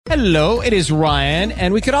Hello, it is Ryan,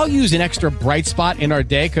 and we could all use an extra bright spot in our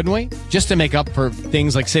day, couldn't we? Just to make up for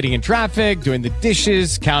things like sitting in traffic, doing the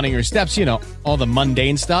dishes, counting your steps, you know, all the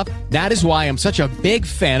mundane stuff. That is why I'm such a big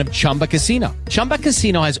fan of Chumba Casino. Chumba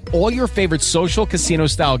Casino has all your favorite social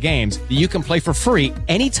casino-style games that you can play for free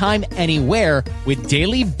anytime, anywhere with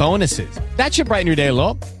daily bonuses. That should brighten your day a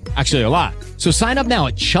little. Actually, a lot. So sign up now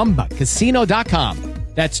at ChumbaCasino.com.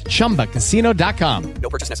 That's ChumbaCasino.com. No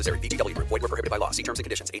purchase necessary. VGW Group. Void where prohibited by law. See terms and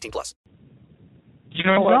conditions. 18 plus. You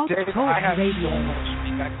know what, Dave? Talk I have Radio. so much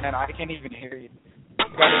feedback, man. I can't even hear you. You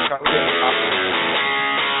gotta start with the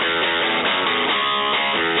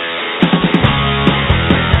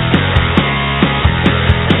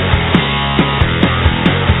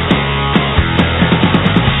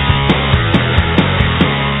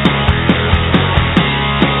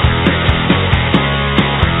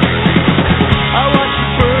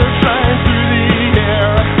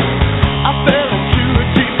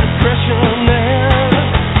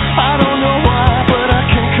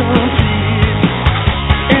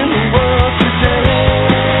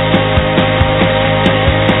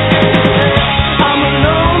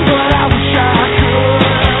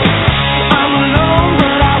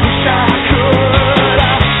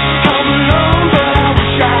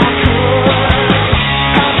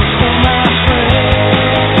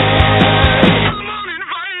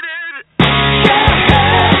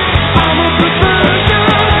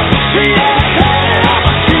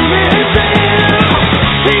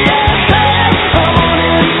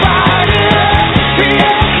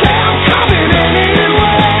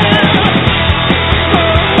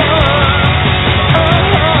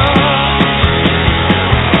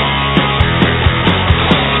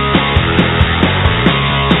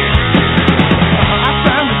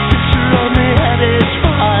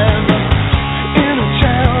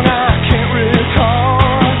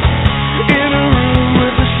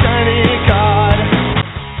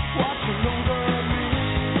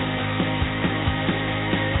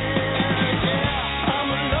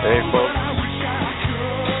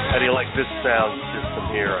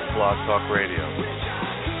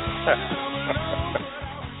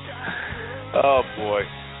Oh, boy.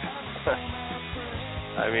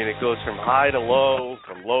 I mean, it goes from high to low,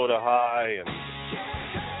 from low to high, and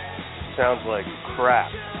it sounds like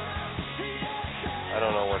crap. I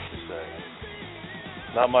don't know what to say.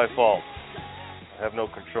 Not my fault. I have no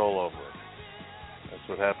control over it. That's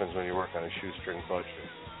what happens when you work on a shoestring budget.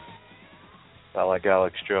 Not like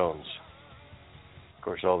Alex Jones. Of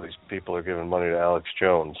course, all these people are giving money to Alex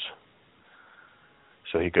Jones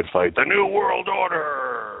so he could fight the New World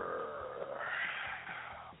Order.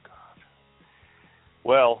 Oh, God.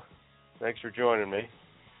 Well, thanks for joining me.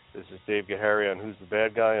 This is Dave Gahary on Who's the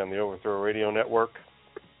Bad Guy on the Overthrow Radio Network.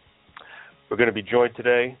 We're going to be joined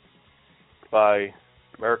today by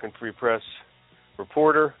American Free Press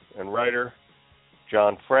reporter and writer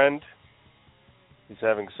John Friend. He's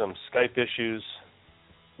having some Skype issues,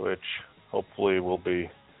 which hopefully will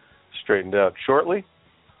be straightened out shortly.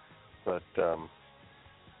 But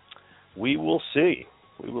we will see.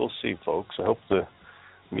 We will see, folks. I hope the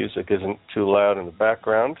music isn't too loud in the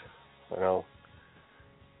background. I know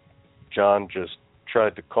John just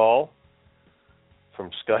tried to call from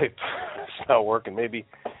Skype. It's not working. Maybe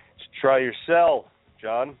just try your cell,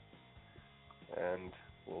 John, and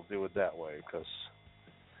we'll do it that way because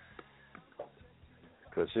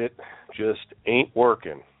it just ain't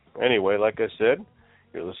working. Anyway, like I said,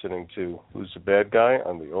 you're listening to Who's the Bad Guy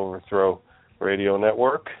on the Overthrow Radio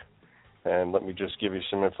Network. And let me just give you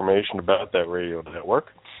some information about that radio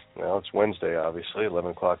network. Now, it's Wednesday, obviously,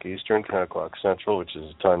 11 o'clock Eastern, 10 o'clock Central, which is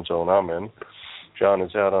the time zone I'm in. John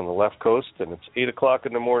is out on the left coast, and it's 8 o'clock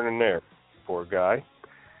in the morning there. Poor guy.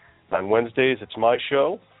 On Wednesdays, it's my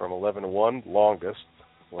show from 11 to 1, longest,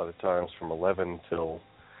 a lot of times from 11 till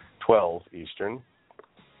 12 Eastern.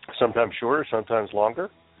 Sometimes shorter, sometimes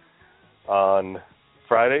longer. On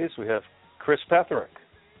Fridays, we have Chris Petherick,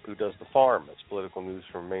 who does The Farm. It's political news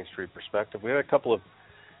from a Main Street perspective. We had a couple of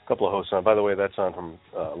hosts on. By the way, that's on from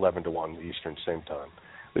 11 to 1 Eastern, same time.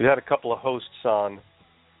 We've had a couple of hosts on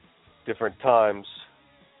different times,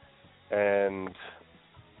 and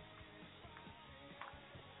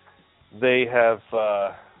they have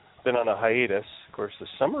been on a hiatus. Of course, the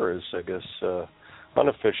summer is, I guess,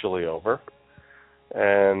 unofficially over.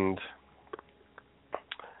 And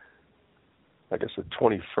I guess the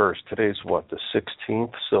 21st. Today's what, the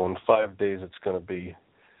 16th? So in 5 days it's going to be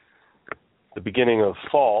the beginning of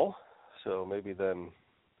fall. So maybe then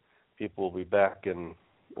people will be back in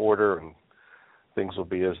order and things will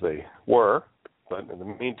be as they were. But in the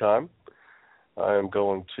meantime, I am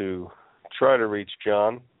going to try to reach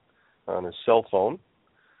John on his cell phone.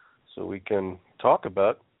 so we can talk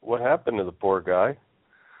about what happened to the poor guy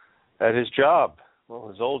at his job, well,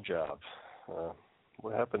 his old job.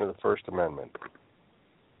 What happened to the First Amendment?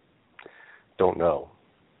 Don't know.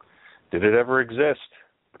 Did it ever exist?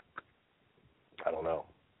 I don't know.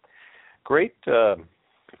 Great. I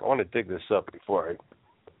want to dig this up before I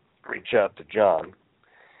reach out to John,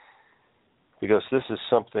 because this is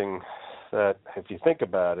something that, if you think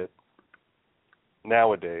about it,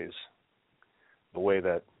 nowadays, the way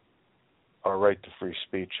that our right to free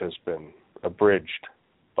speech has been abridged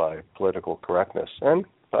by political correctness and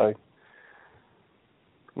by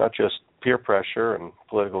not just peer pressure and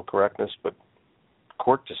political correctness, but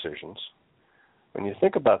court decisions. When you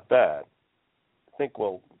think about that, think,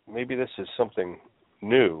 well, maybe this is something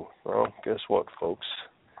new. Well, guess what, folks?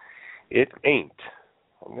 It ain't.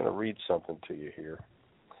 I'm going to read something to you here,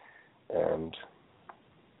 and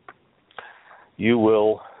you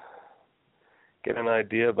will get an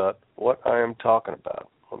idea about what I am talking about.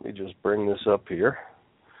 Let me just bring this up here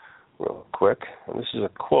real quick. And this is a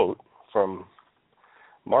quote from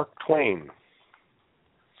Mark Twain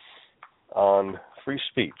on free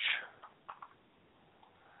speech.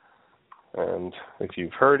 And if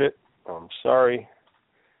you've heard it, I'm sorry.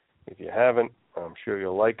 If you haven't, I'm sure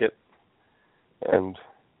you'll like it. And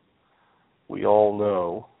we all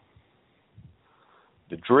know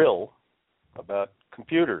the drill about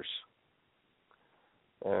computers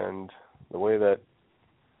and the way that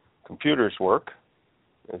computers work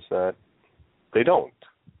is that they don't.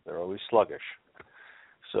 They're always sluggish.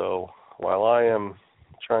 So while I am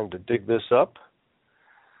trying to dig this up,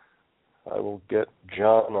 I will get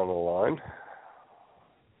John on the line.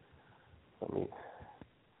 Let me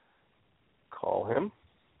call him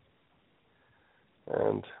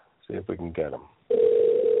and see if we can get him.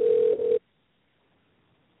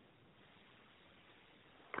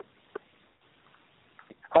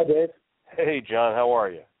 Hi, Dave. Hey, John, how are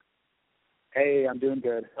you? Hey, I'm doing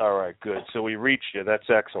good. All right, good. So we reached you. That's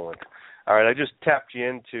excellent. All right, I just tapped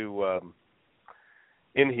you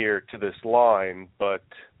in here to this line, but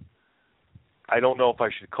I don't know if I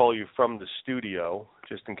should call you from the studio,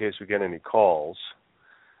 just in case we get any calls.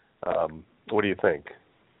 What do you think?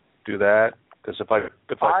 Do that? Because if I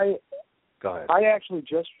go ahead. I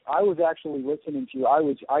was actually listening to you.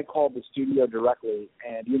 I called the studio directly,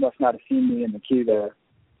 and you must not have seen me in the queue there.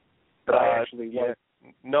 But I actually was.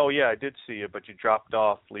 No, yeah, I did see you, but you dropped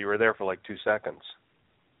off. You were there for like 2 seconds.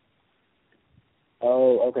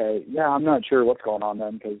 Oh, okay. Yeah, I'm not sure what's going on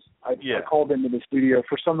then, because I called into the studio.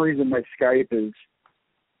 For some reason, my Skype's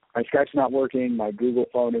not working. My Google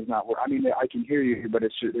phone is not working. I mean, I can hear you, but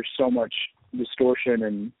there's so much distortion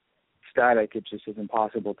and static. It just is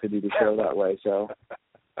impossible to do the show that way. So,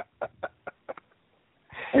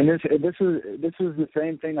 and this is the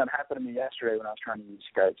same thing that happened to me yesterday when I was trying to use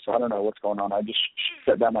Skype. So I don't know what's going on. I just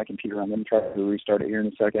set down my computer. I'm going to try to restart it here in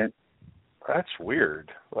a second. That's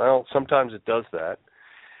weird. Well, sometimes it does that.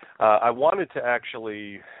 I wanted to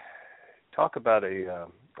actually talk about a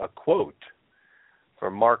quote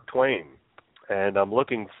from Mark Twain, and I'm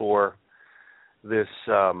looking for this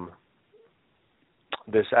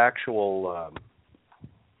actual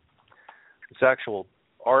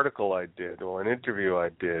article I did, or an interview I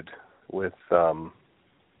did with a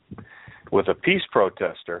peace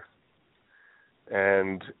protester,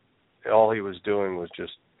 and all he was doing was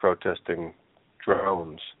just protesting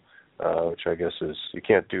drones, which I guess is, you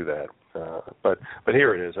can't do that. But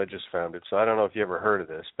here it is. I just found it. So I don't know if you ever heard of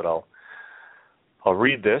this, but I'll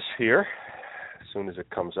read this here as soon as it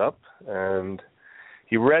comes up. And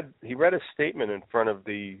he read a statement in front of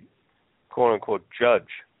the quote unquote judge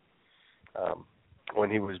when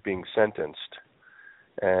he was being sentenced.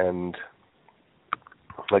 And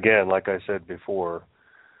again, like I said before,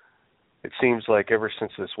 it seems like ever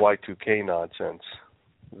since this Y2K nonsense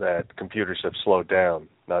that computers have slowed down,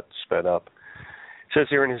 not sped up. It says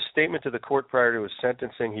here, in his statement to the court prior to his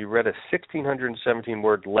sentencing, he read a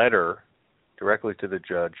 1,617-word letter directly to the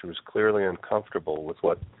judge, who was clearly uncomfortable with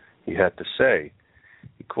what he had to say.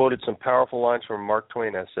 He quoted some powerful lines from a Mark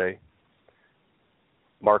Twain essay.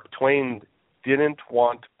 Mark Twain didn't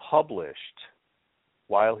want published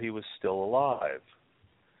while he was still alive.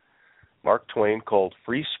 Mark Twain called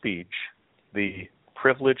free speech the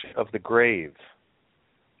privilege of the grave,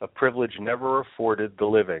 a privilege never afforded the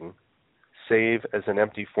living, save as an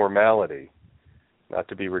empty formality, not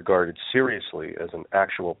to be regarded seriously as an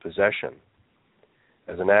actual possession.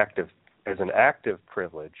 As an active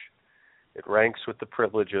privilege, it ranks with the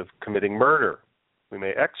privilege of committing murder. We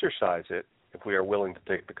may exercise it if we are willing to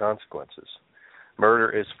take the consequences. Murder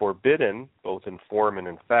is forbidden, both in form and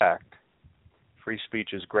in fact. Free speech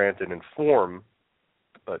is granted in form,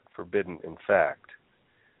 but forbidden in fact.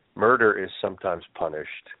 Murder is sometimes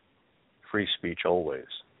punished, free speech always.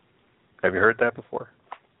 Have you heard that before?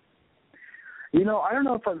 You know, I don't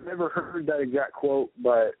know if I've ever heard that exact quote,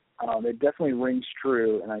 but it definitely rings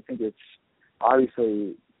true, and I think it's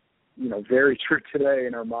obviously, you know, very true today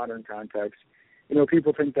in our modern context. You know,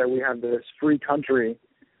 people think that we have this free country,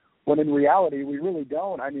 when in reality we really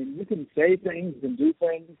don't. I mean, you can say things and do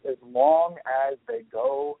things as long as they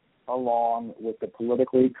go along with the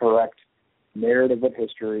politically correct narrative of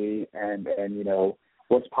history and you know,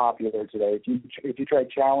 what's popular today. If you try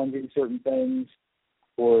challenging certain things,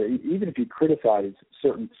 or even if you criticize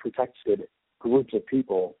certain protected groups of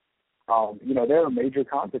people, you know, there are major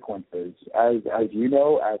consequences. As you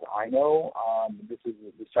know, as I know, this is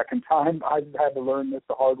the second time I've had to learn this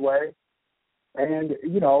the hard way. And,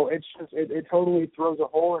 you know, it's just, it totally throws a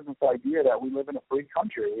hole in this idea that we live in a free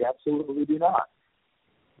country. We absolutely do not.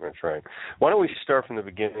 That's right. Why don't we start from the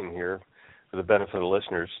beginning here for the benefit of the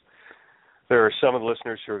listeners? There are some of the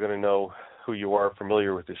listeners who are going to know who you are,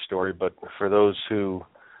 familiar with this story, but for those who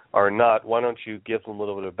are not, why don't you give them a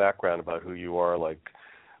little bit of background about who you are, like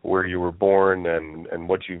where you were born and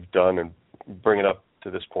what you've done, and bring it up to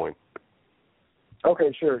this point.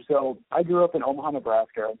 Okay, sure. So I grew up in Omaha,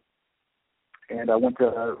 Nebraska, and I went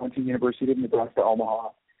to University of Nebraska, Omaha.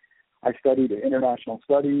 I studied international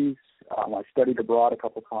studies. I studied abroad a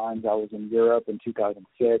couple times. I was in Europe in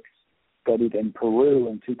 2006, studied in Peru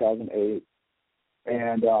in 2008.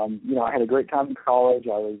 And, you know, I had a great time in college.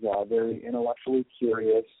 I was very intellectually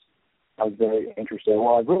curious. I was very interested.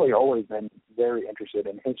 Well, I've really always been very interested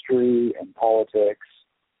in history and politics,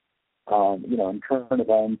 you know, and current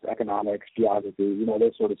events, economics, geography, you know,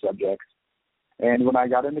 those sort of subjects. And when I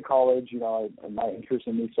got into college, you know, my interest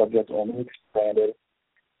in these subjects only expanded.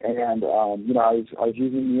 And, you know, I was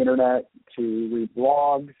using the internet to read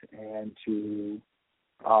blogs and to,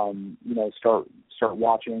 you know, start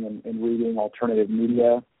watching and reading alternative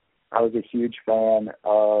media. I was a huge fan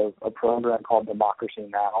of a program called Democracy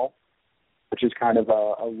Now!, which is kind of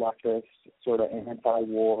a leftist sort of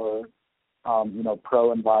anti-war, you know,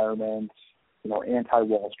 pro-environment, you know,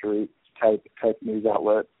 anti-Wall Street type news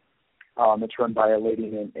outlet. It's run by a lady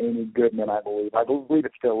named Amy Goodman, I believe. I believe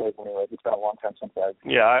it still is anyway. It's been a long time since I've...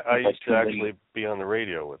 Yeah, I used to actually be on the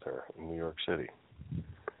radio with her in New York City.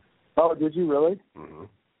 Oh, did you really? Mm-hmm.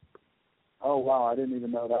 Oh, wow, I didn't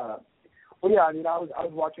even know that. Well, yeah, I mean, I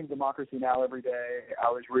was watching Democracy Now! Every day. I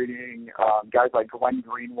was reading guys like Glenn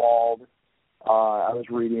Greenwald. I was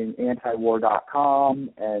reading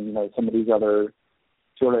antiwar.com and, you know, some of these other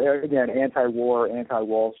sort of, again, anti-war,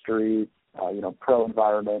 anti-Wall Street, you know,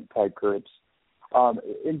 pro-environment type groups.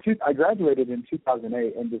 I graduated in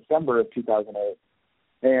 2008, in December of 2008.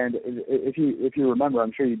 And if you remember,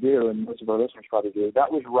 I'm sure you do, and most of our listeners probably do,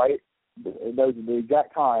 that was the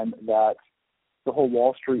exact time that the whole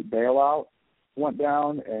Wall Street bailout went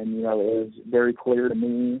down. And, you know, it was very clear to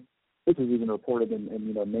me, this was even reported in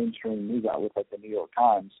you know, mainstream news outlets like the New York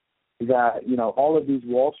Times, that, you know, all of these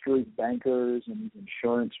Wall Street bankers and these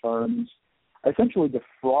insurance firms essentially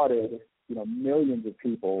defrauded, you know, millions of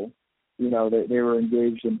people. You know, they were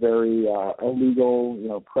engaged in very illegal, you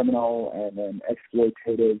know, criminal and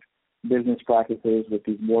exploitative business practices with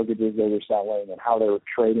these mortgages they were selling and how they were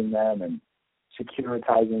trading them and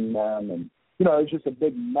securitizing them. And, you know, it was just a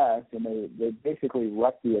big mess, and they basically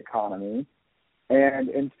wrecked the economy. And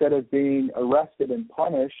instead of being arrested and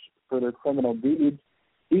punished for their criminal deeds,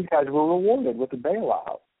 these guys were rewarded with a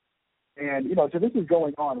bailout. And, you know, so this is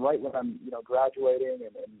going on right when I'm, you know, graduating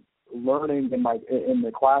and learning in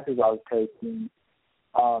the classes I was taking,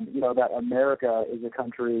 you know, that America is a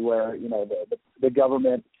country where, you know, the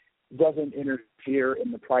government doesn't interfere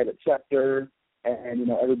in the private sector, and, you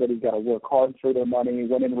know, everybody's got to work hard for their money,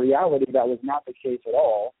 when in reality that was not the case at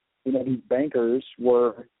all. You know, these bankers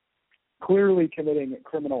were clearly committing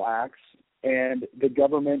criminal acts, and the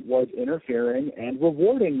government was interfering and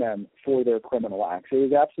rewarding them for their criminal acts. It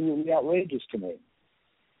was absolutely outrageous to me.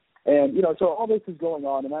 And, you know, so all this is going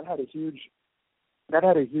on, and that had a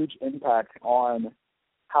huge impact on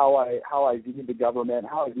how I viewed the government,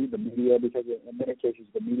 how I viewed the media, because in many cases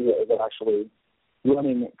the media is actually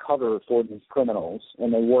running cover for these criminals,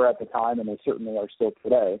 and they were at the time, and they certainly are still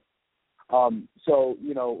today. So,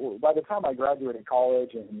 you know, by the time I graduated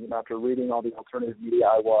college, and, you know, after reading all the alternative media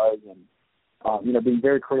I was, and, you know, being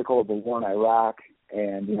very critical of the war in Iraq,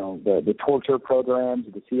 and, you know, the torture programs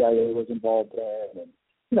the CIA was involved in, and,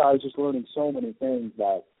 you know, I was just learning so many things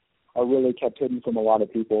that are really kept hidden from a lot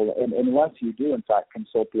of people, and unless you do, in fact,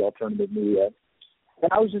 consult the alternative media. And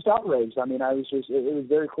I was just outraged. I mean, it was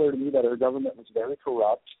very clear to me that our government was very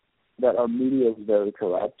corrupt, that our media was very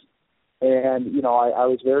corrupt, And, you know, I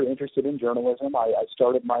was very interested in journalism. I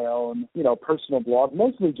started my own, you know, personal blog,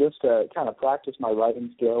 mostly just to kind of practice my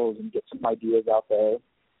writing skills and get some ideas out there.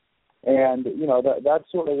 And, you know,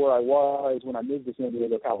 that's sort of where I was when I moved to San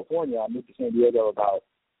Diego, California. I moved to San Diego about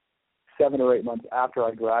 7 or 8 months after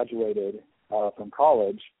I graduated from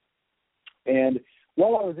college. And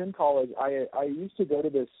while I was in college, I used to go to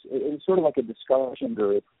this, it was sort of like a discussion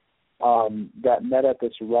group that met at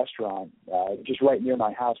this restaurant just right near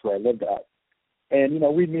my house where I lived at. And, you know,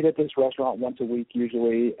 we'd meet at this restaurant once a week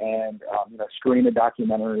usually and, you know, screen a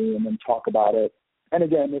documentary and then talk about it. And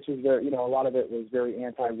again, this was very, you know, a lot of it was very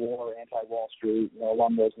anti-war, anti-Wall Street, you know,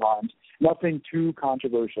 along those lines. Nothing too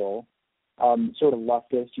controversial, sort of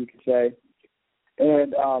leftist, you could say.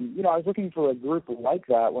 And, you know, I was looking for a group like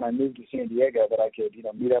that when I moved to San Diego that I could, you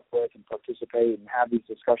know, meet up with and participate and have these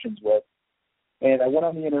discussions with. And I went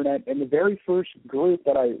on the internet, and the very first group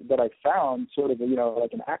that I found, sort of, you know,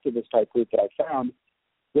 like an activist type group that I found,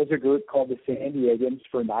 was a group called the San Diegans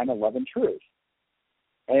for 9/11 Truth.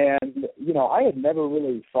 And, you know, I had never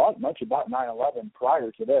really thought much about 9/11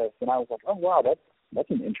 prior to this, and I was like, oh, wow, that's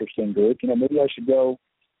an interesting group. You know, maybe I should go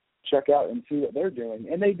check out and see what they're doing.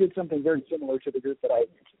 And they did something very similar to the group that I,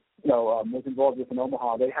 you know, was involved with in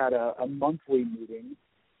Omaha. They had a monthly meeting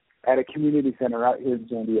at a community center out here in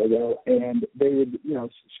San Diego, and they would, you know,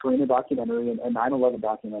 screen a documentary, a 9/11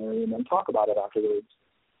 documentary, and then talk about it afterwards.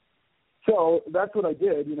 So that's what I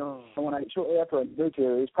did, you know. Shortly after I moved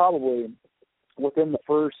here, it was probably within the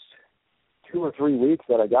first 2 or 3 weeks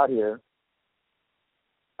that I got here,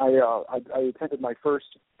 I attended my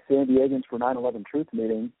first San Diegans for 9/11 Truth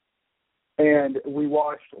meeting, and we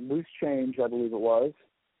watched Loose Change, I believe it was,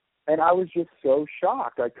 and I was just so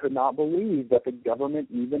shocked. I could not believe that the government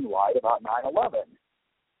even lied about 9/11.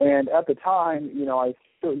 And at the time, you know, I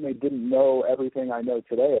certainly didn't know everything I know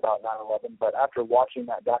today about 9/11, but after watching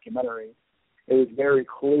that documentary, it was very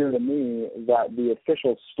clear to me that the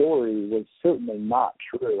official story was certainly not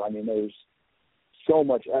true. I mean, there's so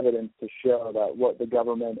much evidence to show that what the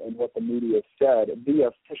government and what the media said, the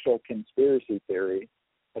official conspiracy theory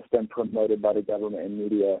that's been promoted by the government and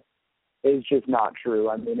media, is just not true.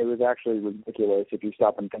 I mean, it was actually ridiculous if you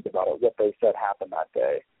stop and think about it, what they said happened that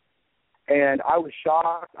day. And I was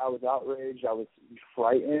shocked. I was outraged. I was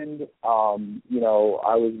frightened. You know,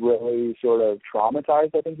 I was really sort of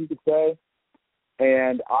traumatized, I think you could say.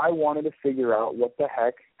 And I wanted to figure out what the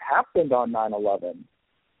heck happened on 9/11.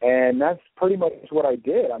 And that's pretty much what I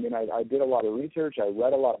did. I mean, I did a lot of research. I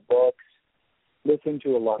read a lot of books, listened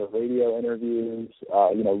to a lot of radio interviews,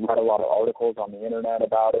 you know, read a lot of articles on the internet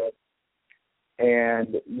about it.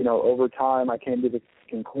 And, you know, over time I came to the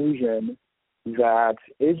conclusion that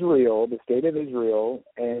Israel, the state of Israel,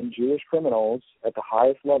 and Jewish criminals at the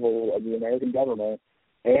highest level of the American government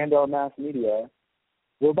and our mass media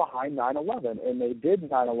were behind 9/11. And they did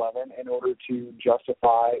 9/11 in order to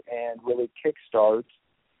justify and really kickstart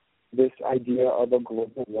this idea of a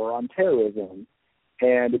global war on terrorism.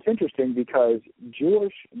 And it's interesting because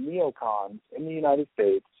Jewish neocons in the United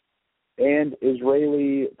States and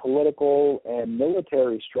Israeli political and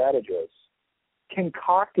military strategists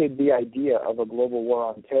concocted the idea of a global war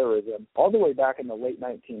on terrorism all the way back in the late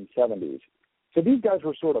 1970s. So these guys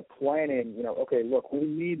were sort of planning, you know, okay, look, we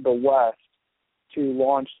need the West to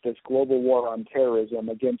launch this global war on terrorism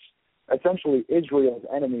against essentially Israel's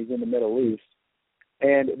enemies in the Middle East.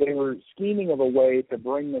 And they were scheming of a way to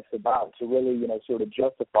bring this about, to really, you know, sort of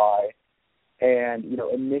justify and, you know,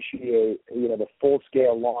 initiate, you know, the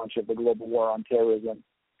full-scale launch of the global war on terrorism.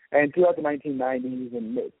 And throughout the 1990s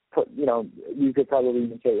and, you know, you could probably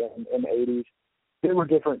even say in the 80s, there were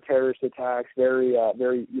different terrorist attacks, very,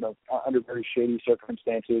 you know, under very shady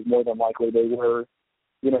circumstances. More than likely they were,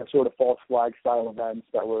 you know, sort of false flag style events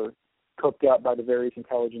that were cooked up by the various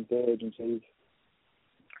intelligence agencies.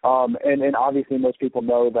 And obviously most people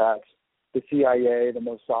know that the CIA, the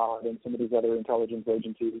Mossad, and some of these other intelligence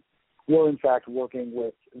agencies were in fact working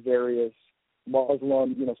with various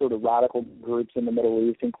Muslim, you know, sort of radical groups in the Middle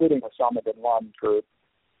East, including Osama bin Laden's group,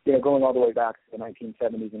 you know, going all the way back to the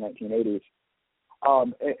 1970s and 1980s.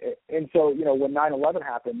 And so, you know, when 9/11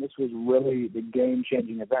 happened, this was really the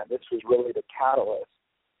game-changing event. This was really the catalyst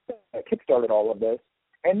that kickstarted all of this.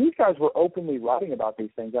 And these guys were openly writing about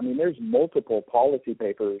these things. I mean, there's multiple policy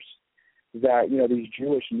papers that, you know, these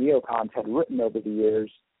Jewish neocons had written over the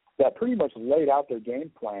years that pretty much laid out their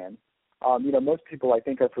game plan. You know, most people, I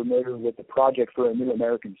think, are familiar with the Project for a New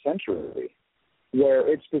American Century, where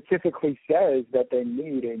it specifically says that they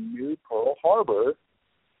need a new Pearl Harbor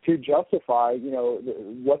to justify, you know,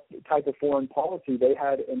 what type of foreign policy they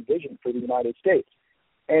had envisioned for the United States.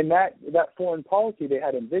 And that foreign policy they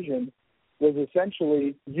had envisioned was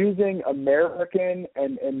essentially using American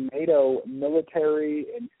and NATO military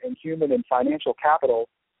and human and financial capital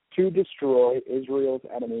to destroy Israel's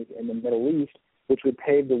enemies in the Middle East, which would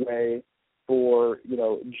pave the way for,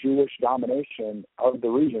 Jewish domination of the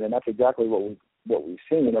region. And that's exactly what we've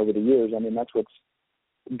seen over the years. I mean, that's what's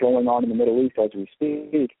going on in the Middle East as we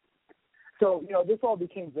speak. So, this all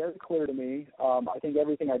became very clear to me. I think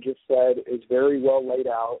everything I just said is very well laid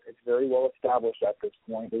out. It's very well established at this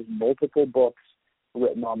point. There's multiple books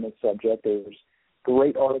written on this subject. There's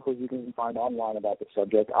great articles you can find online about the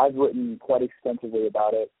subject. I've written quite extensively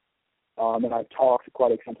about it, and I've talked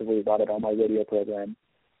quite extensively about it on my radio program.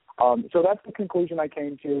 So that's the conclusion I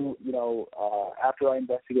came to, after I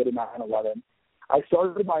investigated 9/11. I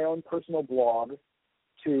started my own personal blog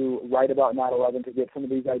to write about 9/11 to get some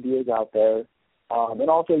of these ideas out there, and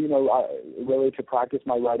also, really to practice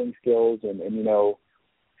my writing skills and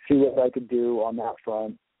see what I could do on that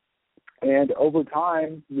front. And over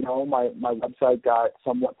time, my website got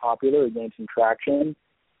somewhat popular, it gained some traction.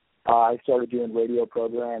 I started doing radio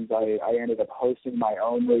programs. I ended up hosting my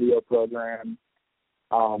own radio program.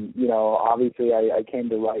 Obviously I came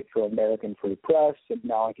to write for American Free Press, and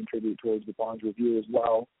now I contribute towards the Barnes Review as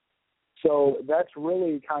well. So that's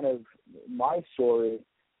really kind of my story.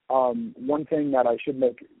 One thing that I should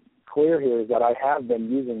make clear here is that I have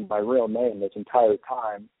been using my real name this entire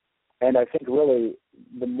time. And I think really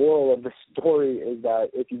the moral of the story is that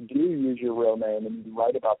if you do use your real name and you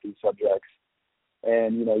write about these subjects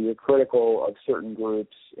and, you're critical of certain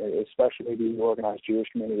groups, especially the organized Jewish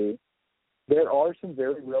community, there are some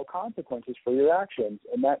very real consequences for your actions.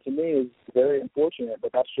 And that to me is very unfortunate,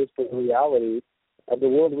 but that's just the reality of the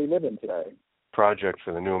world we live in today. Project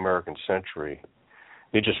for the New American Century.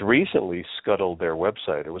 They just recently scuttled their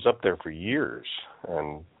website. It was up there for years,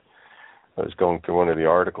 and I was going through one of the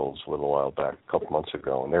articles a little while back, a couple months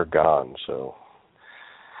ago, and they're gone. So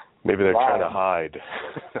maybe they're trying to hide.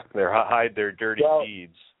 Hide their dirty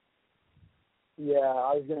deeds. Yeah,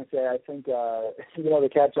 I was going to say, I think, the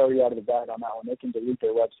cat's already out of the bag on that one. They can delete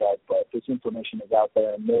their website, but this information is out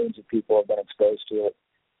there, and millions of people have been exposed to it.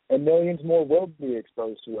 And millions more will be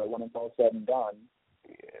exposed to it when it's all said and done.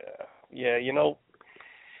 Yeah.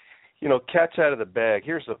 Cat's out of the bag.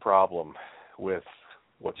 Here's the problem with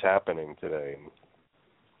what's happening today.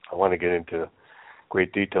 I want to get into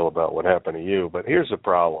great detail about what happened to you, but here's the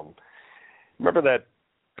problem. Remember that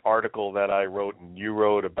article that I wrote and you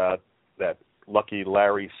wrote about that lucky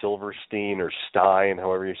Larry Silverstein or Stein,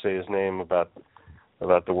 however you say his name, about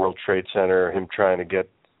the World Trade Center, him trying to get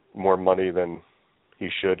more money than he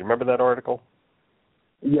should. You remember that article?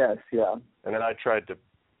 Yes, yeah. And then I tried to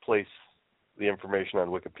place the information on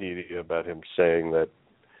Wikipedia about him saying that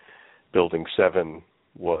Building 7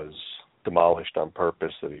 was demolished on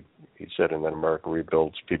purpose, that he said in that America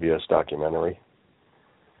Rebuilds PBS documentary.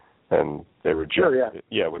 And they rejected it.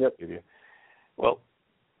 Yeah, Wikipedia. Yep. Well,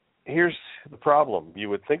 here's the problem. You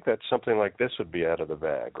would think that something like this would be out of the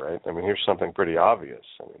bag, right? I mean, here's something pretty obvious.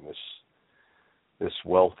 I mean, this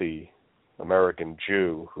wealthy American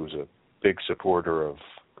Jew who's a big supporter of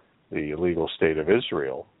the illegal state of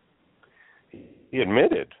Israel, he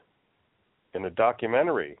admitted in a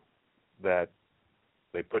documentary that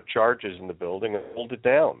they put charges in the building and pulled it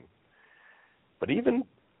down. But even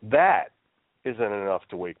that isn't enough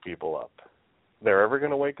to wake people up. They're ever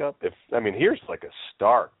going to wake up? Here's like a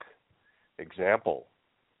stark example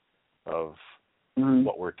of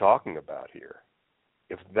what we're talking about here.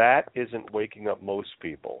 If that isn't waking up most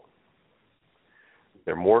people,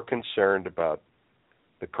 they're more concerned about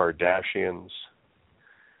the Kardashians,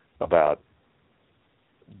 about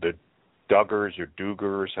the Duggars or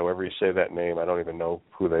Dugars, however you say that name. I don't even know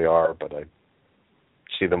who they are, but I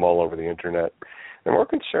see them all over the internet. They're more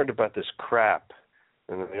concerned about this crap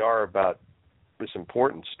than they are about this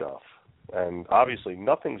important stuff. And obviously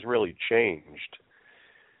nothing's really changed.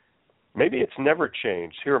 Maybe it's never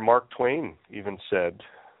changed. Here Mark Twain even said,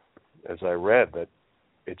 as I read, that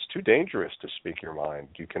it's too dangerous to speak your mind.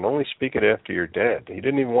 You can only speak it after you're dead. He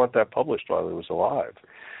didn't even want that published while he was alive.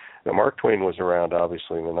 Now, Mark Twain was around,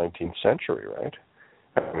 obviously, in the 19th century, right?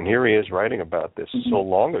 I mean, here he is writing about this so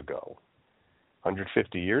long ago,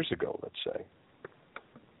 150 years ago, let's say.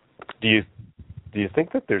 Do you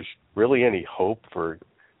think that there's really any hope for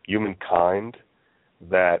humankind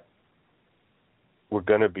that we're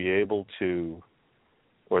going to be able to,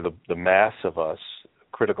 or the mass of us,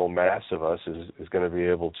 critical mass of us is going to be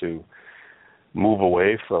able to move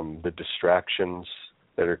away from the distractions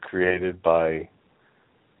that are created by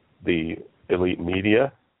the elite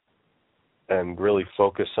media and really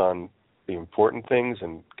focus on the important things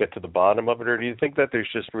and get to the bottom of it? Or do you think that there's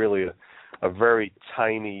just really a very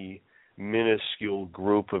tiny minuscule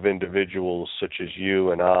group of individuals such as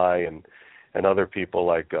you and I and other people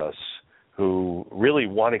like us who really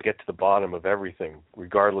want to get to the bottom of everything,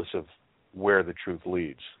 regardless of where the truth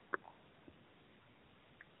leads?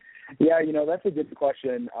 Yeah, that's a good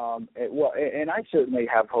question. And I certainly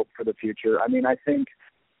have hope for the future. I mean, I think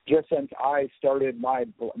just since I started my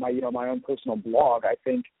own personal blog, I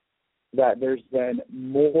think that there's been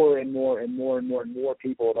more and more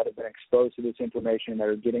people that have been exposed to this information, that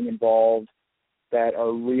are getting involved, that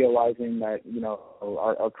are realizing that,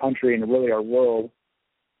 our country and really our world,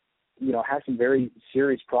 has some very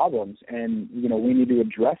serious problems, and, we need to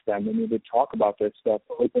address them. We need to talk about this stuff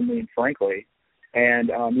openly and frankly.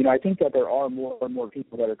 And, I think that there are more and more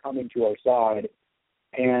people that are coming to our side.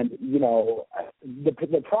 And,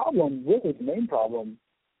 the problem, really the main problem,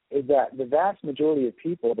 is that the vast majority of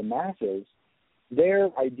people, the masses,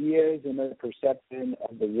 their ideas and their perception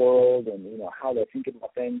of the world and, how they think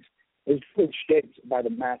about things is really shaped by the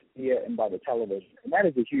mass media and by the television. And that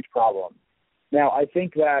is a huge problem. Now, I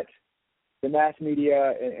think that the mass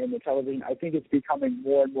media and the television, I think it's becoming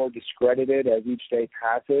more and more discredited as each day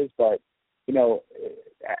passes. But,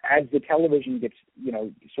 as the television gets,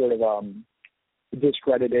 sort of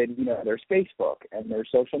discredited, there's Facebook and there's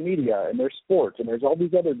social media and there's sports and there's all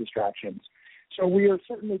these other distractions. So we are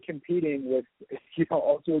certainly competing with,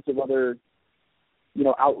 all sorts of other,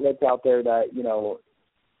 outlets out there that,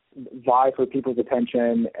 vie for people's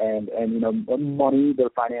attention and money, their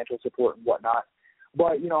financial support and whatnot.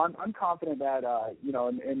 But, I'm confident that,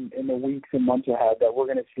 in the weeks and months ahead that we're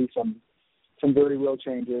going to see some very real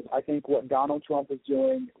changes. I think what Donald Trump is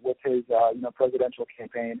doing with his, presidential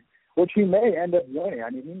campaign, which he may end up winning.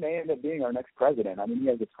 I mean, he may end up being our next president. I mean, he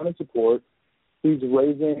has a ton of support. He's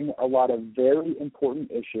raising a lot of very important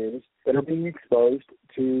issues that are being exposed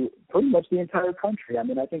to pretty much the entire country. I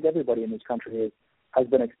mean, I think everybody in this country has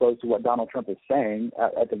been exposed to what Donald Trump is saying,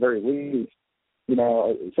 at the very least.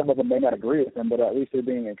 Some of them may not agree with him, but at least they're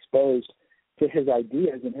being exposed to his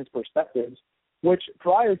ideas and his perspectives, which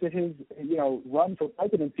prior to his, run for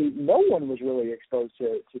presidency, no one was really exposed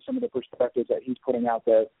to some of the perspectives that he's putting out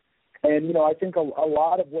there. And, I think a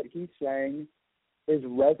lot of what he's saying is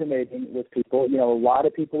resonating with people. A lot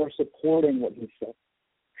of people are supporting what he's saying.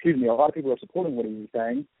 A lot of people are supporting what he's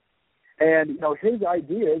saying. And, his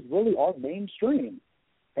ideas really are mainstream.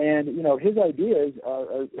 And, his ideas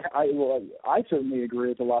I certainly agree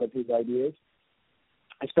with a lot of his ideas,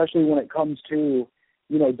 especially when it comes to,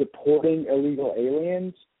 deporting illegal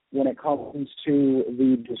aliens, when it comes to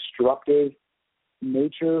the destructive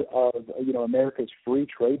nature of, America's free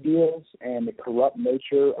trade deals and the corrupt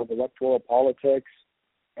nature of electoral politics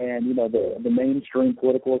and, the mainstream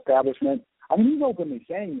political establishment. I mean, he's openly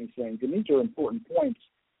saying these things, and these are important points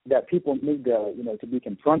that people need to, to be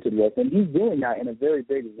confronted with, and he's doing that in a very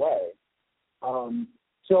big way.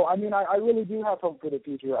 So, I mean, I really do have hope for the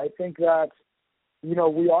future. I think that,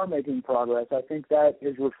 we are making progress. I think that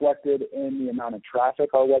is reflected in the amount of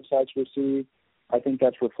traffic our websites receive. I think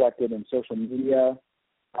that's reflected in social media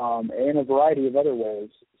and a variety of other ways.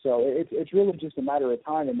 So it's really just a matter of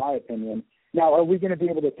time, in my opinion. Now, are we going to be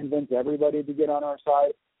able to convince everybody to get on our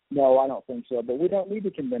side? No, I don't think so. But we don't need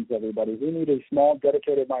to convince everybody. We need a small,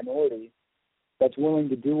 dedicated minority that's willing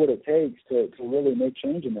to do what it takes to really make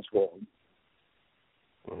change in this world.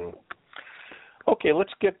 Mm-hmm. Okay,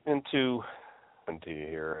 let's get into you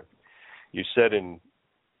here. You said in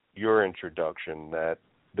your introduction that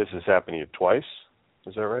this has happened to you twice.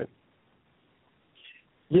 Is that right?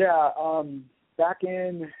 Yeah. Back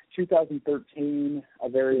in 2013, a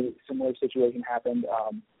very similar situation happened.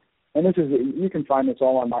 And this is, you can find this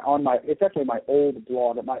all on my it's actually my old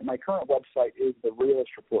blog. My current website is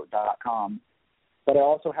therealistreport.com, but I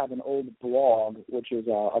also have an old blog, which is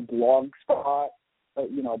a Blogspot,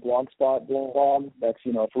 Blogspot blog. That's,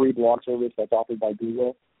 a free blog service that's offered by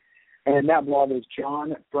Google. And that blog is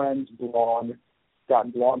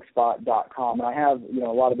johnfriendsblog.blogspot.com. And I have,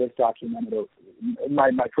 a lot of this documented,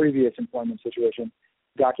 my previous employment situation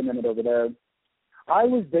documented over there. I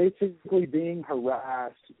was basically being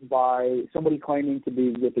harassed by somebody claiming to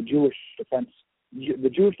be with the Jewish Defense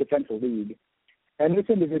League. And this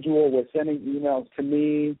individual was sending emails to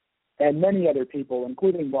me and many other people,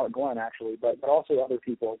 including Mark Glenn, actually, but also other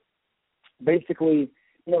people, basically,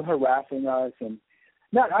 harassing us. And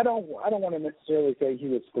I don't want to necessarily say he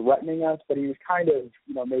was threatening us, but he was kind of,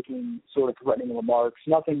 making sort of threatening remarks,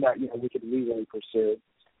 nothing that, we could legally pursue.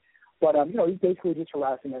 But, he's basically just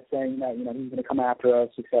harassing us, saying that, he's going to come after us,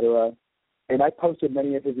 et cetera. And I posted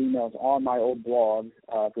many of his emails on my old blog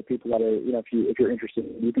for people that are, if you're interested,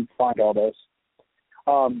 you can find all this.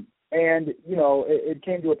 And, it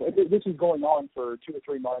came to this was going on for 2 or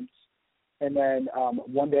 3 months. And then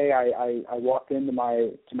one day I walked into my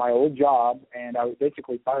old job, and I was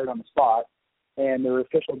basically fired on the spot. And their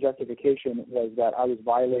official justification was that I was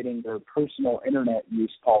violating their personal internet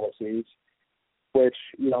use policies, which,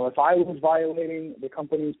 if I was violating the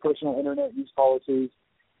company's personal internet use policies,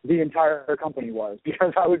 the entire company was,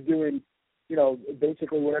 because I was doing,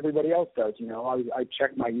 basically what everybody else does. I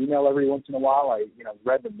checked my email every once in a while. I,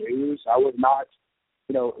 read the news. I was not,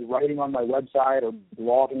 writing on my website or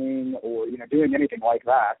blogging or, doing anything like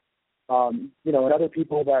that. And other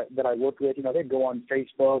people that I worked with, they'd go on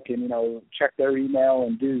Facebook and, check their email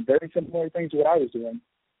and do very similar things to what I was doing.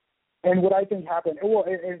 And what I think happened,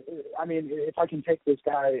 I mean, if I can take this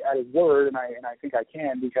guy at his word, and I think I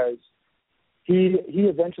can, because he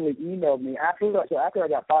eventually emailed me after I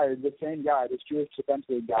got fired. This same guy, this Jewish Defense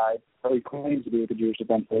League guy, or he claims to be with the Jewish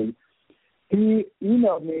Defense League, he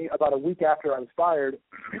emailed me about a week after I was fired,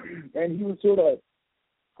 and he was sort of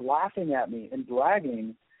laughing at me and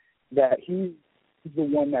bragging that he's the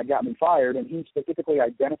one that got me fired, and he specifically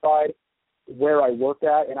identified where I worked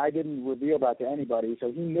at, and I didn't reveal that to anybody,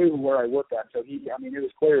 so he knew where I worked at. So it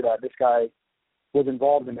was clear that this guy was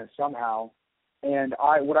involved in this somehow. And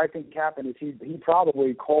what I think happened is he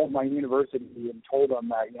probably called my university and told them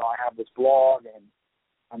that, I have this blog and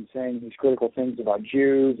I'm saying these critical things about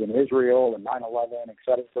Jews and Israel and 9/11, et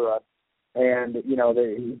cetera. And,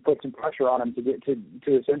 he put some pressure on him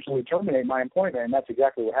to essentially terminate my employment, and that's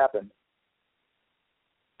exactly what happened.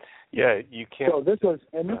 Yeah, you can't. So this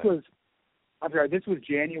was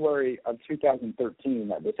January of 2013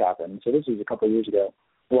 that this happened. So this was a couple of years ago.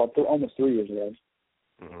 Well, almost 3 years ago.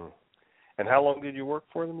 Mm-hmm. And how long did you work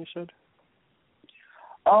for them, you said?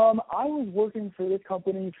 I was working for this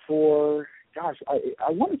company for,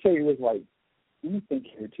 I want to say it was like, let me think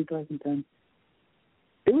here, 2010.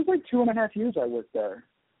 It was like 2.5 years I worked there.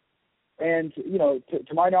 And,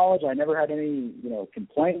 to my knowledge, I never had any,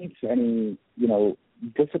 complaints, any,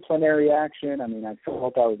 disciplinary action. I mean, I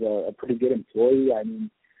felt I was a pretty good employee. I mean,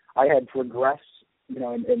 I had progressed,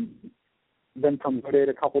 and been promoted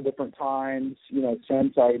a couple different times,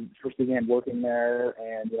 since I first began working there.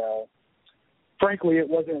 And, frankly, it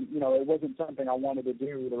wasn't something I wanted to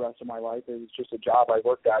do the rest of my life. It was just a job I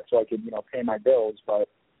worked at so I could, pay my bills. But,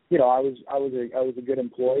 I was a good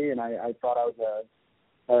employee, and I thought I was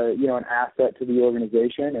an asset to the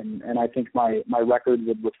organization, and I think my record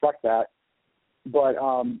would reflect that. But,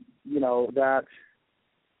 that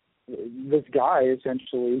this guy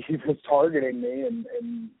essentially, he was targeting me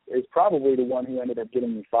and is probably the one who ended up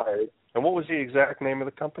getting me fired. And what was the exact name of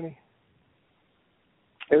the company?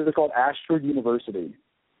 It was called Ashford University.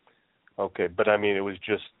 Okay, but I mean, it was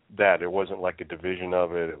just that. It wasn't like a division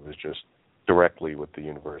of it. It was just directly with the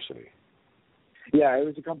university. Yeah, it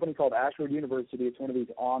was a company called Ashford University. It's one of these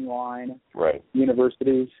online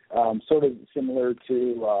universities, sort of similar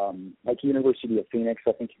to like University of Phoenix.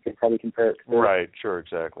 I think you could probably compare it to. Right, sure,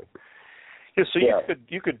 exactly. Yeah, so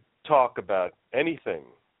you could talk about anything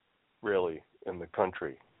really in the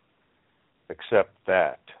country except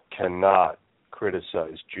that. Cannot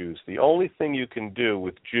criticize Jews. The only thing you can do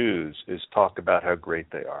with Jews is talk about how great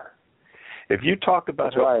they are. If you talk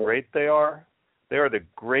about how great they are the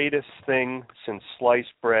greatest thing since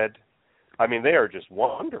sliced bread. I mean, they are just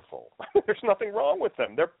wonderful. There's nothing wrong with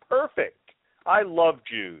them. They're perfect. I love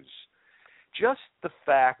Jews. Just the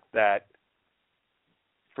fact that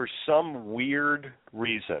for some weird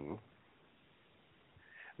reason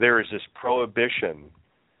there is this prohibition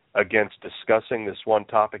against discussing this one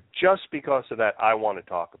topic, just because of that, I want to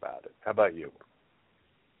talk about it. How about you?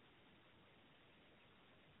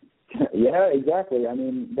 Yeah, exactly. I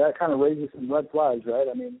mean, that kind of raises some red flags, right?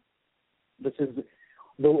 I mean, this is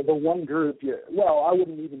the one group. Well, I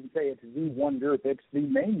wouldn't even say it's the one group. It's the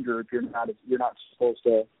main group you're not supposed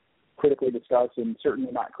to critically discuss and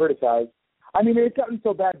certainly not criticize. I mean, it's gotten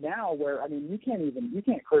so bad now where, I mean, you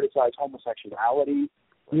can't criticize homosexuality.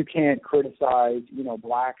 You can't criticize,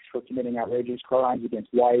 blacks for committing outrageous crimes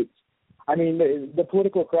against whites. I mean, the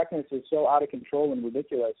political correctness is so out of control and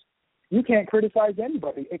ridiculous. You can't criticize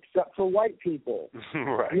anybody except for white people.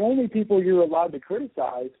 Right. The only people you're allowed to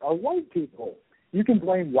criticize are white people. You can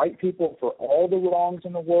blame white people for all the wrongs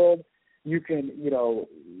in the world. You can,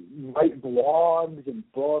 write blogs and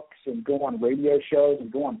books and go on radio shows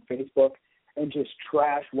and go on Facebook and just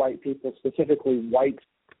trash white people, specifically white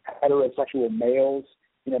heterosexual males,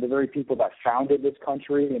 the very people that founded this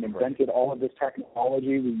country and invented all of this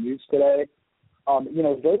technology we use today. Those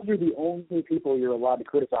are the only people you're allowed to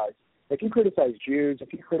criticize. If you criticize Jews,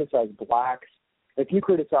 if you criticize blacks, if you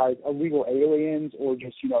criticize illegal aliens or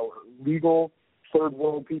just, legal third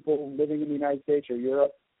world people living in the United States or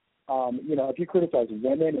Europe, if you criticize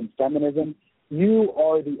women and feminism, you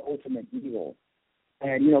are the ultimate evil.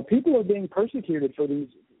 And, people are being persecuted for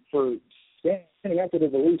standing up to the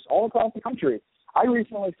beliefs all across the country. I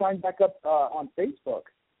recently signed back up on Facebook,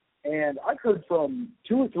 and I've heard from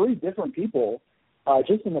 2 or 3 different people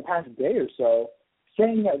just in the past day or so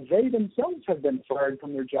saying that they themselves have been fired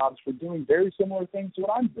from their jobs for doing very similar things to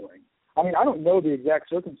what I'm doing. I mean, I don't know the exact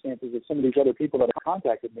circumstances of some of these other people that have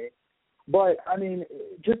contacted me, but, I mean,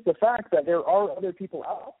 just the fact that there are other people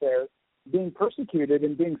out there being persecuted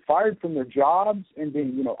and being fired from their jobs and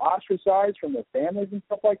being, ostracized from their families and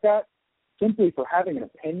stuff like that, simply for having an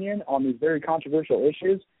opinion on these very controversial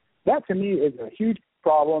issues, that to me is a huge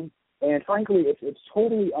problem. And frankly, it's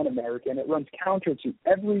totally un-American. It runs counter to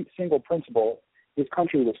every single principle this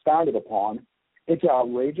country was founded upon. It's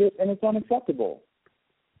outrageous and it's unacceptable.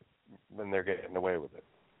 Then they're getting away with it.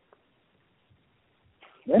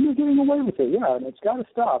 And they're getting away with it, yeah, and it's got to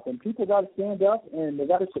stop. And people got to stand up, and they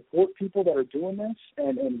got to support people that are doing this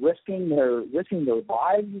and risking their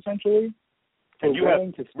lives essentially. And you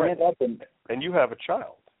have to stand up and you have a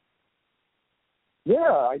child.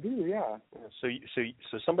 Yeah, I do. Yeah.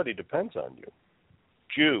 So somebody depends on you.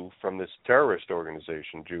 Jew from this terrorist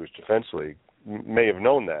organization, Jewish Defense League, may have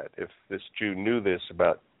known that. If this Jew knew this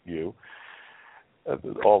about you,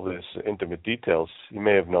 all this intimate details, you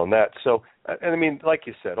may have known that. So, and I mean, like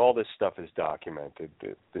you said, all this stuff is documented.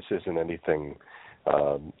 This isn't anything,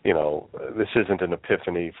 this isn't an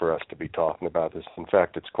epiphany for us to be talking about this. In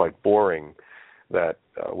fact, it's quite boring that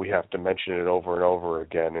we have to mention it over and over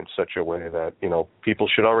again in such a way that, people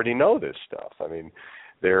should already know this stuff. I mean,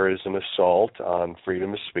 there is an assault on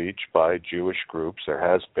freedom of speech by Jewish groups. There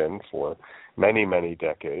has been for many, many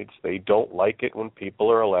decades. They don't like it when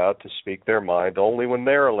people are allowed to speak their mind, only when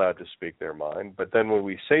they're allowed to speak their mind. But then when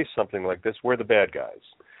we say something like this, we're the bad guys.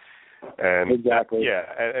 And exactly. Yeah,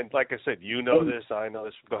 and like I said, this, I know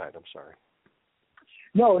this. Go ahead, I'm sorry.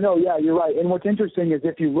 No, yeah, you're right. And what's interesting is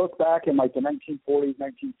if you look back in like the 1940s,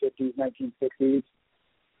 1950s, 1960s,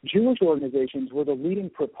 Jewish organizations were the leading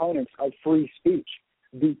proponents of free speech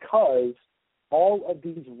because all of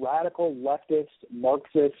these radical leftist,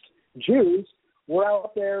 Marxist Jews were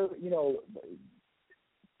out there,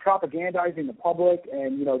 propagandizing the public,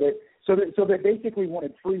 and they basically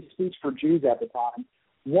wanted free speech for Jews at the time.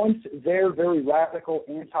 Once their very radical,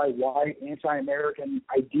 anti-white, anti-American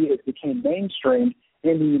ideas became mainstream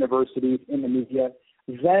in the universities, in the media,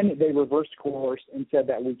 then they reversed course and said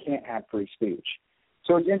that we can't have free speech.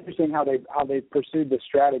 So it's interesting how they pursued this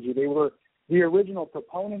strategy. They were the original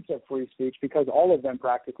proponents of free speech because all of them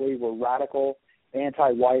practically were radical,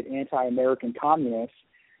 anti-white, anti-American communists.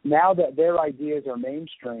 Now that their ideas are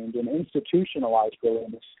mainstreamed and institutionalized really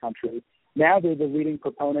in this country, now they're the leading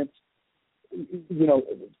proponents,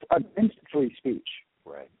 against free speech.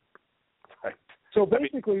 Right. So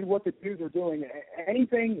basically what the Jews are doing,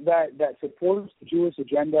 anything that supports the Jewish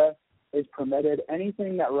agenda is permitted.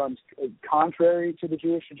 Anything that runs contrary to the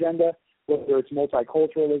Jewish agenda, whether it's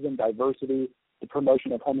multiculturalism, diversity, the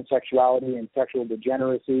promotion of homosexuality and sexual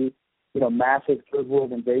degeneracy, massive third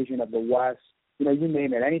world invasion of the West, you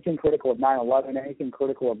name it, anything critical of 9/11, anything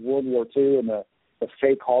critical of World War II and the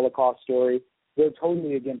fake Holocaust story, they're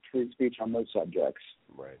totally against free speech on those subjects.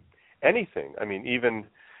 Right. Anything. I mean,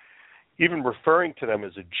 even referring to them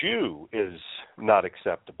as a Jew is not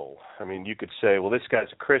acceptable. I mean, you could say, well, this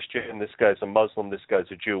guy's a Christian, this guy's a Muslim, this guy's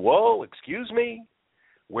a Jew. Whoa, excuse me?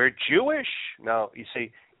 We're Jewish? Now, you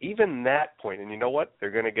see, even that point, and you know what?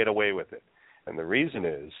 They're going to get away with it. And the reason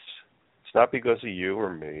is, it's not because of you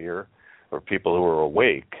or me or people who are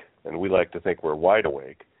awake, and we like to think we're wide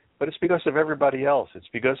awake, but it's because of everybody else. It's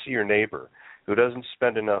because of your neighbor who doesn't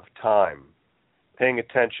spend enough time paying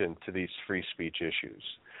attention to these free speech issues.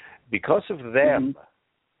 Because of them,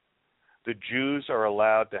 the Jews are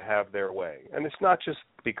allowed to have their way. And it's not just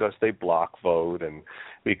because they block vote and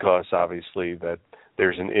because, obviously, that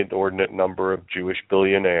there's an inordinate number of Jewish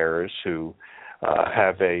billionaires who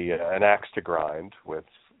have an axe to grind with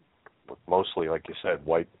mostly, like you said,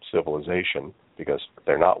 white civilization, because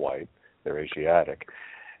they're not white, they're Asiatic.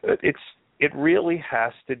 It really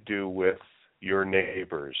has to do with your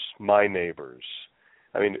neighbors, my neighbors.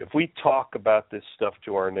 I mean, if we talk about this stuff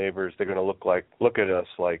to our neighbors, they're going to look at us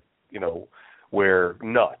like, we're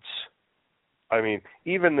nuts. I mean,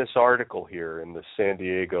 even this article here in the San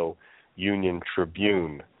Diego Union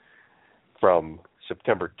Tribune from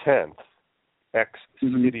September 10th,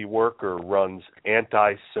 ex-city worker runs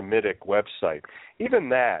anti-Semitic website. Even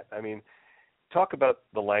that, I mean, talk about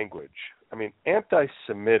the language. I mean,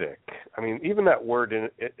 anti-Semitic, even that word in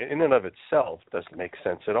and of itself doesn't make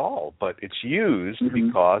sense at all, but it's used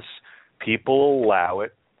because people allow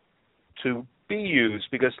it to be used,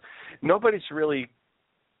 because nobody's really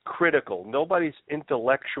critical. Nobody's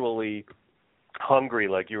intellectually hungry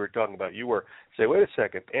like you were talking about. You were say, wait a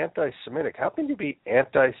second, anti-Semitic. How can you be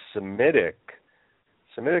anti-Semitic?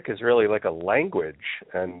 Semitic is really like a language,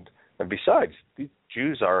 and besides, these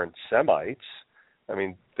Jews aren't Semites. I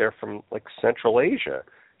mean, they're from like Central Asia.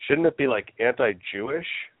 Shouldn't it be like anti-Jewish?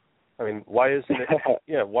 I mean, why isn't it?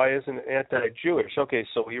 Yeah, why isn't it anti-Jewish? Okay,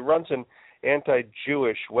 so he runs an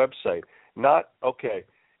anti-Jewish website. Not okay.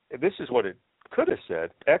 This is what it could have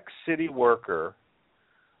said. Ex-city worker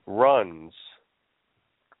runs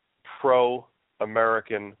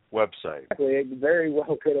pro-American website. Exactly. It very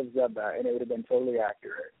well could have said that, and it would have been totally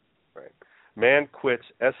accurate. Right. Man quits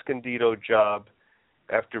Escondido job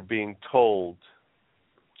after being told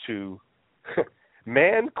to.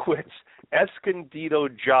 Man quits Escondido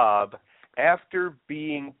job after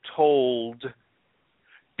being told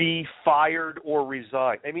be fired or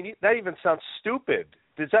resign. I mean, that even sounds stupid.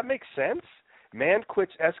 Does that make sense? Man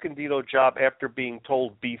quits Escondido job after being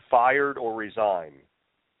told be fired or resign.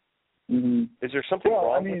 Mm-hmm. Is there something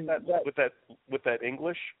wrong with that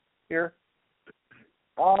English here?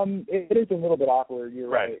 It is a little bit awkward. You're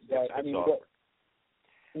right. But, I mean,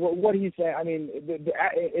 what he's saying, I mean,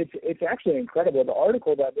 it's actually incredible. The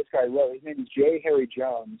article that this guy wrote, his name is J. Harry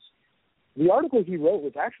Jones. The article he wrote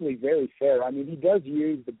was actually very fair. I mean, he does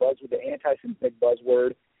use the anti-Semitic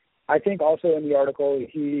buzzword. I think also in the article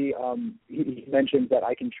he mentions that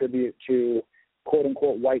I contribute to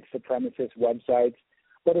quote-unquote white supremacist websites.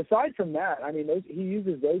 But aside from that, I mean, he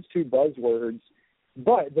uses those two buzzwords.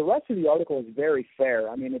 But the rest of the article is very fair.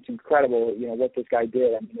 I mean, it's incredible, what this guy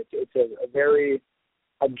did. I mean, it's a very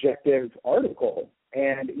objective article.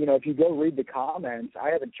 And, if you go read the comments,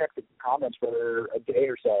 I haven't checked the comments for a day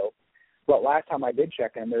or so, but last time I did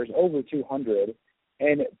check them, there's over 200,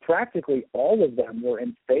 and practically all of them were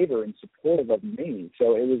in favor and supportive of me.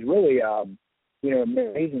 So it was really, an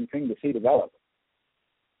amazing thing to see develop.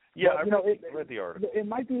 Yeah, but, I read the article. It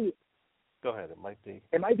might be. Go ahead. It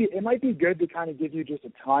might be good to kind of give you just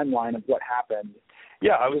a timeline of what happened.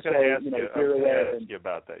 Yeah, I was going to ask you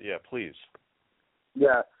about that. Yeah, please.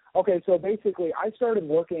 Yeah. Okay, so basically I started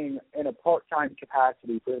working in a part-time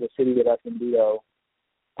capacity for the city of Escondido.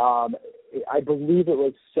 I believe it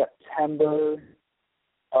was September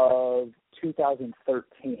of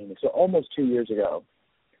 2013, so almost 2 years ago.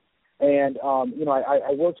 And,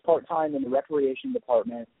 I worked part-time in the recreation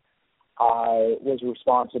department. I was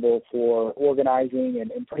responsible for organizing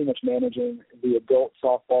and pretty much managing the adult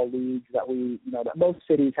softball leagues that that most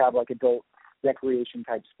cities have, like adult recreation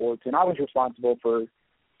type sports. And I was responsible for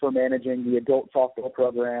managing the adult softball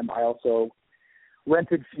program. I also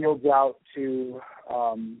rented fields out to,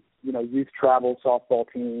 youth travel softball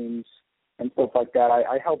teams and stuff like that.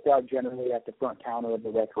 I helped out generally at the front counter of the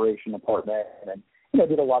recreation department and,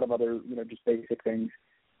 did a lot of other, just basic things.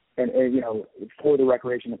 And for the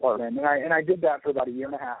recreation department, and I did that for about a year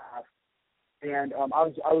and a half. And I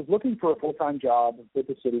was looking for a full-time job with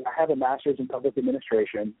the city. I have a master's in public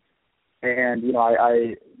administration, and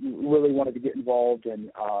I really wanted to get involved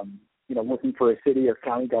in working for a city or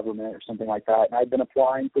county government or something like that. And I'd been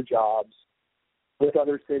applying for jobs with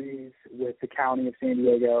other cities, with the county of San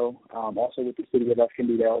Diego, also with the city of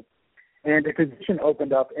Escondido, and a position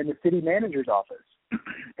opened up in the city manager's office.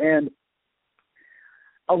 And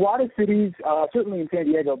a lot of cities, certainly in San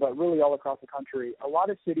Diego, but really all across the country, a lot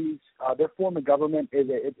of cities, their form of government is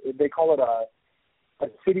they call it a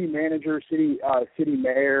city manager, city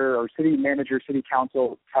mayor, or city manager, city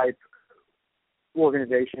council type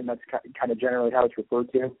organization. That's kind of generally how it's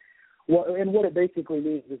referred to. Well, and what it basically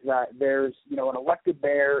means is that there's an elected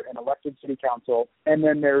mayor, an elected city council, and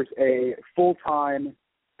then there's a full-time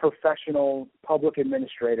professional public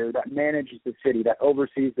administrator that manages the city, that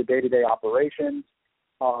oversees the day-to-day operations.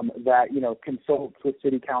 That consults with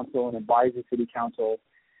city council and advises city council,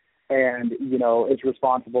 and is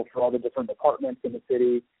responsible for all the different departments in the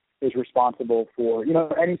city, is responsible for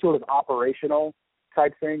any sort of operational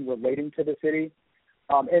type thing relating to the city.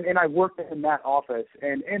 And I worked in that office,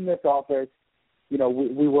 and in this office,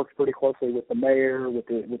 we worked pretty closely with the mayor, with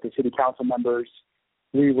the city council members.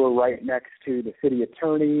 We were right next to the city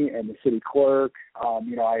attorney and the city clerk.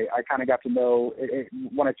 I kind of got to know,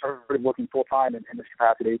 when I started working full-time in this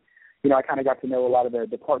capacity, I kind of got to know a lot of the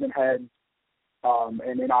department heads,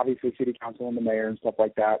 and then obviously city council and the mayor and stuff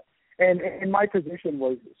like that. And my position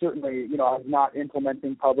was certainly, I was not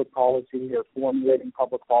implementing public policy or formulating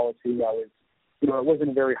public policy. I was, it wasn't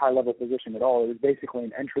a very high-level position at all. It was basically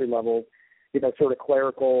an entry-level, sort of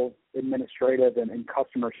clerical, administrative, and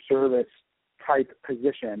customer service type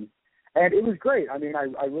position. And it was great. I mean,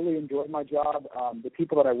 I really enjoyed my job. The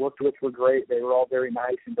people that I worked with were great. They were all very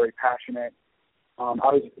nice and very passionate. I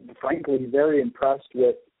was, frankly, very impressed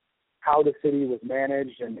with how the city was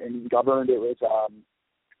managed and governed. It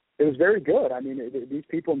was very good. I mean, these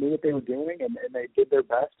people knew what they were doing, and they did their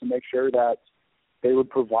best to make sure that they were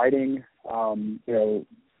providing,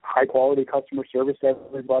 high-quality customer service to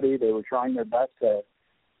everybody. They were trying their best to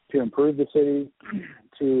improve the city,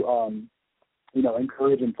 to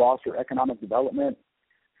encourage and foster economic development,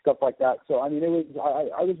 stuff like that. So, I mean,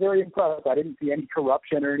 I was very impressed. I didn't see any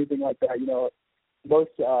corruption or anything like that.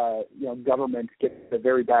 Most governments get a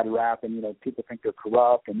very bad rap, and people think they're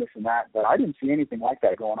corrupt and this and that. But I didn't see anything like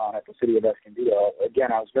that going on at the city of Escondido.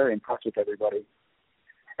 Again, I was very impressed with everybody,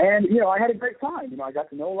 and I had a great time. I got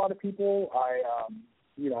to know a lot of people.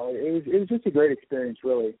 It was just a great experience,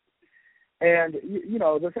 really. And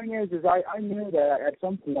the thing is I knew that at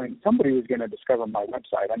some point somebody was going to discover my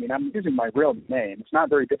website. I mean, I'm using my real name. It's not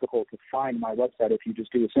very difficult to find my website if you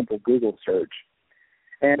just do a simple Google search.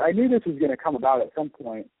 And I knew this was going to come about at some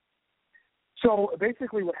point. So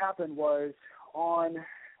basically what happened was on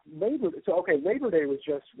Labor Day was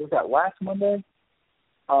that last Monday?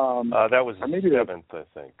 That was the 7th, I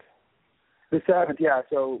think. The 7th, yeah.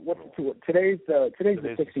 So today's the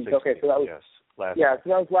 16th. Okay, so that was so that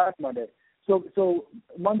was last Monday. So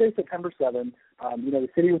Monday, September 7th, the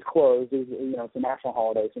city was closed. It was, it's a national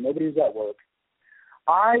holiday, so nobody was at work.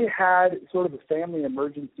 I had sort of a family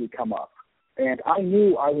emergency come up. And I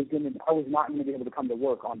knew I was not going to be able to come to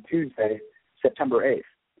work on Tuesday, September 8th.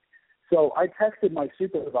 So I texted my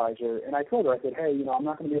supervisor, and I told her, I said, hey, I'm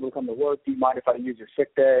not going to be able to come to work. Do you mind if I use your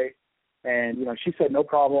sick day? And, she said, no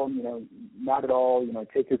problem, not at all.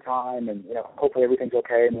 Take your time, and, hopefully everything's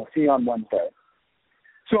okay, and we'll see you on Wednesday.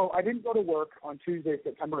 So I didn't go to work on Tuesday,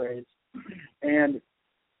 September 8th. And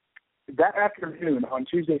that afternoon, on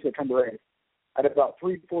Tuesday, September 8th, at about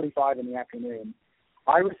 3:45 in the afternoon,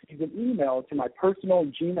 I received an email to my personal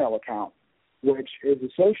Gmail account, which is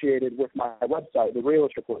associated with my website,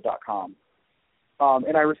 therealistReport.com.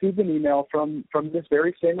 And I received an email from this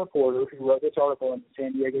very same reporter who wrote this article in the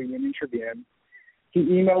San Diego Union Tribune. He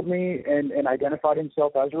emailed me and identified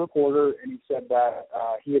himself as a reporter, and he said that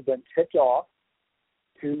he had been tipped off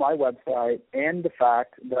to my website and the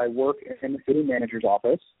fact that I work in the city manager's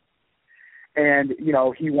office. And,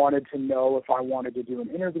 he wanted to know if I wanted to do an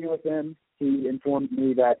interview with him. He informed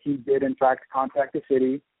me that he did, in fact, contact the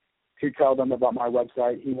city to tell them about my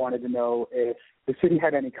website. He wanted to know if the city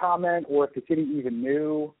had any comment or if the city even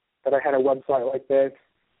knew that I had a website like this.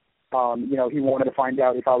 He wanted to find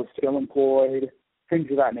out if I was still employed, things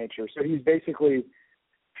of that nature. So he's basically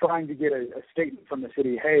trying to get a statement from the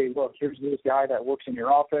city, hey, look, here's this guy that works in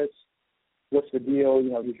your office. What's the deal?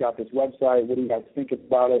 He's got this website. What do you guys think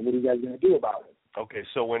about it? What are you guys going to do about it? Okay,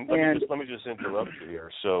 so let me just interrupt you here.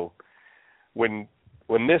 So when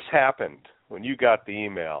this happened, when you got the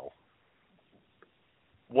email,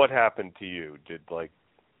 what happened to you? Did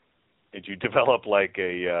you develop like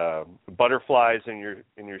a butterflies in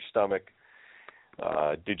your stomach?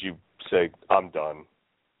 Did you say, I'm done?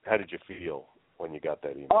 How did you feel when you got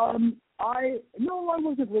that email? I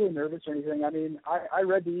wasn't really nervous or anything. I mean, I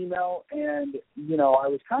read the email and, I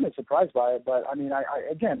was kind of surprised by it, but I mean, I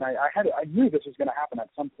knew this was going to happen at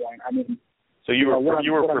some point. I mean, so you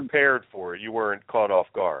were prepared for it. You weren't caught off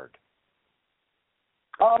guard.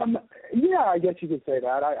 Yeah, I guess you could say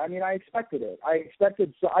that. I mean, I expected it.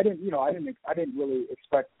 So I didn't really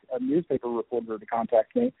expect a newspaper reporter to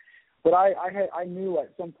contact me. But I knew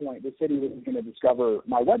at some point the city was going to discover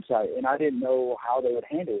my website, and I didn't know how they would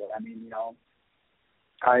handle it. I mean,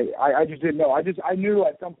 I just didn't know. I knew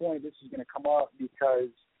at some point this was going to come up because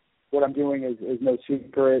what I'm doing is no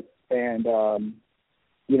secret, and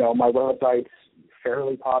my website's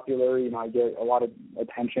fairly popular. I get a lot of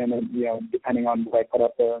attention, and depending on what I put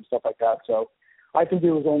up there and stuff like that. So I think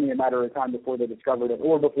it was only a matter of time before they discovered it,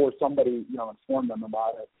 or before somebody informed them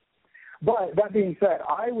about it. But that being said,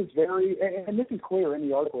 I was very, and this is clear in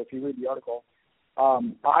the article if you read the article,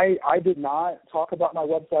 I did not talk about my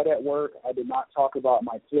website at work. I did not talk about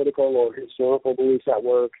my political or historical beliefs at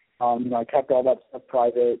work. I kept all that stuff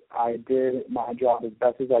private. I did my job as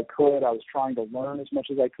best as I could. I was trying to learn as much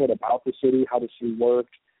as I could about the city, how the city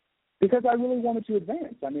worked, because I really wanted to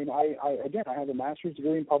advance. I mean, I have a master's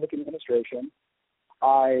degree in public administration.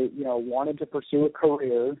 I, wanted to pursue a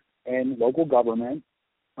career in local government.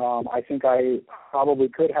 I think I probably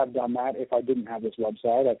could have done that if I didn't have this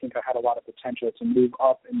website. I think I had a lot of potential to move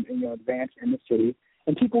up and advance in the city.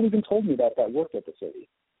 And people even told me that worked at the city.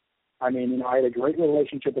 I mean, I had a great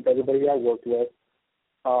relationship with everybody I worked with.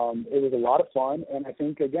 It was a lot of fun, and I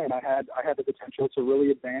think, again, I had the potential to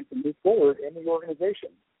really advance and move forward in the organization.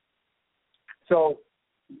 So,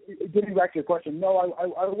 getting back to your question, no,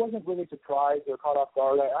 I wasn't really surprised or caught off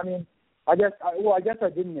guard. I guess I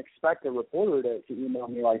didn't expect a reporter to email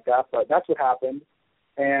me like that, but that's what happened.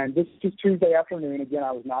 And this is Tuesday afternoon. Again,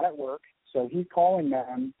 I was not at work, so he's calling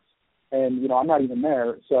them, and, I'm not even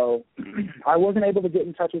there. So I wasn't able to get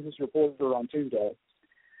in touch with this reporter on Tuesday.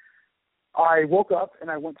 I woke up and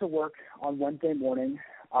I went to work on Wednesday morning.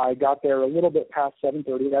 I got there a little bit past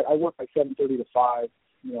 7:30. I work by 7:30 to 5,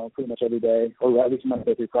 pretty much every day, or at least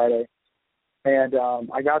Monday through Friday. And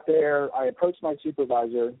I got there. I approached my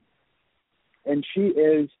supervisor, and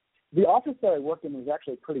the office that I worked in was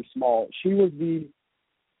actually pretty small. She was the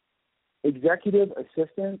executive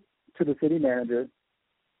assistant to the city manager.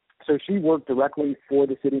 So she worked directly for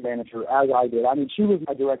the city manager, as I did. She was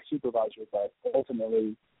my direct supervisor, but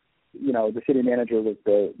ultimately, the city manager was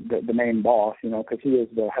the main boss, because he is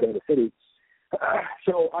the head of the city.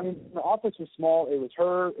 So, the office was small. It was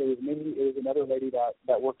her, it was me, it was another lady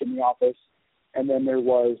that worked in the office, and then there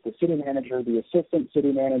was the city manager, the assistant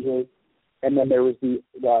city manager, and then there was the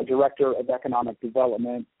director of economic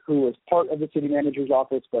development, who was part of the city manager's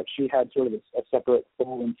office, but she had sort of a separate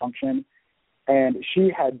role and function. And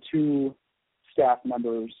she had 2 staff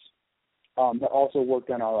members that also worked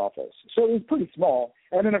in our office. So it was pretty small.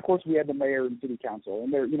 And then, of course, we had the mayor and city council,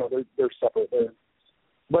 and they're separate.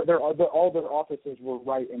 But all their offices were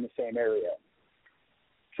right in the same area.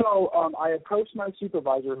 So I approached my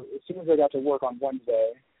supervisor as soon as I got to work on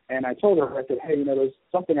Wednesday, and I told her, I said, hey, there's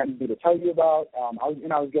something I need to tell you about. I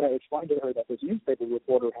was going to explain to her that this newspaper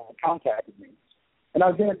reporter had contacted me. And I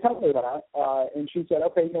was going to tell her that, and she said,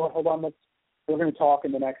 okay, hold on, we're going to talk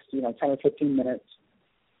in the next, 10 or 15 minutes.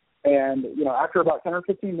 And, after about 10 or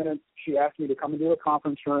 15 minutes, she asked me to come into a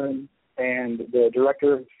conference room, and the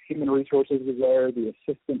director of human resources was there, the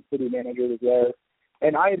assistant city manager was there.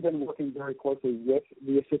 And I had been working very closely with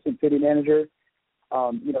the assistant city manager,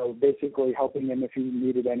 basically helping him if he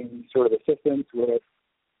needed any sort of assistance with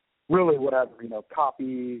really whatever,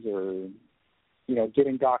 copies or,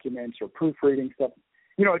 getting documents or proofreading stuff.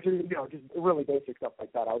 Just really basic stuff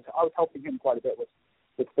like that. I was helping him quite a bit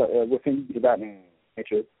with things of that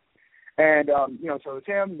nature. And, so it was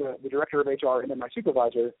him, the director of HR, and then my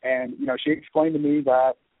supervisor. And, she explained to me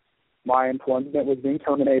that my employment was being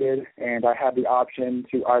terminated, and I had the option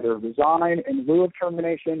to either resign in lieu of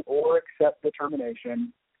termination or accept the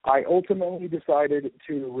termination. I ultimately decided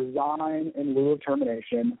to resign in lieu of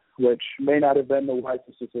termination, which may not have been the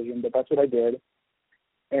wisest decision, but that's what I did.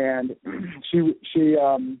 And she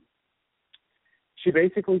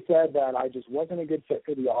basically said that I just wasn't a good fit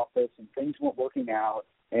for the office and things weren't working out.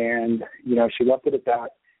 And, she left it at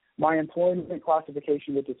that. My employment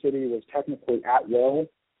classification with the city was technically at will.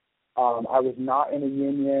 I was not in a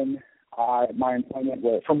union. My employment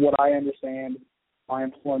was, from what I understand, my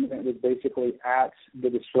employment was basically at the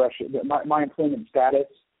discretion. My employment status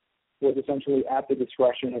was essentially at the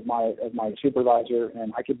discretion of my supervisor,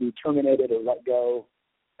 and I could be terminated or let go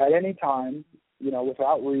at any time,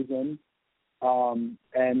 without reason.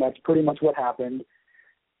 And that's pretty much what happened.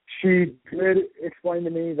 She did explain to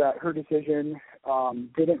me that her decision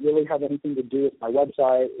didn't really have anything to do with my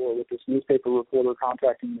website or with this newspaper reporter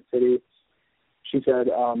contacting the city. She said,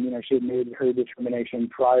 she had made her determination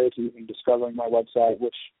prior to even discovering my website,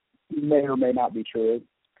 which may or may not be true.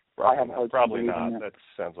 I have a hard time believing not. That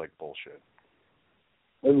sounds like bullshit.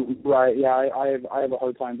 Right, yeah, I have a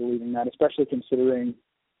hard time believing that, especially considering,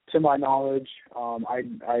 to my knowledge,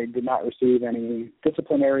 I did not receive any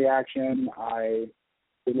disciplinary action. I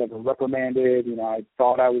was never reprimanded. I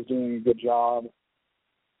thought I was doing a good job.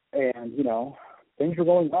 And, things were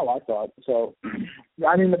going well, I thought. So,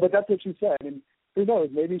 but that's what she said. And who knows,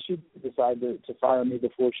 maybe she decided to fire me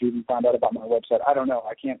before she even found out about my website. I don't know.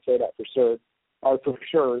 I can't say that for sure.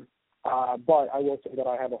 But I will say that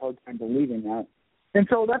I have a hard time believing that. And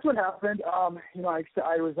so that's what happened.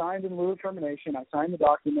 I resigned in lieu of termination. I signed the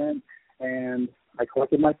document, and I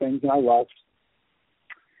collected my things, and I left.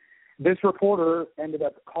 This reporter ended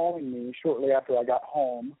up calling me shortly after I got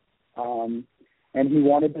home, and he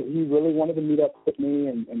really wanted to meet up with me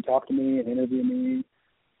and talk to me and interview me.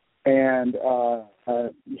 And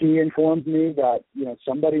he informed me that,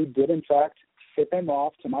 somebody did, in fact, tip him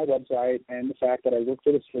off to my website and the fact that I work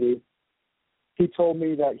for the city. He told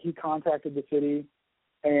me that he contacted the city,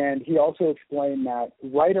 and he also explained that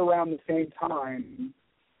right around the same time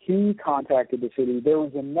he contacted the city, there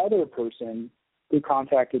was another person who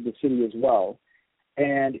contacted the city as well.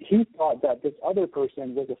 And he thought that this other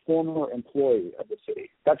person was a former employee of the city.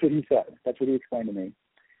 That's what he said. That's what he explained to me.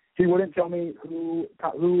 He wouldn't tell me who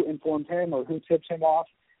informed him or who tipped him off.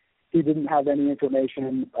 He didn't have any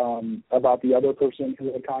information about the other person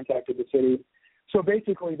who had contacted the city. So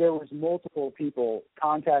basically, there was multiple people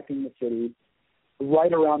contacting the city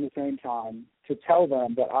right around the same time to tell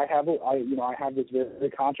them that I have this very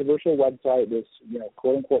controversial website, this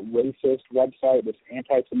quote unquote racist website, this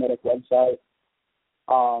anti-Semitic website,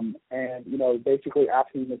 and basically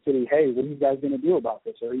asking the city, hey, what are you guys going to do about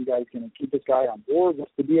this? Are you guys going to keep this guy on board?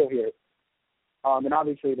 What's the deal here? And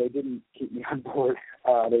obviously they didn't keep me on board.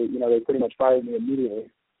 They pretty much fired me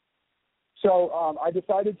immediately. So I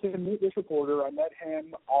decided to meet this reporter. I met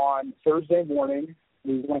him on Thursday morning.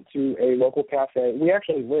 We went to a local cafe. We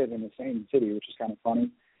actually live in the same city, which is kind of funny.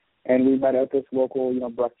 And we met at this local,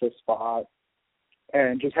 breakfast spot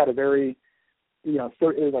and just had a very, it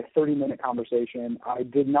was like 30-minute conversation. I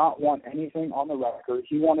did not want anything on the record.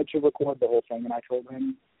 He wanted to record the whole thing, and I told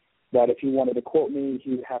him that if he wanted to quote me,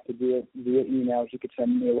 he would have to do it via email. He could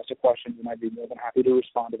send me a list of questions, and I'd be more than happy to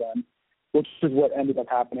respond to them, which is what ended up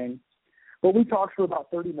happening. But we talked for about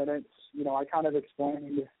 30 minutes. I kind of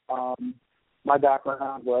explained my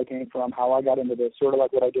background, where I came from, how I got into this, sort of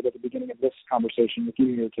like what I did at the beginning of this conversation with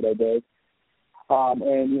you here today, Dave.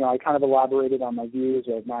 And I kind of elaborated on my views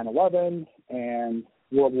of 9/11 and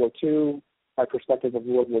World War II, my perspective of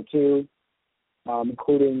World War II,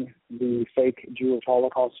 including the fake Jewish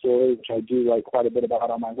Holocaust story, which I do write quite a bit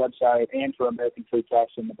about on my website and for American Free Press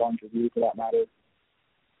and the Barnes Review, for that matter.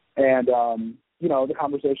 And, the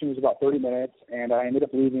conversation was about 30 minutes, and I ended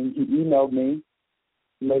up leaving. He emailed me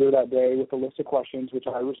later that day with a list of questions, which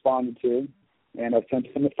I responded to, and I sent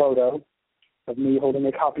him a photo of me holding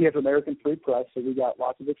a copy of American Free Press, so we got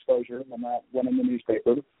lots of exposure when that went in the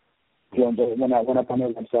newspaper, when that went up on their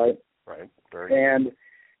website. Right. And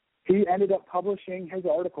he ended up publishing his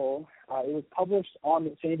article. It was published on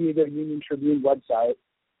the San Diego Union Tribune website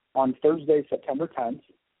on Thursday, September 10th,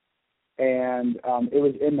 and it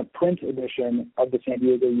was in the print edition of the San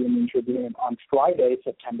Diego Union Tribune on Friday,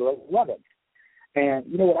 September 11th. And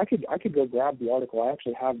you know what? I could go grab the article. I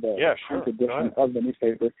actually have the print edition of the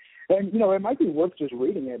newspaper, and it might be worth just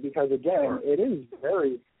reading it because again, it is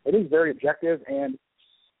very objective, and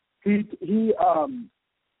he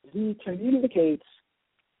communicates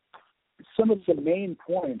some of the main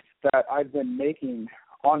points that I've been making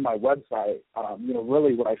on my website.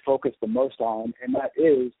 Really what I focus the most on, and that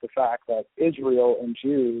is the fact that Israel and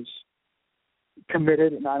Jews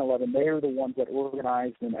committed 9/11. They are the ones that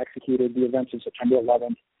organized and executed the events of September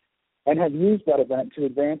 11th and have used that event to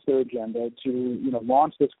advance their agenda, to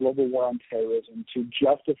launch this global war on terrorism, to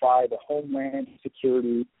justify the homeland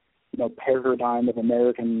security paradigm of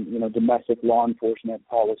American domestic law enforcement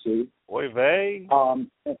policy. Oy vey.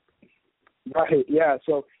 Right, yeah.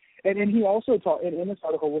 So, and he also talked in this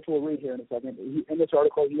article, which we'll read here in a second. In this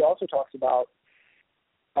article, he also talks about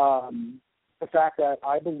the fact that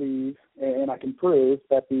I believe, and I can prove,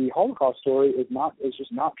 that the Holocaust story is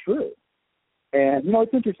just not true. And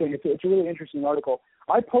it's interesting. It's a really interesting article.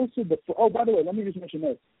 I posted by the way, let me just mention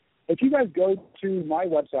this. If you guys go to my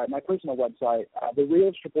website, my personal website,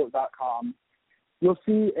 thereelistreport.com, you'll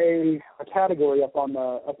see a category up on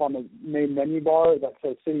the main menu bar that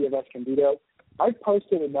says City of Escondido. I've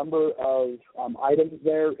posted a number of items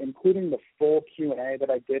there, including the full Q&A that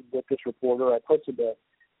I did with this reporter. I posted the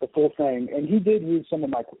full thing, and he did use some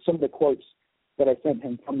of the quotes that I sent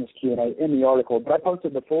him from this Q&A in the article. But I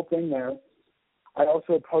posted the full thing there. I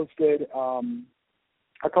also posted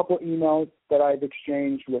a couple emails that I've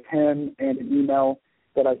exchanged with him and an email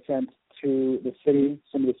that I sent to the city,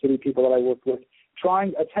 some of the city people that I worked with,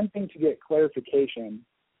 attempting to get clarification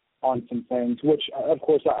on some things, which of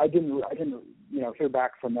course I didn't hear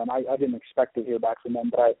back from them. I didn't expect to hear back from them,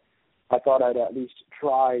 but I thought I'd at least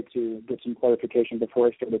try to get some clarification before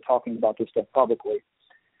I started talking about this stuff publicly.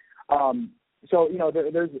 So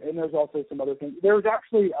there's also some other things. There's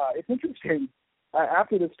actually it's interesting.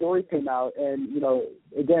 After the story came out, and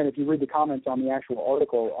again, if you read the comments on the actual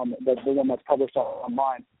article, on the one that's published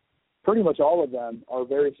online, pretty much all of them are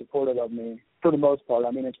very supportive of me for the most part.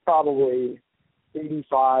 I mean, it's probably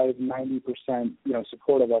 85-90%,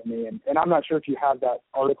 supportive of me, and I'm not sure if you have that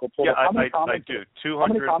article pulled up. I do. 200, how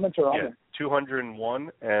many comments are on there?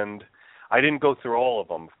 201, and I didn't go through all of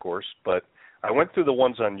them, of course, but I went through the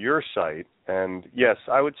ones on your site, and yes,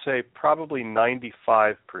 I would say probably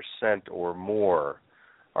 95% or more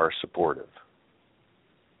are supportive.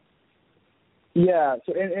 Yeah,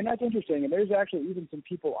 so and that's interesting. And there's actually even some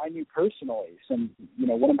people I knew personally,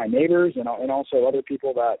 one of my neighbors, and also other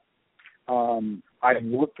people that I've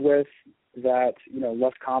worked with that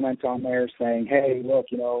left comments on there saying, hey, look,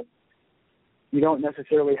 you don't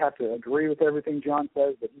necessarily have to agree with everything John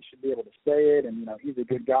says, but he should be able to say it, and he's a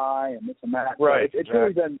good guy, and this and that. Right. So it's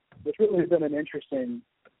really been an interesting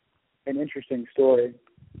story.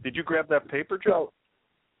 Did you grab that paper, Joe? So,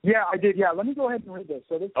 yeah, I did. Yeah, let me go ahead and read this.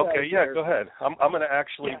 So this. Okay, go ahead. I'm going to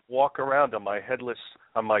actually walk around on my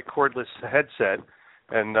cordless headset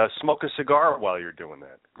and smoke a cigar while you're doing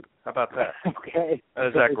that. How about that? Okay. How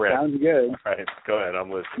does that grab? Sounds good. All right, go ahead. I'm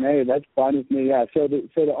listening. Hey, that's fine with me. Yeah. So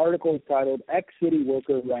the article is titled "Ex-City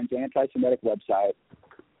Worker Runs Anti-Semitic Website,"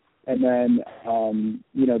 and then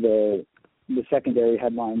the secondary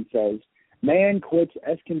headline says, "Man quits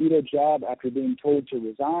Escondido job after being told to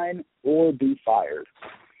resign or be fired."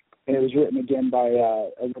 And it was written again by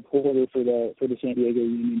a reporter for the San Diego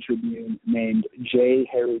Union Tribune named J.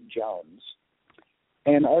 Harry Jones.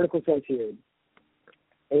 And the article says here,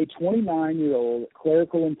 a 29-year-old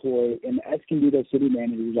clerical employee in the Escondido city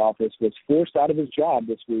manager's office was forced out of his job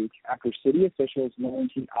this week after city officials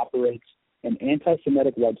learned he operates an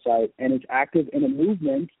anti-Semitic website and is active in a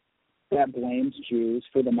movement that blames Jews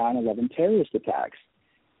for the 9/11 terrorist attacks.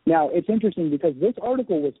 Now, it's interesting because this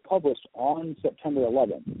article was published on September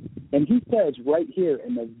 11th, and he says right here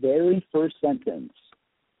in the very first sentence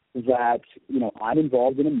that, I'm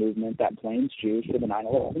involved in a movement that blames Jews for the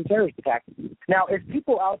 9/11 terrorist attack. Now, if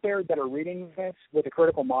people out there that are reading this with a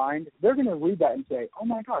critical mind, they're going to read that and say, oh,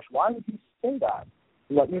 my gosh, why would he say that?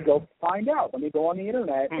 Let me go find out. Let me go on the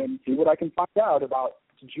Internet and see what I can find out about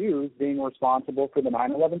Jews being responsible for the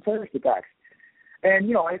 9/11 terrorist attacks.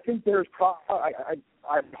 And, I think there's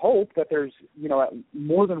I hope that there's,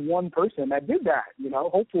 more than one person that did that.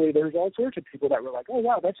 Hopefully there's all sorts of people that were like, oh,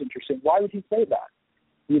 wow, that's interesting. Why would he say that?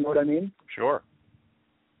 You know what I mean? Sure.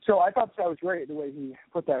 So I thought that was great, the way he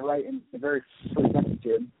put that right in the very first sentence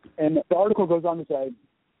here. And the article goes on to say,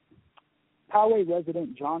 Poway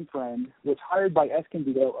resident John Friend was hired by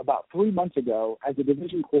Escondido about 3 months ago as a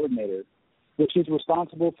division coordinator, which is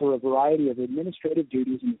responsible for a variety of administrative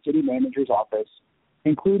duties in the city manager's office,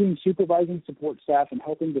 including supervising support staff and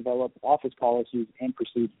helping develop office policies and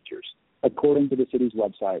procedures, according to the city's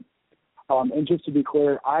website. And just to be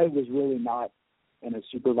clear, I was really not in a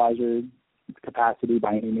supervisor capacity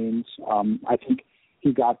by any means. I think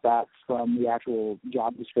he got that from the actual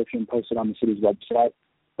job description posted on the city's website.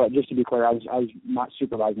 But just to be clear, I was not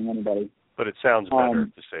supervising anybody. But it sounds better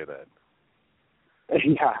to say that.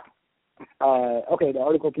 Yeah. Okay, the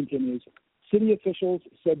article continues. City officials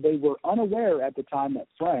said they were unaware at the time that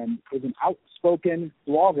Friend is an outspoken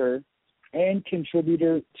blogger and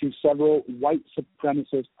contributor to several white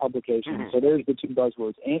supremacist publications. Mm-hmm. So there's the two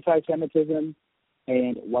buzzwords, anti-Semitism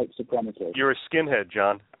and white supremacist. You're a skinhead,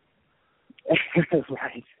 John.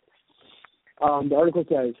 Right. The article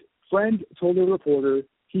says, Friend told a reporter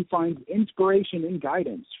he finds inspiration and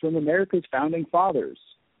guidance from America's founding fathers,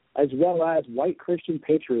 as well as white Christian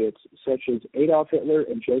patriots such as Adolf Hitler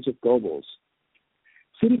and Joseph Goebbels.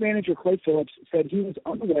 City manager Clay Phillips said he was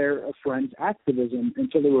unaware of Friend's activism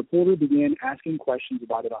until the reporter began asking questions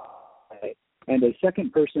about it, and a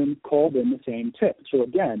second person called in the same tip. So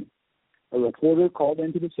again, a reporter called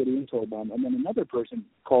into the city and told them, and then another person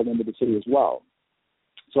called into the city as well.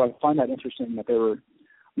 So I find that interesting that there were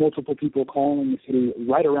multiple people calling the city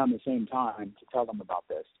right around the same time to tell them about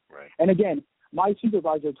this. Right. And again, my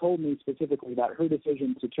supervisor told me specifically that her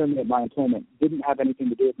decision to terminate my employment didn't have anything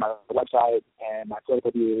to do with my website and my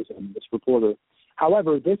political views and this reporter.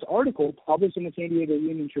 However, this article published in the San Diego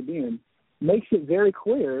Union Tribune makes it very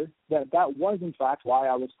clear that that was, in fact, why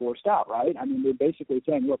I was forced out, right? I mean, they're basically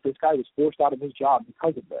saying, look, this guy was forced out of his job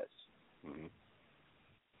because of this. Mm-hmm.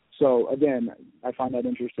 So, again, I find that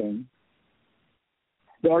interesting.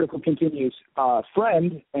 The article continues,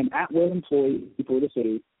 Friend, an at-will employee for the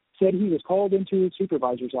city, said he was called into his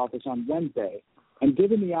supervisor's office on Wednesday and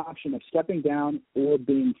given the option of stepping down or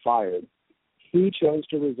being fired. He chose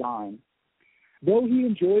to resign. Though he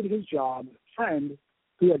enjoyed his job, Friend,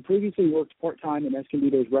 who had previously worked part-time in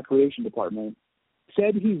Escondido's recreation department,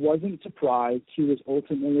 said he wasn't surprised he was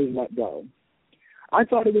ultimately let go. I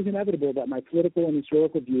thought it was inevitable that my political and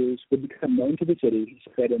historical views would become known to the city,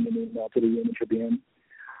 he said in an email to the Union Tribune.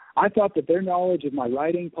 I thought that their knowledge of my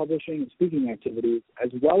writing, publishing, and speaking activities,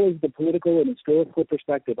 as well as the political and historical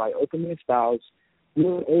perspective I openly espouse,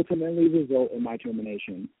 will ultimately result in my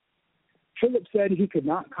termination. Phillips said he could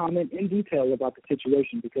not comment in detail about the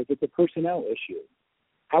situation because it's a personnel issue.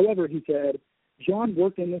 However, he said, John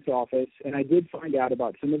worked in this office, and I did find out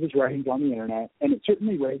about some of his writings on the Internet, and it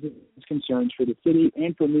certainly raises concerns for the city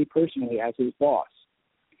and for me personally as his boss.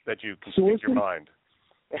 That you can speak your mind.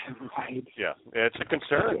 Right. Yeah, it's a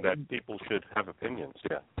concern that people should have opinions.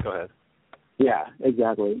 Yeah, go ahead. Yeah,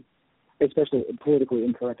 exactly. especially politically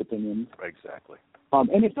incorrect opinions. Exactly.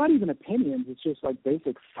 And it's not even opinions; it's just like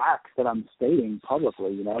basic facts that I'm stating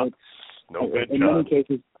publicly. You know, no good, in John. many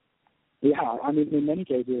cases. Yeah, I mean, in many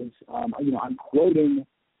cases, I'm quoting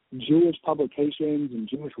Jewish publications and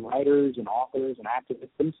Jewish writers and authors and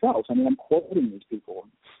activists themselves. I mean, I'm quoting these people.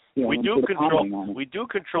 You know, we do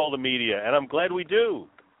control the media, and I'm glad we do.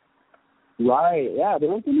 Right. Yeah,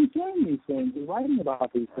 they're openly saying these things. They're writing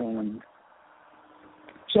about these things.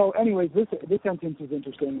 So, anyways, this sentence is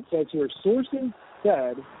interesting. It says here, sources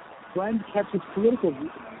said friend kept his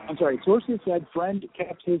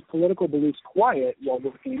political beliefs quiet while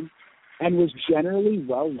working and was generally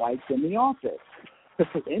well liked in the office.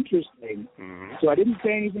 Interesting. Mm-hmm. So I didn't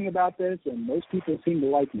say anything about this, and most people seem to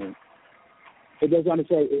like me. It goes on to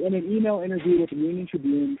say, in an email interview with the Union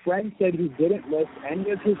Tribune, Friend said he didn't list any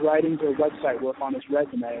of his writings or website work on his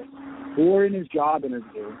resume or in his job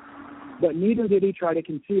interview, but neither did he try to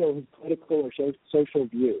conceal his political or social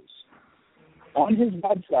views. On his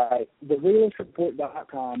website,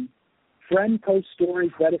 therealistreport.com, Friend posts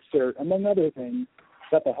stories that assert, among other things,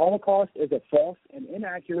 that the Holocaust is a false and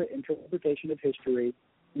inaccurate interpretation of history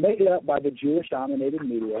made up by the Jewish-dominated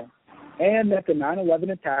media, and that the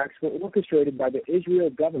 9/11 attacks were orchestrated by the Israel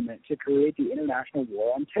government to create the international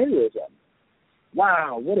war on terrorism.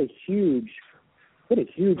 Wow, what a huge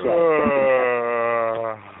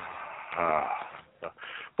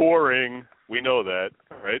boring. We know that,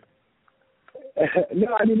 right?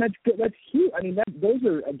 No, I mean that's huge. I mean those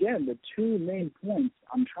are again the two main points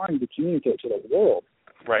I'm trying to communicate to the world.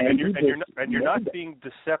 Right, and you're not being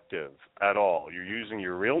deceptive at all. You're using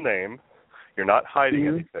your real name. You're not hiding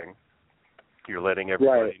anything. You're letting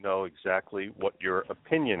everybody know exactly what your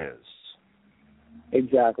opinion is.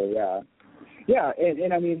 Exactly. Yeah. Yeah,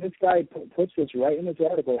 and I mean this guy puts this right in his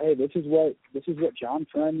article. Hey, this is what John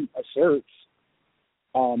Friend asserts.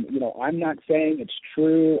 I'm not saying it's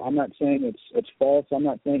true. I'm not saying it's false. I'm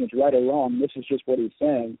not saying it's right or wrong. This is just what he's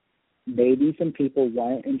saying. Maybe some people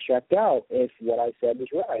went and checked out if what I said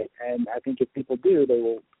was right. And I think if people do, they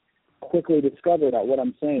will quickly discover that what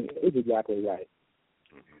I'm saying is exactly right.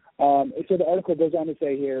 So the article goes on to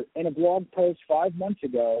say here, in a blog post 5 months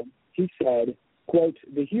ago, he said, quote,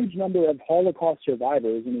 the huge number of Holocaust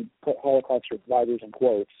survivors, and he put Holocaust survivors in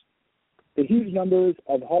quotes, the huge numbers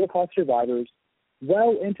of Holocaust survivors,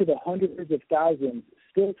 well into the hundreds of thousands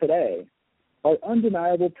still today, are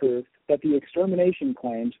undeniable proof that the extermination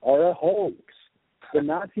claims are a hoax. The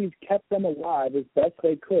Nazis kept them alive as best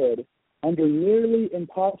they could under nearly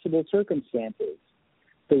impossible circumstances.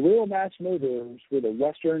 The real mass murderers were the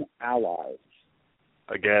Western Allies.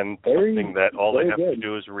 Again, something that all they have to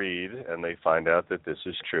do is read, and they find out that this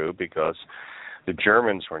is true because the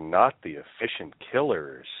Germans were not the efficient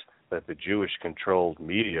killers that the Jewish-controlled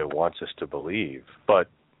media wants us to believe. But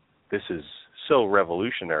this is so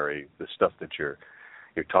revolutionary, the stuff that you're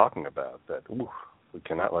talking about, that we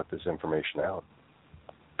cannot let this information out.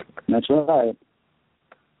 That's right.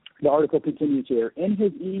 The article continues here. In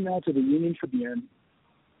his email to the Union Tribune,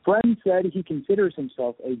 Friend said he considers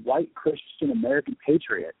himself a white Christian American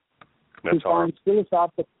patriot. That's hard.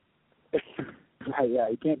 Philosophical. Yeah,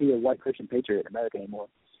 he can't be a white Christian patriot in America anymore.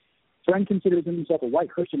 Friend considers himself a white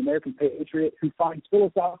Christian American patriot who finds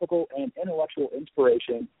philosophical and intellectual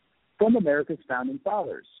inspiration from America's founding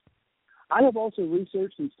fathers. I have also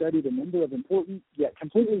researched and studied a number of important yet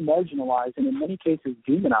completely marginalized and in many cases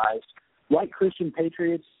demonized white Christian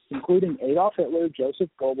patriots, including Adolf Hitler, Joseph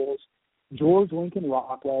Goebbels, George Lincoln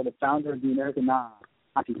Rockwell, the founder of the American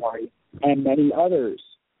Nazi Party, and many others.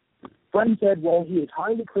 Friend said while he is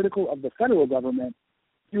highly critical of the federal government,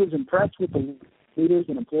 he was impressed with the leaders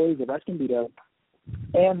and employees of Escondido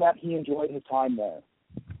and that he enjoyed his time there.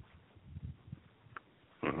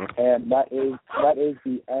 Mm-hmm. And that is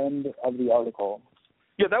the end of the article.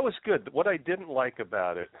 Yeah, that was good. What I didn't like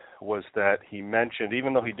about it was that he mentioned,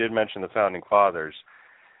 even though he did mention the Founding Fathers,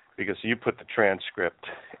 because you put the transcript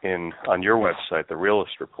on your website,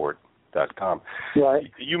 therealistreport.com,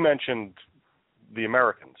 right. You mentioned the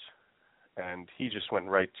Americans, and he just went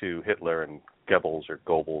right to Hitler and Goebbels, or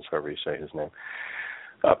Goebbels, however you say his name.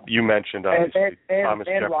 You mentioned, obviously, Thomas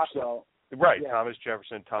Jefferson. Rockwell. Right, yeah. Thomas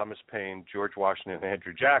Jefferson, Thomas Paine, George Washington, and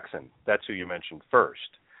Andrew Jackson. That's who you mentioned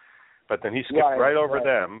first. But then he skipped right over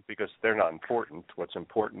them because they're not important. What's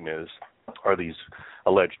important are these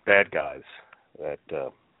alleged bad guys that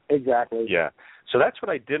exactly. Yeah. So that's what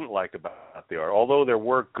I didn't like about the art. Although there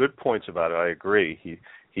were good points about it, I agree.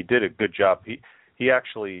 He did a good job. He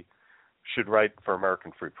actually should write for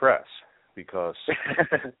American Free Press because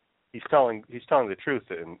he's telling the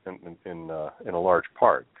truth in a large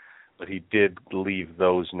part. But he did leave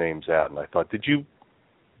those names out, and I thought, did you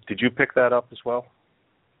Did you pick that up as well?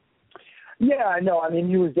 Yeah, no, I mean,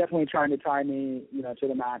 he was definitely trying to tie me, to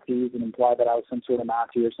the Nazis and imply that I was some sort of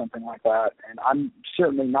Nazi or something like that. And I'm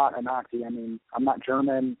certainly not a Nazi. I mean, I'm not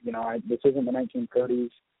German. This isn't the 1930s.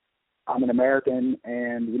 I'm an American,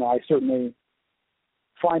 and, I certainly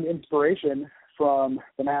find inspiration from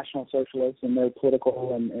the National Socialists and their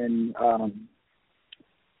political and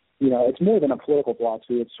it's more than a political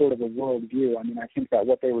philosophy. It's sort of a worldview. I mean, I think that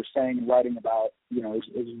what they were saying and writing about,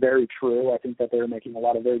 is very true. I think that they were making a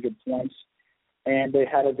lot of very good points. And they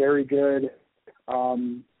had a very good, their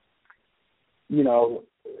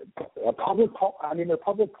public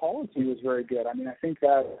policy was very good. I mean, I think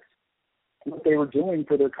that what they were doing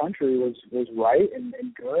for their country was right and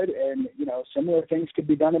good. And, similar things could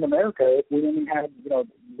be done in America if we only had,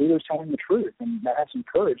 leaders telling the truth and that had some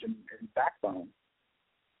courage and backbone.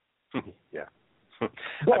 Yeah.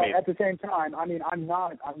 But at the same time, I mean, I'm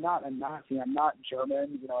not a Nazi. I'm not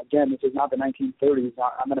German. Again, this is not the 1930s.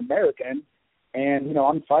 I'm an American, and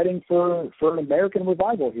I'm fighting for an American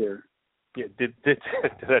revival here. Yeah. Did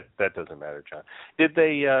that doesn't matter, John? Did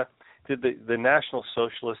they? Did the National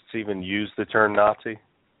Socialists even use the term Nazi?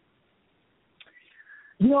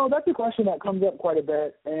 That's a question that comes up quite a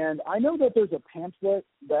bit, and I know that there's a pamphlet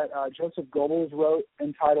that Joseph Goebbels wrote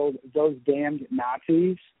entitled "Those Damned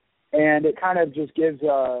Nazis." And it kind of just gives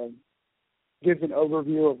an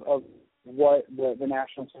overview of what the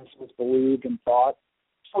National Socialists believed and thought.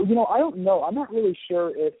 So, I don't know. I'm not really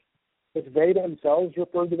sure if they themselves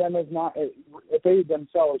referred to them as if they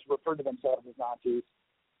themselves referred to themselves as Nazis.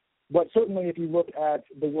 But certainly, if you look at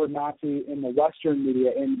the word Nazi in the Western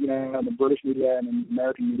media, in the British media and in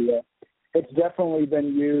American media, it's definitely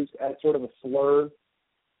been used as sort of a slur.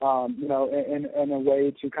 In a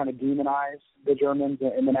way to kind of demonize the Germans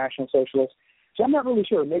and the National Socialists. So I'm not really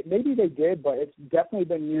sure. Maybe they did, but it's definitely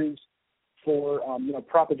been used for,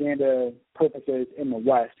 propaganda purposes in the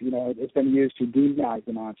West. It's been used to demonize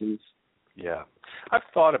the Nazis. Yeah. I've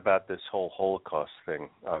thought about this whole Holocaust thing,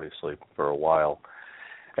 obviously, for a while,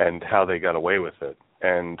 and how they got away with it.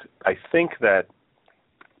 And I think that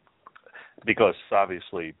because,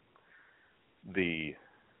 obviously, the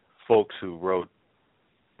folks who wrote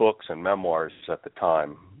books and memoirs at the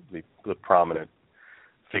time, the prominent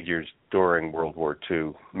figures during World War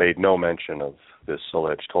II, made no mention of this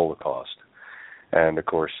alleged Holocaust. And, of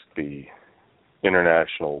course, the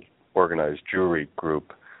International Organized Jewry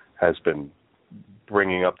Group has been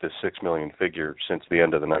bringing up this 6 million figure since the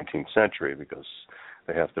end of the 19th century because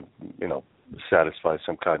they have to, satisfy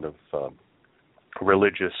some kind of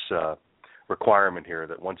religious requirement here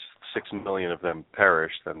that once 6 million of them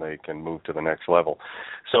perish, then they can move to the next level.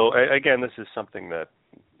 So again, this is something that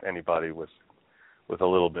anybody with a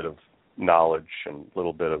little bit of knowledge and a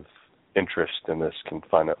little bit of interest in this can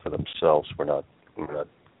find out for themselves. We're not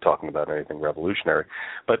talking about anything revolutionary.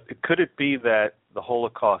 But could it be that the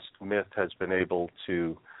Holocaust myth has been able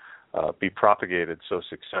to be propagated so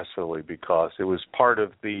successfully because it was part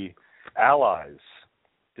of the Allies'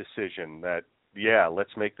 decision that, yeah,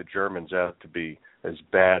 let's make the Germans out to be as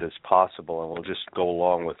bad as possible, and we'll just go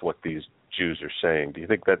along with what these Jews are saying. Do you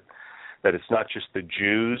think that it's not just the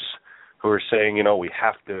Jews who are saying, we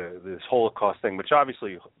have to, this Holocaust thing, which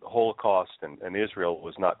obviously the Holocaust and Israel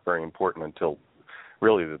was not very important until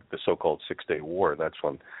really the so-called Six-Day War. That's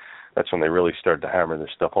when they really started to hammer this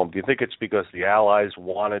stuff home. Do you think it's because the Allies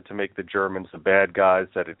wanted to make the Germans the bad guys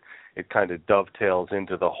that it kind of dovetails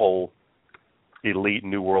into the whole elite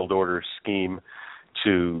New World Order scheme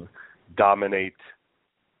to dominate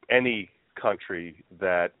any country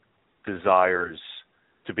that desires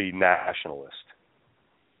to be nationalist?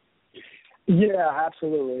 Yeah,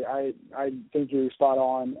 absolutely. I think you're spot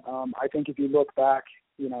on. I think if you look back,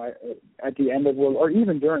 at the end of or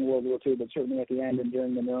even during World War II, but certainly at the end and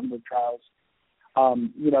during the Nuremberg trials,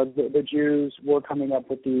 the Jews were coming up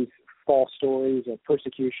with these false stories of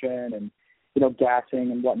persecution and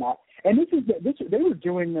gassing and whatnot. And they were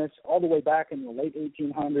doing this all the way back in the late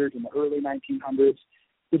 1800s and the early 1900s.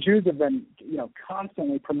 The Jews have been,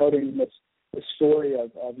 constantly promoting this story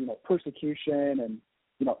of persecution and,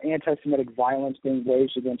 anti-Semitic violence being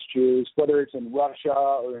waged against Jews, whether it's in Russia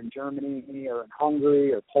or in Germany or in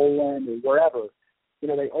Hungary or Poland or wherever.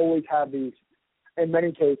 They always have these, in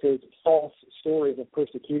many cases, false stories of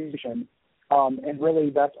persecution. And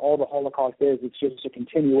really, that's all the Holocaust is. It's just a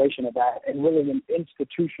continuation of that and really an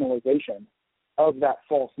institutionalization of that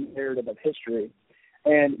false narrative of history.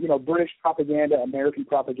 And, British propaganda, American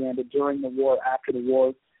propaganda during the war, after the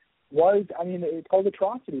war, it's called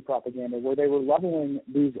atrocity propaganda, where they were leveling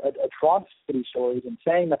these atrocity stories and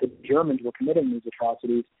saying that the Germans were committing these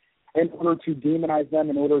atrocities in order to demonize them,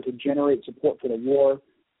 in order to generate support for the war.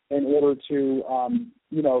 in order to,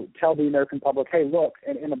 tell the American public, hey, look,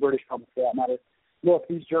 and the British public for that matter, look,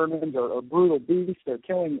 these Germans are brutal beasts. They're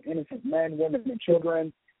killing innocent men, women, and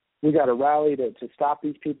children. We got to rally to stop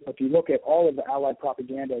these people. If you look at all of the Allied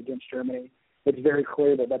propaganda against Germany, it's very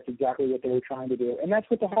clear that that's exactly what they were trying to do. And that's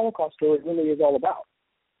what the Holocaust story really is all about.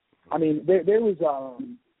 I mean, there was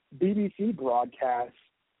BBC broadcasts,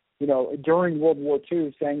 during World War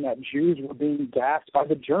II saying that Jews were being gassed by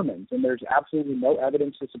the Germans, and there's absolutely no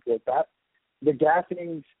evidence to support that. The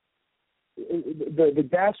gassings,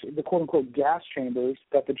 the quote-unquote gas chambers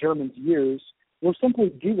that the Germans used were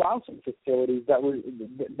simply delousing facilities that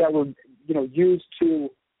were used to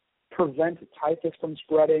prevent typhus from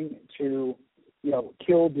spreading, to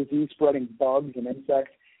kill disease-spreading bugs and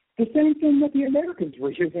insects. The same thing that the Americans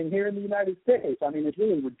were using here in the United States. I mean, it's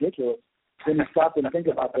really ridiculous when you stop and think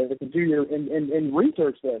about this and do and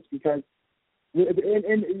research this, because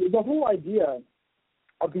the whole idea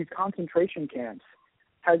of these concentration camps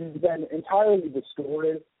has been entirely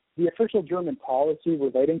distorted. The official German policy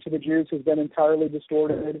relating to the Jews has been entirely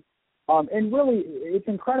distorted. And really, it's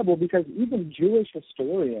incredible because even Jewish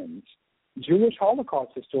historians, Jewish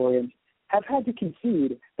Holocaust historians, have had to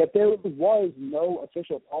concede that there was no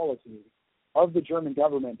official policy of the German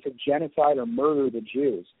government to genocide or murder the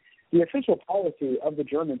Jews. The official policy of the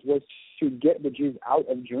Germans was to get the Jews out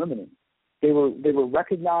of Germany. They were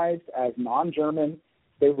recognized as non-German.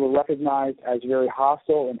 They were recognized as very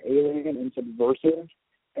hostile and alien and subversive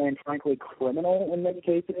and, frankly, criminal in many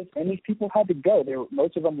cases. And these people had to go.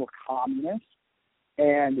 Most of them were communists.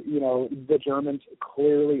 And, the Germans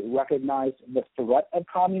clearly recognized the threat of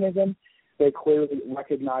communism. They clearly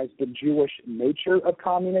recognized the Jewish nature of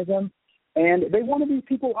communism. And they wanted these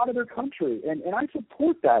people out of their country. And I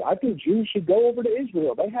support that. I think Jews should go over to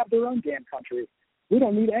Israel. They have their own damn country. We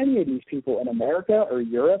don't need any of these people in America or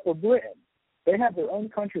Europe or Britain. They have their own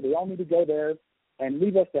country. They all need to go there and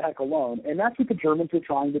leave us the heck alone. And that's what the Germans were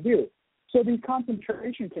trying to do. So these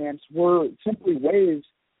concentration camps were simply ways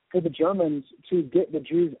for the Germans to get the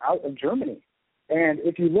Jews out of Germany. And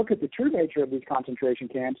if you look at the true nature of these concentration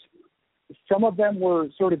camps, some of them were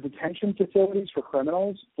sort of detention facilities for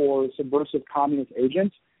criminals, for subversive communist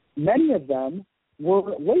agents. Many of them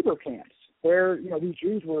were labor camps where, these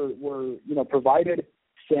Jews were provided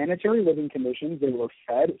sanitary living conditions. They were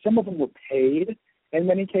fed. Some of them were paid in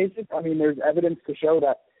many cases. I mean, there's evidence to show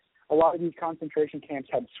that a lot of these concentration camps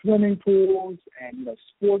had swimming pools and,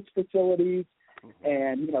 sports facilities,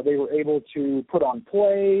 and, they were able to put on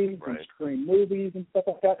plays and screen movies and stuff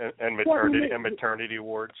like that. And maternity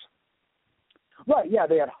wards. Right, yeah,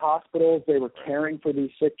 they had hospitals. They were caring for these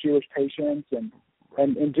sick Jewish patients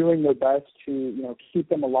and doing their best to, keep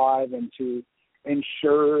them alive and to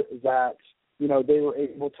ensure that, they were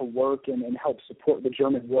able to work and help support the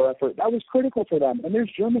German war effort. That was critical for them. And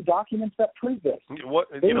there's German documents that prove this.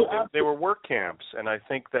 They were work camps, and I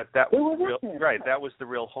think that was real, right. That was the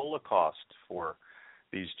real Holocaust for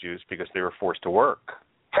these Jews because they were forced to work.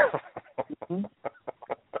 Mm-hmm.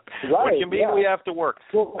 What do you mean we have to work?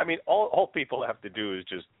 Well, I mean, all people have to do is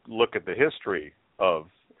just look at the history of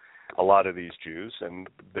a lot of these Jews, and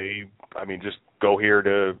just go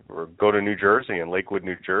go to New Jersey and Lakewood,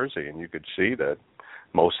 New Jersey, and you could see that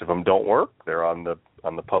most of them don't work. They're on the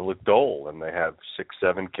public dole, and they have 6,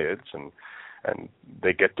 7 kids, and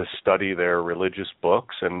they get to study their religious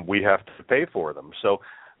books, and we have to pay for them. So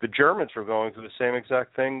the Germans were going through the same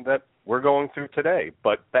exact thing that we're going through today.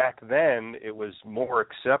 But back then, it was more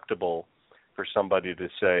acceptable for somebody to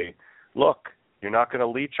say, look, you're not going to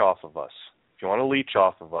leech off of us. If you want to leech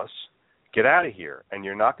off of us, get out of here. And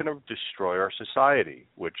you're not going to destroy our society,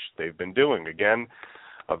 which they've been doing. Again,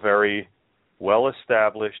 a very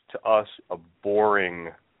well-established, to us, a boring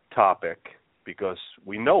topic because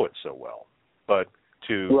we know it so well. But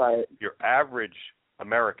to your average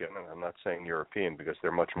American, and I'm not saying European because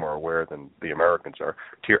they're much more aware than the Americans are,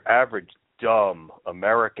 to your average dumb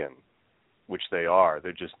American, which they are,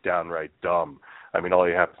 they're just downright dumb. I mean, all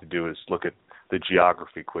you have to do is look at the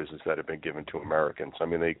geography quizzes that have been given to Americans. I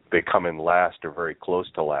mean, they come in last or very close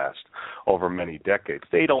to last over many decades.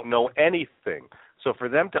 They don't know anything. So for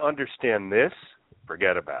them to understand this,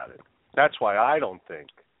 forget about it. That's why I don't think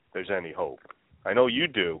there's any hope. I know you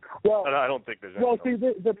do, but I don't think there's any hope.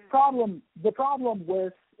 The problem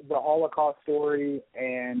with the Holocaust story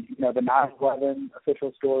and the 9/11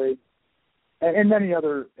 official story, and many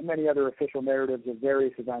other official narratives of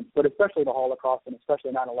various events, but especially the Holocaust and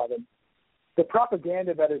especially 9/11, the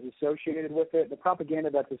propaganda that is associated with it, the propaganda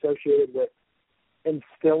that's associated with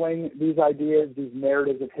instilling these ideas, these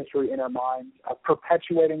narratives of history in our minds,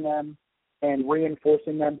 perpetuating them and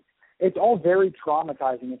reinforcing them, it's all very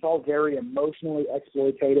traumatizing. It's all very emotionally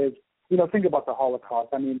exploitative. You know, think about the Holocaust.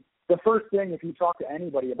 I mean, the first thing, if you talk to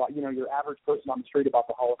anybody about, you know, your average person on the street about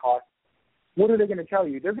the Holocaust, what are they going to tell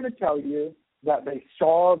you? They're going to tell you that they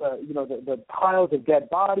saw the piles of dead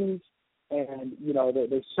bodies, and, you know,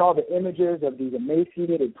 they saw the images of these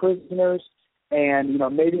emaciated prisoners, and, you know,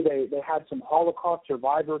 maybe they had some Holocaust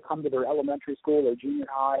survivor come to their elementary school or junior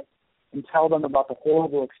high and tell them about the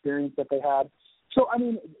horrible experience that they had. So, I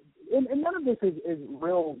mean, and none of this is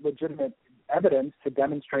real legitimate evidence to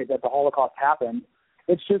demonstrate that the Holocaust happened.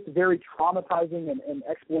 It's just very traumatizing and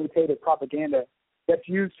exploitative propaganda that's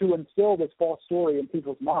used to instill this false story in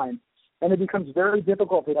people's minds. And it becomes very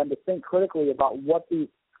difficult for them to think critically about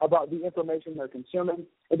about the information they're consuming.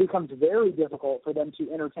 It becomes very difficult for them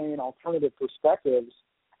to entertain alternative perspectives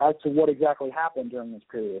as to what exactly happened during this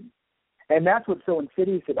period. And that's what's so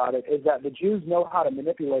insidious about it, is that the Jews know how to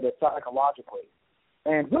manipulate it psychologically.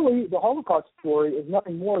 And really, the Holocaust story is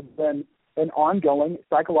nothing more than an ongoing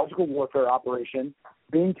psychological warfare operation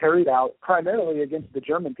being carried out primarily against the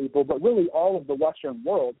German people, but really all of the Western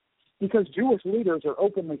world, because Jewish leaders are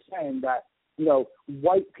openly saying that, you know,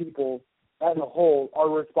 white people as a whole are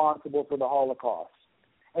responsible for the Holocaust.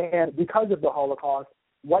 And because of the Holocaust,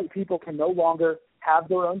 white people can no longer have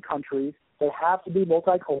their own countries. They have to be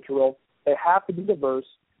multicultural. They have to be diverse.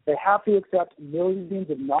 They have to accept millions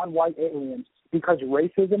of non-white aliens because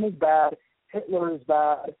racism is bad, Hitler is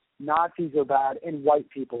bad, Nazis are bad, and white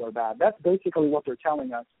people are bad. That's basically what they're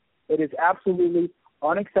telling us. It is absolutely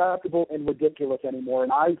unacceptable and ridiculous anymore,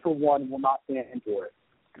 and I, for one, will not stand for it.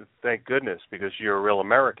 Thank goodness, because you're a real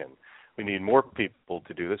American. We need more people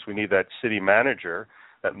to do this. We need that city manager,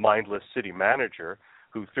 that mindless city manager,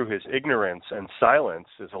 who through his ignorance and silence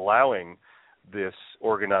is allowing this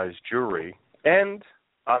organized Jewry and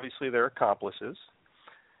obviously their accomplices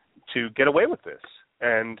to get away with this.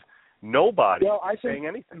 And nobody is saying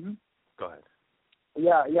anything. Mm-hmm. Go ahead.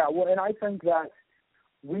 Yeah. Well, and I think that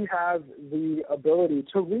we have the ability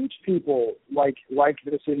to reach people like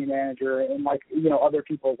the city manager and like, you know, other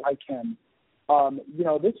people like him. You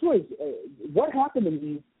know, this was what happened to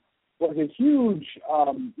me was a huge,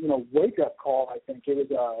 you know, wake-up call, I think. It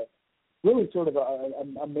was really sort of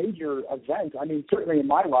a major event. I mean, certainly in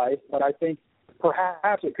my life, but I think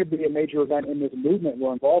perhaps it could be a major event in this movement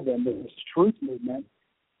we're involved in, this truth movement,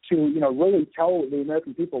 to, you know, really tell the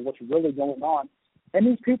American people what's really going on. And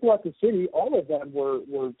these people at the city, all of them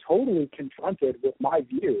were totally confronted with my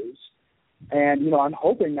views. And, you know, I'm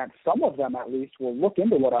hoping that some of them at least will look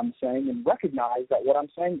into what I'm saying and recognize that what I'm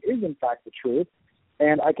saying is in fact the truth.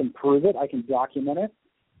 And I can prove it. I can document it,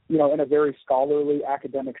 you know, in a very scholarly,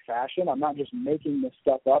 academic fashion. I'm not just making this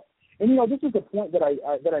stuff up. And, you know, this is a point that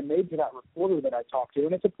I made to that reporter that I talked to.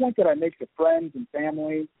 And it's a point that I make to friends and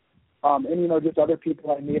family and, you know, just other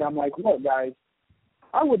people I meet. I'm like, look, guys,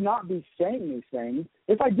 I would not be saying these things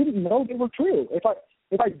if I didn't know they were true.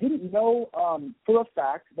 If I didn't know for a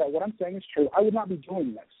fact that what I'm saying is true, I would not be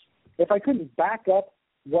doing this. If I couldn't back up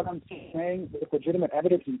what I'm saying with legitimate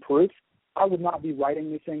evidence and proof, I would not be writing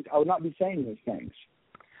these things. I would not be saying these things.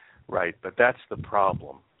 Right, but that's the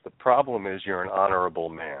problem. The problem is you're an honorable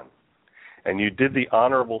man. And you did the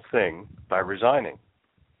honorable thing by resigning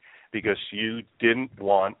because you didn't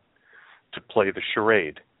want to play the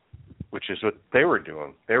charade, which is what they were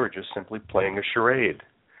doing. They were just simply playing a charade.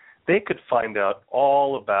 They could find out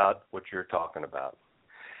all about what you're talking about.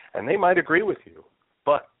 And they might agree with you,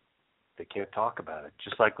 but they can't talk about it.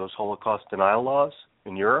 Just like those Holocaust denial laws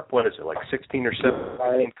in Europe, what is it, like 16 or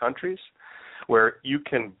 17 countries, where you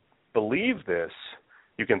can believe this,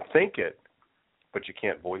 you can think it, but you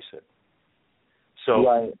can't voice it.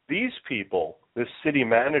 So these people, this city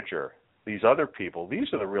manager, these other people,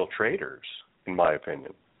 these are the real traitors, in my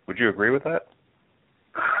opinion. Would you agree with that?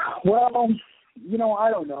 Well, you know,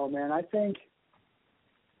 I don't know, man. I think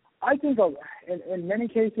in many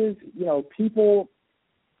cases, you know, people,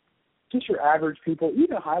 just your average people,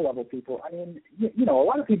 even high-level people, I mean, you know, a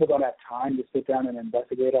lot of people don't have time to sit down and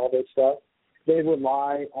investigate all this stuff. They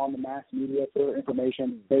rely on the mass media for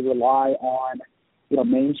information. They rely on, you know,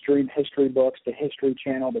 mainstream history books, the History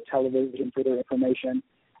Channel, the television for their information.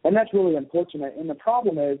 And that's really unfortunate. And the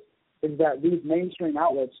problem is that these mainstream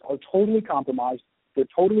outlets are totally compromised. They're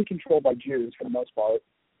totally controlled by Jews for the most part.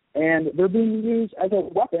 And they're being used as a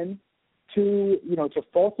weapon to, you know, to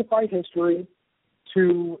falsify history,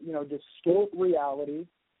 to, you know, distort reality,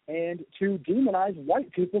 and to demonize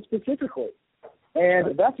white people specifically.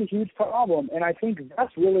 And that's a huge problem. And I think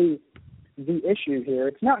that's really the issue here.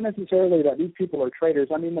 It's not necessarily that these people are traitors.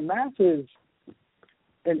 I mean, the masses,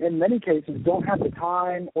 in many cases, don't have the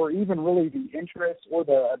time or even really the interest or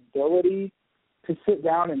the ability to sit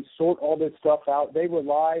down and sort all this stuff out. They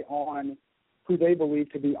rely on who they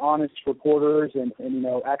believe to be honest reporters and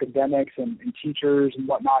academics and teachers and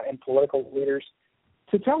whatnot and political leaders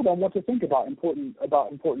to tell them what to think about important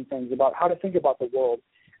things, about how to think about the world.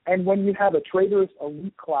 And when you have a traitorous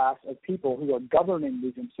elite class of people who are governing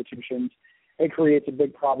these institutions, it creates a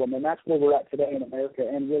big problem. And that's where we're at today in America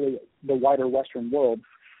and really the wider Western world.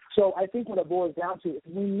 So I think what it boils down to is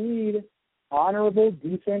we need honorable,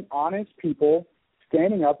 decent, honest people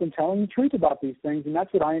standing up and telling the truth about these things, and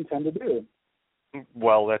that's what I intend to do.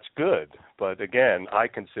 Well, that's good. But again, I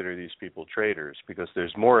consider these people traitors because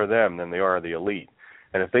there's more of them than there are the elite.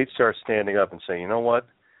 And if they'd start standing up and saying, you know what,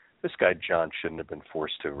 this guy John shouldn't have been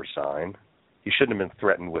forced to resign. He shouldn't have been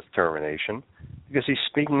threatened with termination because he's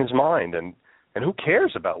speaking his mind. And who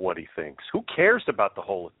cares about what he thinks? Who cares about the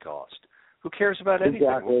Holocaust? Who cares about anything?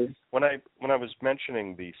 Exactly. When I was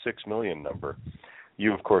mentioning the 6 million number,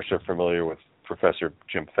 you, of course, are familiar with Professor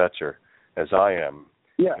Jim Fetzer, as I am.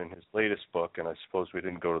 Yeah. In his latest book, and I suppose we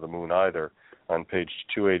didn't go to the moon either, on page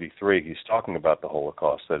 283, he's talking about the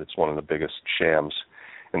Holocaust, that it's one of the biggest shams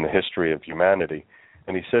in the history of humanity.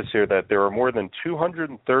 And he says here that there are more than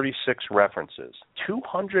 236 references to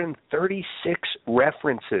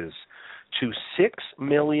 6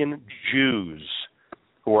 million Jews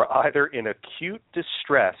who are either in acute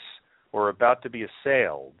distress or about to be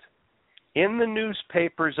assailed in the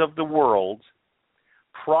newspapers of the world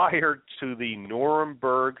prior to the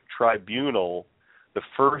Nuremberg Tribunal, the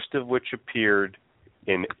first of which appeared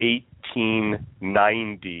in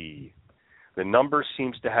 1890. The number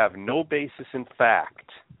seems to have no basis in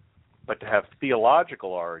fact, but to have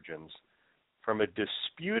theological origins from a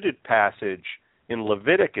disputed passage in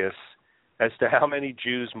Leviticus as to how many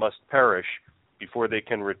Jews must perish before they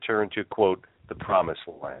can return to, quote, the promised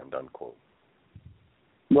land, unquote.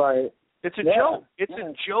 Right. It's a joke. It's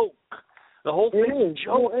a joke. The whole thing is a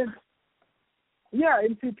joke. Well,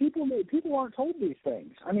 and see, people aren't told these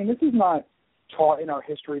things. I mean, this is not taught in our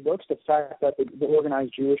history books, the fact that the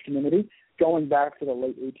organized Jewish community, going back to the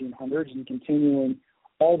late 1800s and continuing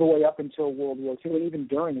all the way up until World War II and even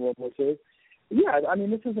during World War II. Yeah, I mean,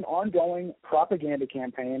 this is an ongoing propaganda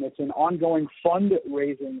campaign. It's an ongoing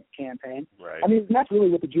fundraising campaign. Right. I mean, that's really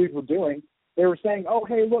what the Jews were doing. They were saying, oh,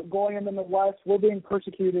 hey, look, Goyim in the West, we're being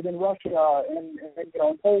persecuted in Russia and in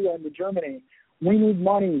Poland and Germany. We need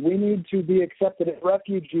money. We need to be accepted as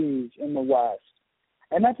refugees in the West.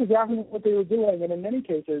 And that's exactly what they were doing. And in many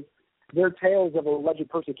cases, their tales of alleged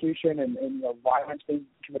persecution and violence being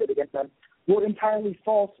committed against them were entirely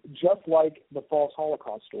false, just like the false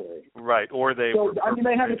Holocaust story. Right, or they were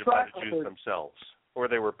perpetrated by the Jews themselves. Or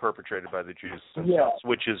they were perpetrated by the Jews themselves,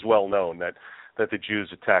 which is well known that the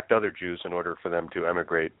Jews attacked other Jews in order for them to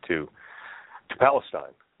emigrate to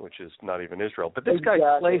Palestine, which is not even Israel. But this guy,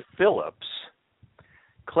 Clay Phillips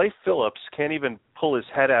can't even pull his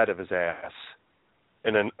head out of his ass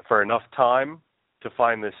for enough time to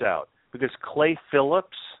find this out, because Clay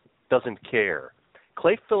Phillips doesn't care.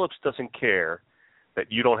 Clay Phillips doesn't care that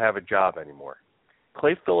you don't have a job anymore.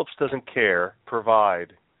 Clay Phillips doesn't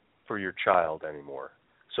provide for your child anymore.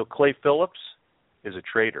 So Clay Phillips is a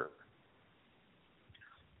traitor.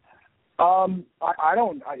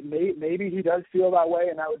 Maybe he does feel that way,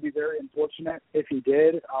 and that would be very unfortunate if he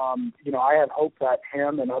did. I have hope that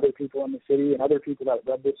him and other people in the city and other people that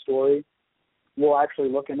read this story will actually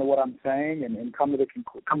look into what I'm saying and come to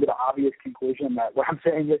the obvious conclusion that what I'm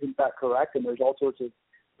saying is in fact correct, and there's all sorts of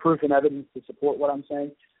proof and evidence to support what I'm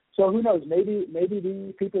saying. So who knows? Maybe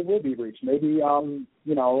these people will be reached. Maybe I'm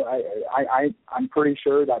pretty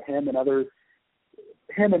sure that him and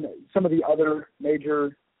some of the other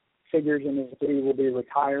major figures in the city will be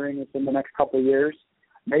retiring within the next couple of years.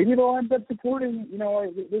 Maybe they'll end up supporting,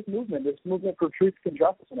 this movement for truth and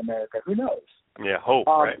justice in America. Who knows? Yeah, hope,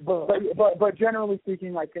 right? But generally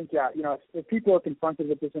speaking, I think, if people are confronted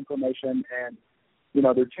with this information and,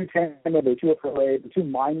 they're too timid, they're too afraid, they're too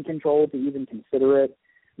mind-controlled to even consider it,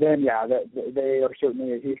 then, they are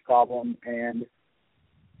certainly a huge problem. And,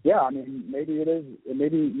 maybe it is.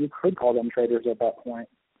 Maybe you could call them traitors at that point.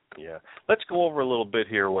 Yeah. Let's go over a little bit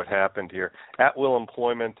here what happened here. At-will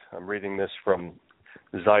employment, I'm reading this from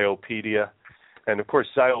Ziopedia. And, of course,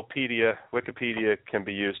 Wikipedia can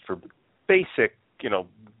be used for basic,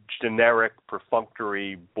 generic,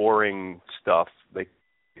 perfunctory, boring stuff. They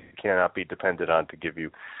cannot be depended on to give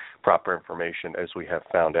you proper information, as we have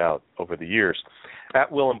found out over the years.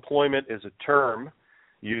 At-will employment is a term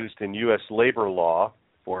used in U.S. labor law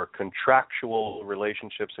for contractual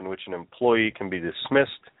relationships in which an employee can be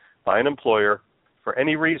dismissed by an employer for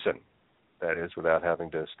any reason, that is, without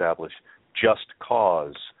having to establish just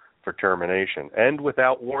cause for termination, and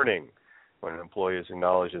without warning, When an employee is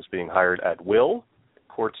acknowledged as being hired at will,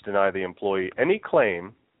 courts deny the employee any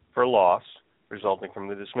claim for loss resulting from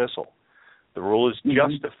the dismissal. The rule is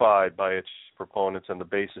justified by its proponents on the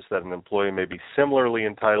basis that an employee may be similarly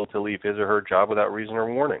entitled to leave his or her job without reason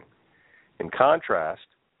or warning. In contrast,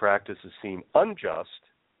 practice is seen unjust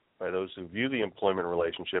by those who view the employment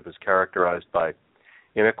relationship as characterized by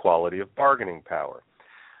inequality of bargaining power.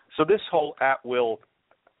 So this whole at-will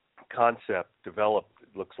concept developed,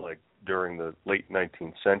 it looks like, during the late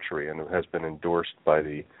 19th century, and it has been endorsed by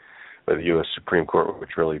the U.S. Supreme Court,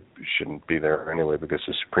 which really shouldn't be there anyway, because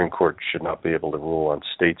the Supreme Court should not be able to rule on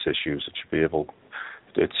states' issues.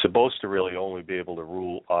 It's supposed to really only be able to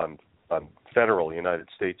rule on federal United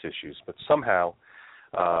States issues, but somehow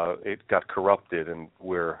it got corrupted, and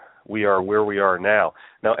we are where we are now.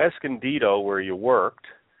 Now, Escondido, where you worked,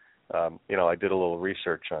 I did a little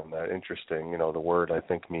research on that. Interesting. The word, I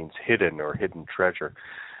think, means hidden or hidden treasure.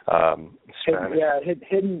 Spanish.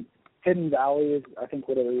 Hidden Valley is, I think,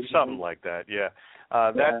 what it is. Something like that, yeah.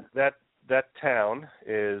 That town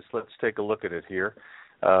is, let's take a look at it here.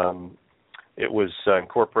 It was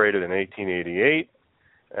incorporated in 1888,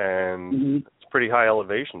 and it's pretty high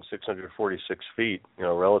elevation, 646 feet,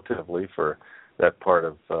 relatively for that part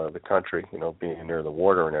of the country, being near the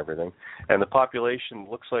water and everything. And the population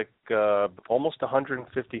looks like almost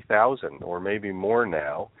 150,000 or maybe more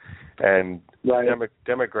now. And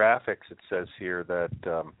demographics, it says here that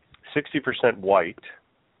 60% white,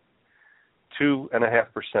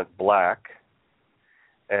 2.5% black,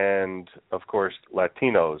 and, of course,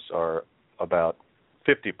 Latinos are about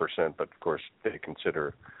 50%, but, of course, they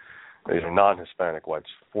consider non-Hispanic whites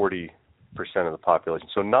 40% of the population.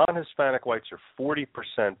 So non-Hispanic whites are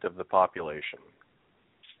 40% of the population.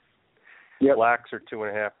 Yep. Blacks are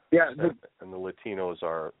 2.5%, and the Latinos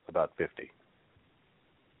are about 50%.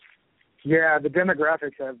 Yeah, the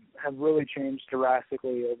demographics have really changed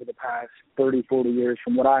drastically over the past 30, 40 years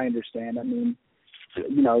from what I understand. I mean,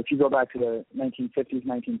 if you go back to the 1950s,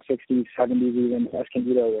 1960s, 70s even,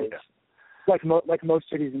 Escondido was, like most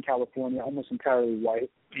cities in California, almost entirely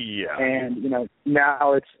white. Yeah. And,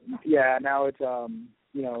 now it's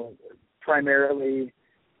primarily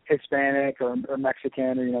Hispanic or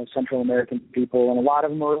Mexican or, Central American people, and a lot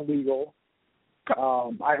of them are illegal.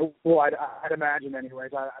 I'd imagine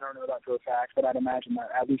anyways. I don't know that for a fact, but I'd imagine that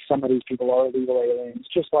at least some of these people are illegal aliens.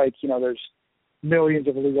 Just like there's millions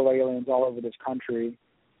of illegal aliens all over this country.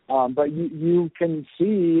 But you can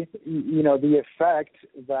see the effect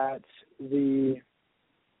that you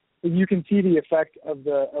can see the effect of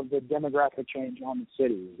the demographic change on the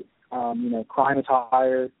city. Crime is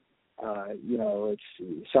higher. It's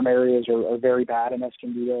some areas are very bad in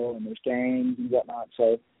Escondido, and there's gangs and whatnot.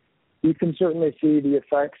 So you can certainly see the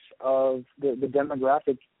effects of the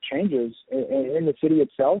demographic changes in the city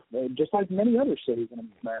itself, just like many other cities in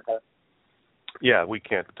America. Yeah, we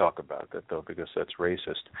can't talk about that, though, because that's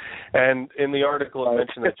racist. And in the article, it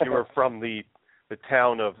mentioned that you were from the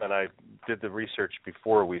town of, and I did the research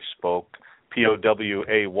before we spoke,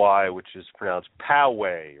 Poway, which is pronounced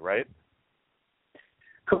Poway, right?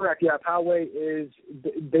 Correct, yeah. Poway is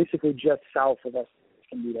basically just south of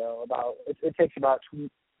Escondido. It takes about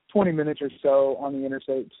 20 minutes or so on the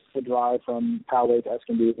interstate to drive from Poway to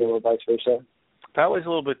Escondido or vice versa. Poway's a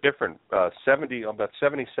little bit different. About 77%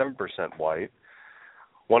 white,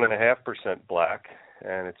 1.5% black,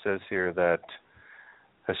 and it says here that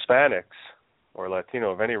Hispanics or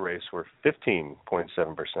Latino of any race were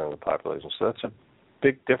 15.7% of the population. So that's a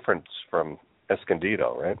big difference from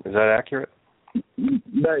Escondido, right? Is that accurate?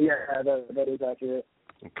 That is accurate.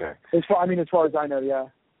 Okay. As far as I know, yeah.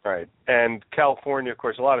 Right. And California, of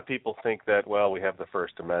course, a lot of people think that, we have the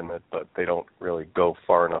First Amendment, but they don't really go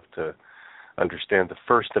far enough to understand the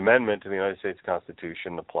First Amendment to the United States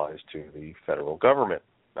Constitution applies to the federal government,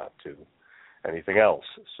 not to anything else.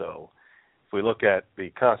 So if we look at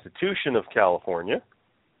the Constitution of California,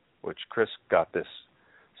 which Chris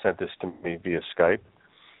sent this to me via Skype,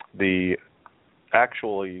 the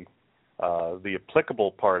applicable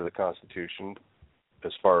part of the Constitution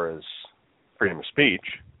as far as freedom of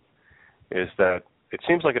speech is that it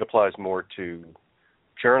seems like it applies more to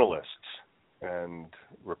journalists and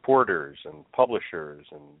reporters and publishers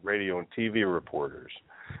and radio and TV reporters,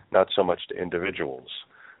 not so much to individuals.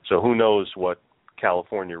 So who knows what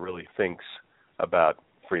California really thinks about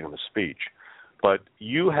freedom of speech. But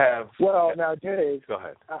you have... Well, now, Dave... Go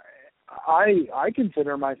ahead. I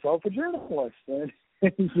consider myself a journalist.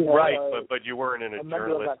 Right, but you weren't in a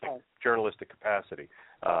journalistic capacity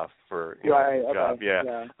for your job. Okay,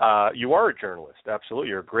 yeah. You are a journalist, absolutely.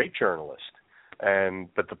 You're a great journalist.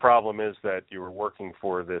 But the problem is that you were working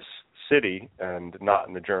for this city and not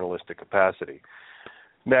in the journalistic capacity.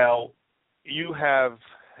 Now, you have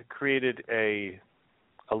created a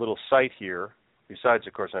little site here. Besides,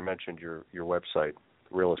 of course, I mentioned your website,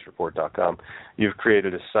 realistreport.com. You've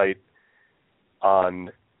created a site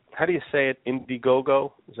on, how do you say it,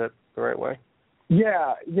 Indiegogo? Is that the right way?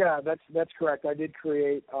 Yeah, that's correct. I did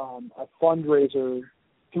create a fundraiser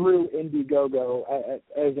through Indiegogo,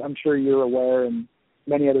 as I'm sure you're aware, and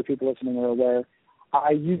many other people listening are aware.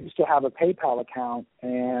 I used to have a PayPal account,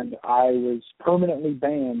 and I was permanently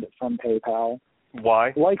banned from PayPal.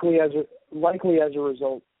 Why? Likely as a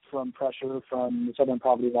result from pressure from the Southern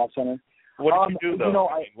Poverty Law Center. What did you do, though?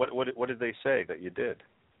 What did they say that you did?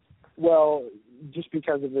 Well, just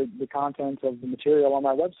because of the contents of the material on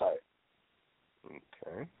my website.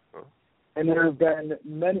 Okay. Well. And there have been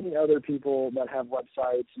many other people that have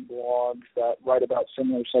websites and blogs that write about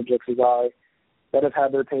similar subjects as I that have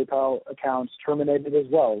had their PayPal accounts terminated as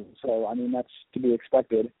well. So, I mean, that's to be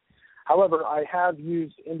expected. However, I have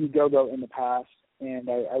used Indiegogo in the past, and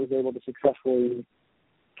I was able to successfully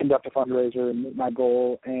conduct a fundraiser and meet my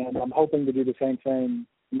goal, and I'm hoping to do the same thing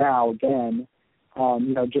now again,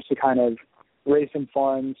 just to kind of raise some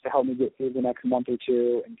funds to help me get through the next month or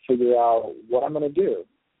two and figure out what I'm going to do.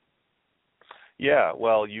 Yeah,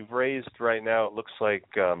 well, you've raised right now, it looks like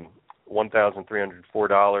 $1,304.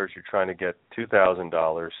 You're trying to get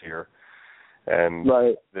 $2,000 here. And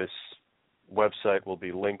right. This website will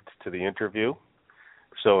be linked to the interview.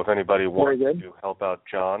 So if anybody wants to help out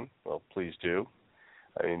John, well, please do.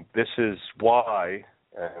 I mean, this is why,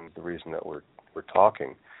 and the reason that we're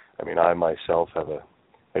talking. I mean, I myself have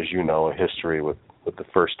as you know, a history with the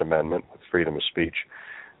First Amendment, with freedom of speech,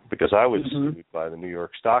 because I was sued by the New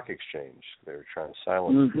York Stock Exchange. They were trying to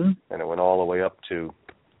silence me, and it went all the way up to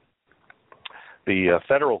the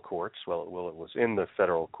federal courts. Well, it was in the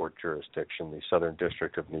federal court jurisdiction, the Southern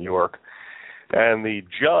District of New York, and the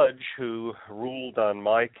judge who ruled on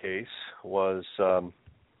my case was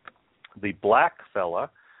the black fella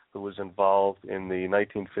who was involved in the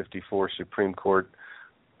 1954 Supreme Court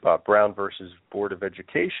Brown versus Board of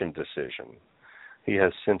Education decision. He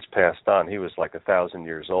has since passed on. He was like 1,000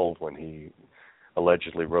 years old when he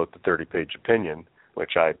allegedly wrote the 30-page opinion,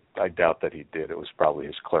 which I doubt that he did. It was probably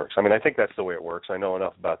his clerks. I mean, I think that's the way it works. I know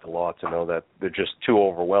enough about the law to know that they're just too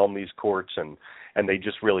overwhelmed, these courts, and they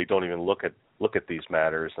just really don't even look at these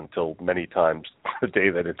matters until many times the day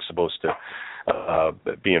that it's supposed to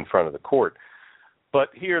be in front of the court. But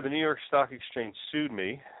here, the New York Stock Exchange sued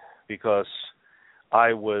me because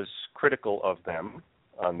I was critical of them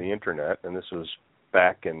on the Internet, and this was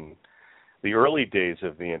back in the early days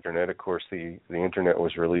of the Internet. Of course, the Internet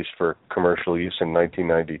was released for commercial use in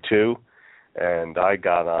 1992, and I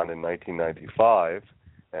got on in 1995,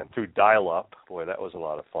 and through dial-up, boy, that was a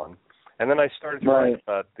lot of fun. And then I started to write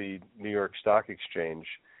about the New York Stock Exchange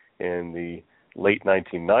in the late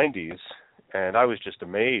 1990s, and I was just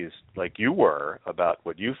amazed, like you were, about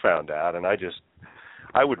what you found out, and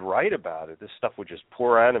I would write about it. This stuff would just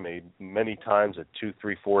pour out of me many times at 2,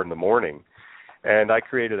 3, 4 in the morning. And I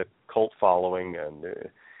created a cult following, and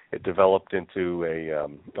it developed into a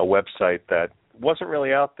website that wasn't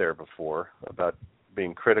really out there before about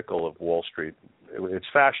being critical of Wall Street. It's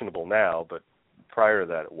fashionable now, but prior to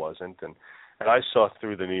that it wasn't. And I saw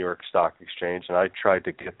through the New York Stock Exchange, and I tried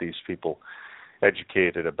to get these people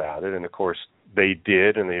educated about it. And, of course, they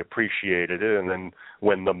did, and they appreciated it. And then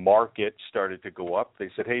when the market started to go up, they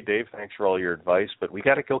said, "Hey, Dave, thanks for all your advice, but we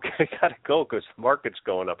got to go because the market's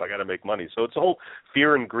going up. I got to make money." So it's a whole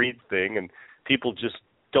fear and greed thing, and people just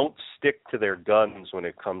don't stick to their guns when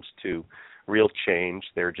it comes to real change.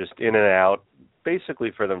 They're just in and out,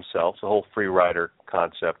 basically for themselves, the whole free rider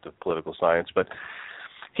concept of political science. But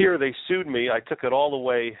here they sued me. I took it all the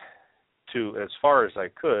way to as far as I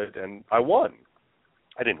could, and I won.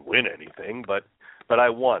 I didn't win anything, but I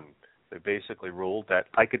won. They basically ruled that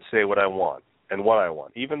I could say what I want and what I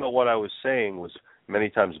want. Even though what I was saying was many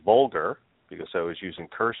times vulgar, because I was using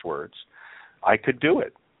curse words, I could do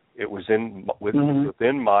it. It was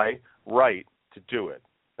within my right to do it.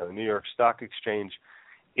 Now, the New York Stock Exchange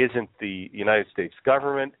isn't the United States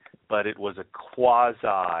government, but it was a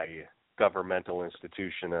quasi-governmental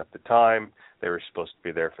institution at the time. They were supposed to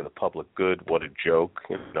be there for the public good. What a joke.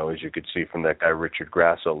 As you could see from that guy Richard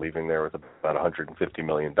Grasso leaving there with about $150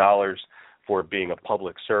 million for being a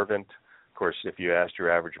public servant. Of course, if you asked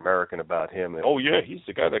your average American about him, oh, yeah, he's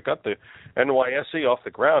the guy that got the NYSE off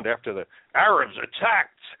the ground after the Arabs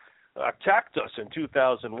attacked us in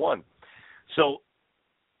 2001. So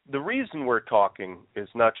the reason we're talking is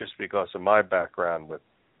not just because of my background with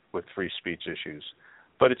free speech issues,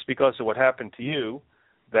 But it's because of what happened to you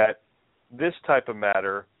that this type of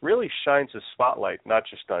matter really shines a spotlight, not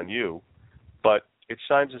just on you, but it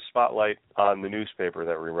shines a spotlight on the newspaper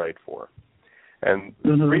that we write for. And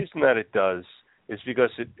the reason that it does is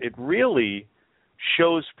because it really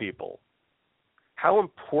shows people how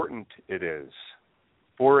important it is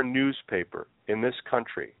for a newspaper in this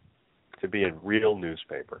country to be a real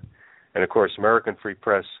newspaper. And, of course, American Free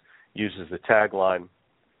Press uses the tagline,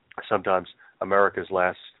 sometimes America's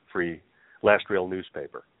last real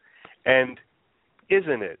newspaper. And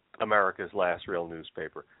isn't it America's last real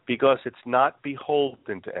newspaper? Because it's not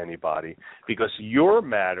beholden to anybody, because your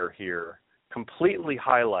matter here completely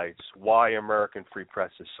highlights why American Free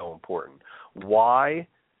Press is so important, why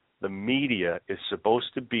the media is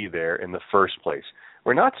supposed to be there in the first place.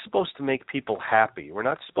 We're not supposed to make people happy. We're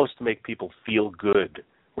not supposed to make people feel good.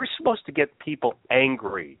 We're supposed to get people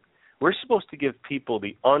angry. We're supposed to give people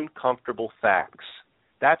the uncomfortable facts.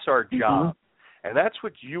 That's our job. And that's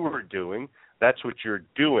what you are doing. That's what you're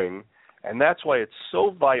doing. And that's why it's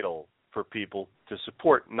so vital for people to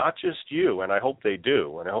support not just you, and I hope they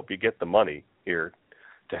do, and I hope you get the money here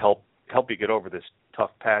to help you get over this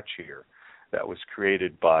tough patch here that was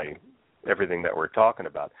created by everything that we're talking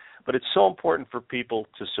about. But it's so important for people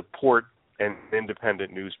to support an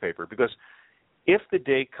independent newspaper, because if the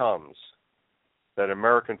day comes that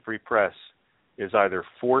American Free Press is either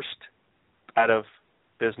forced out of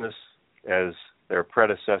business, as their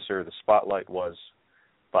predecessor, the Spotlight, was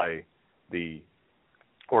by the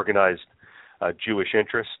organized Jewish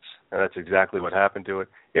interests, and that's exactly what happened to it.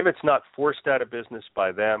 If it's not forced out of business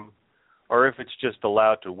by them, or if it's just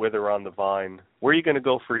allowed to wither on the vine, where are you going to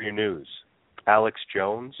go for your news? Alex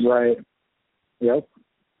Jones? Right. Yep.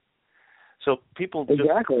 So people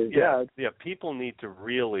exactly. People need to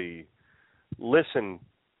really listen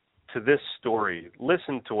to this story.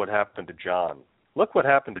 Listen to what happened to John. Look what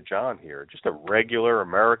happened to John here. Just a regular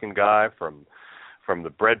American guy from the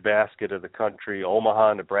breadbasket of the country,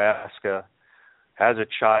 Omaha, Nebraska, has a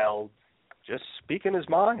child, just speaking his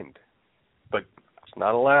mind. But it's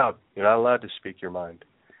not allowed. You're not allowed to speak your mind.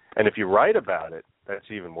 And if you write about it, that's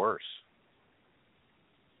even worse.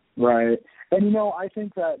 Right. And, I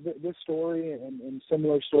think that this story and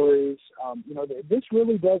similar stories, this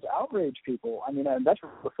really does outrage people. I mean, and that's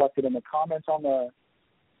reflected in the comments on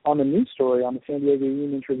the news story on the San Diego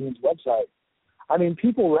Union Tribune's website. I mean,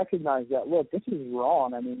 people recognize that, look, this is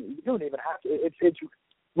wrong. I mean, you don't even have to, it's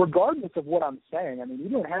regardless of what I'm saying, I mean, you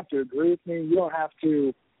don't have to agree with me. You don't have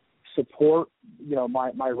to support,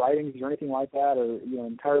 my writings or anything like that, or,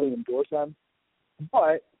 entirely endorse them.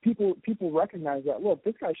 But people recognize that, look,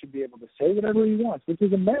 this guy should be able to say whatever he wants. This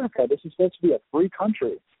is America. This is supposed to be a free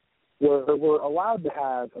country where we're allowed to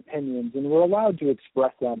have opinions and we're allowed to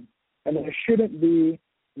express them. And there shouldn't be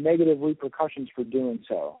negative repercussions for doing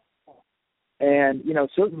so. And,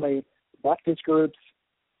 certainly leftist groups,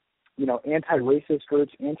 anti-racist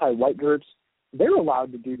groups, anti-white groups, they're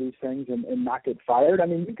allowed to do these things and not get fired. I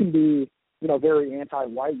mean, you can be, very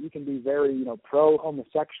anti-white. You can be very,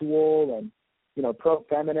 pro-homosexual and,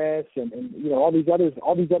 pro-feminist and all these other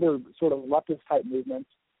sort of leftist type movements.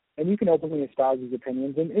 And you can openly espouse these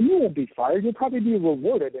opinions, and you won't be fired. You'll probably be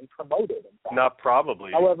rewarded and promoted. In fact. Not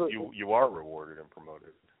probably. However, you are rewarded and promoted.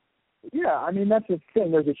 Yeah, I mean, that's the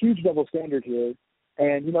thing. There's a huge double standard here.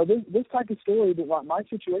 And, this type of story, my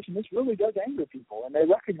situation, this really does anger people. And they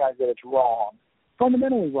recognize that it's wrong,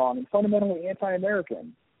 fundamentally wrong, and fundamentally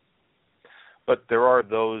anti-American. But there are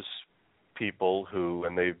those people who,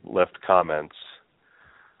 and they've left comments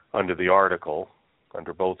under the article,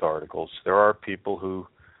 under both articles, there are people who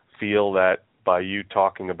feel that by you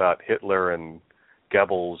talking about Hitler and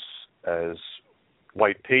Goebbels as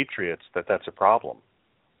white patriots, that's a problem.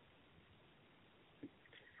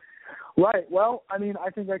 Right. Well, I mean, I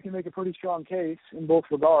think I can make a pretty strong case in both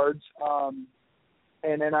regards.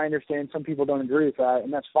 And I understand some people don't agree with that,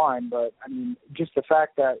 and that's fine. But, I mean, just the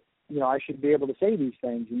fact that, I should be able to say these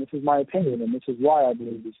things, and this is my opinion, and this is why I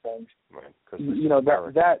believe these things. Right.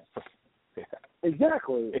 That yeah.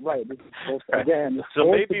 Exactly. Right. Again, so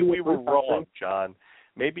maybe we were wrong, John.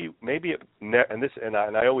 Maybe it and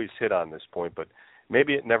I always hit on this point, but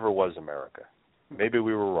maybe it never was America. Maybe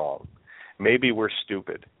we were wrong. Maybe we're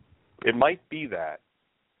stupid. It might be that.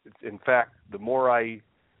 In fact, the more I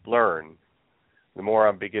learn, the more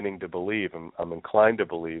I'm beginning to believe, I'm inclined to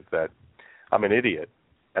believe that I'm an idiot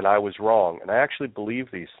and I was wrong, and I actually believe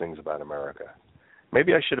these things about America.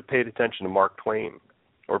 Maybe I should have paid attention to Mark Twain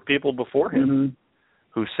or people before him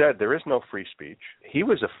who said there is no free speech. He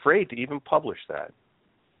was afraid to even publish that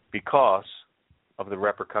because of the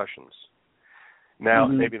repercussions. Now,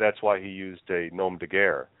 maybe that's why he used a nom de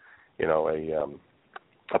guerre,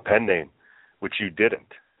 a pen name, which you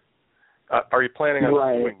didn't. Are you planning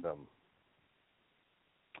on doing them?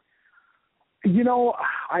 You know,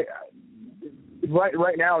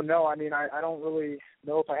 right now, no. I mean, I don't really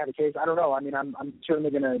know if I have a case. I don't know. I mean, I'm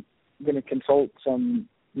certainly gonna consult some,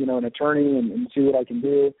 an attorney and see what I can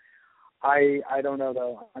do. I don't know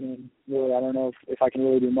though. I mean, really, I don't know if I can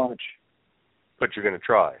really do much. But you're going to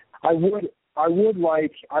try. I would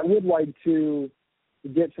like to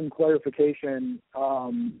get some clarification,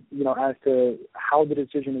 as to how the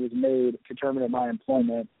decision was made to terminate my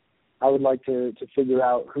employment. I would like to figure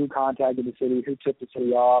out who contacted the city, who tipped the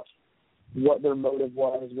city off, what their motive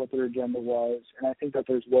was, what their agenda was, and I think that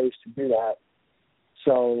there's ways to do that.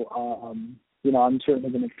 So, I'm certainly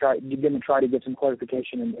going to try to get some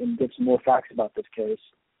clarification and get some more facts about this case.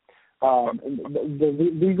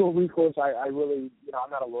 The legal recourse, I really, I'm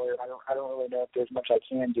not a lawyer. I don't really know if there's much I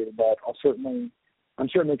can do, but I'm certainly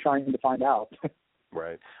trying to find out.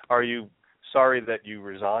 Right. Are you sorry that you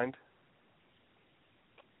resigned?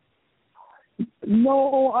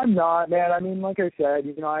 No, I'm not, man. I mean, like I said,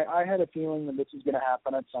 I had a feeling that this was going to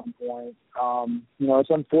happen at some point. It's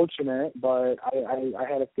unfortunate, but I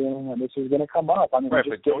had a feeling that this was going to come up. I mean, right,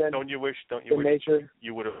 just but don't you wish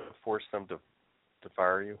you would have forced them to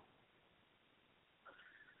fire you?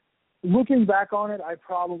 Looking back on it, I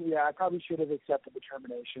probably should have accepted the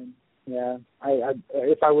termination. Yeah,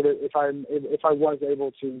 if I was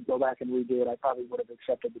able to go back and redo it, I probably would have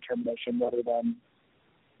accepted the termination rather than,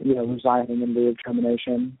 resigning in lieu of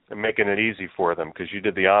termination. And making it easy for them because you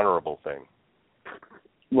did the honorable thing.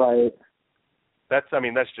 Right. That's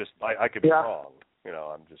just I could be wrong.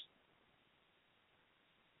 I'm just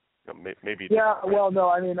maybe. Yeah. Well, no.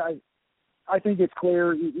 I mean, I think it's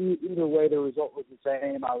clear either way the result was the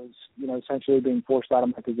same. I was, essentially being forced out of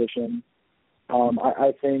my position.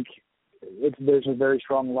 I think there's a very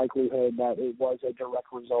strong likelihood that it was a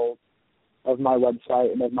direct result of my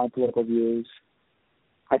website and of my political views.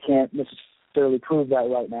 I can't necessarily prove that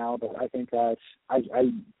right now, but I think that I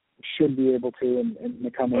should be able to in the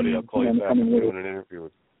coming, Buddy, I'll call you back and doing an interview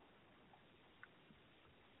with.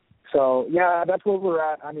 So yeah, that's where we're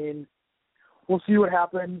at. I mean, we'll see what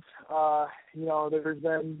happens. There's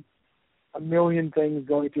been a million things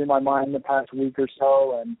going through my mind in the past week or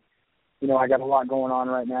so, and I got a lot going on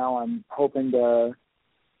right now. I'm hoping to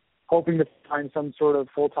find some sort of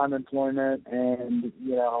full-time employment and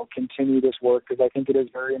continue this work because I think it is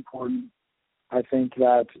very important. I think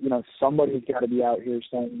that somebody's got to be out here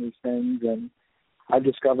saying these things, and I've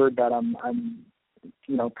discovered that I'm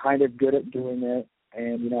kind of good at doing it,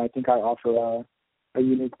 and I think I offer a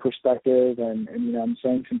unique perspective, and I'm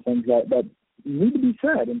saying some things that need to be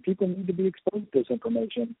said, and people need to be exposed to this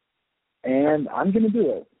information, and I'm going to do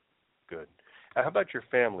it. Good. How about your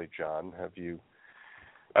family, John?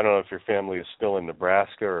 I don't know if your family is still in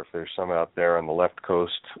Nebraska or if there's some out there on the left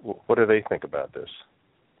coast. What do they think about this?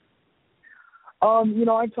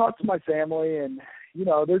 I've talked to my family, and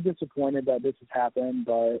they're disappointed that this has happened,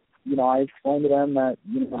 but I explained to them that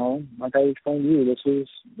like I explained to you, this is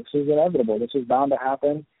inevitable. This is bound to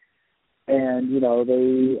happen, and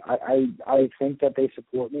I think that they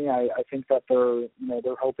support me. I think that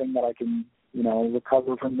they're hoping that I can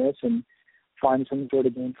recover from this and find some sort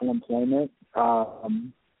of gainful employment.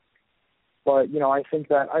 But I think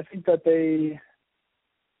that they.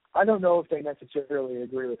 I don't know if they necessarily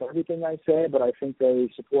agree with everything I say, but I think they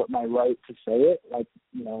support my right to say it, like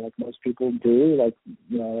most people do,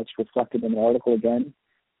 it's reflected in the article again.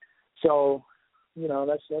 So,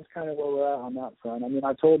 that's kind of where we're at on that front. I mean,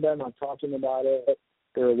 I told them, I've talked to them about it,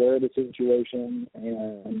 they're aware of the situation,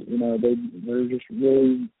 and, they're just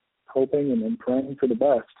really hoping and praying for the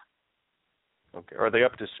best. Okay. Are they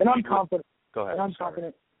up to speed? And I'm confident. Go ahead. And I'm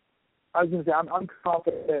confident. I was going to say, I'm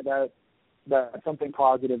confident that something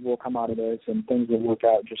positive will come out of this and things will work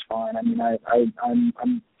out just fine. I mean, I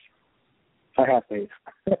have faith.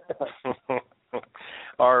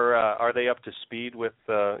 Are they up to speed with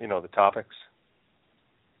the topics?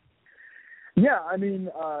 Yeah, I mean,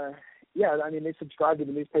 they subscribe to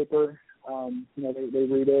the newspaper. They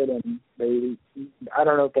read it, and I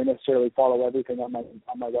don't know if they necessarily follow everything on my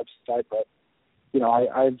website, but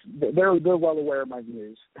they're well aware of my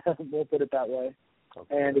views. We'll put it that way.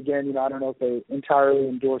 Okay. And again, I don't know if they entirely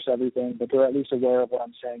endorse everything, but they're at least aware of what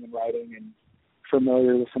I'm saying in writing and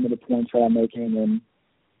familiar with some of the points that I'm making. And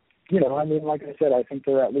like I said, I think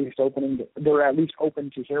they're at least open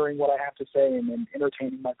to hearing what I have to say and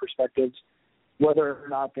entertaining my perspectives. Whether or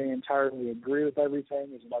not they entirely agree with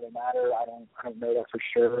everything is another matter. I don't know that for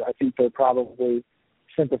sure. I think they're probably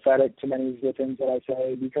sympathetic to many of the things that I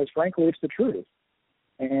say because, frankly, it's the truth.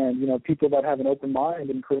 And people that have an open mind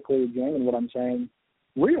and critically examine what I'm saying,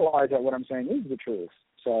 realize that what I'm saying is the truth.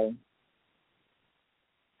 So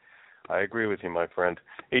I agree with you, my friend.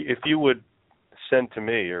 If you would send to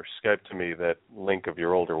me or Skype to me that link of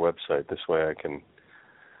your older website, this way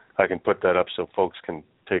I can put that up so folks can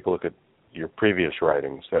take a look at your previous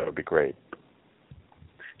writings. That would be great.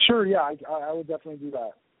 Sure, yeah, I would definitely do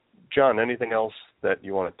that. John, anything else that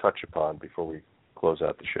you want to touch upon before we close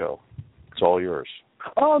out the show? It's all yours.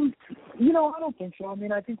 I don't think so. I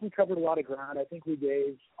mean, I think we covered a lot of ground. I think we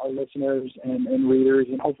gave our listeners and readers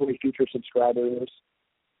and hopefully future subscribers,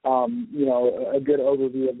 a good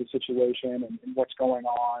overview of the situation and what's going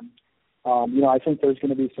on. I think there's going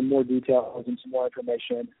to be some more details and some more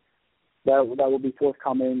information that will be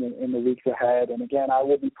forthcoming in the weeks ahead. And again, I'm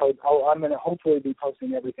going to hopefully be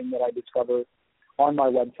posting everything that I discover on my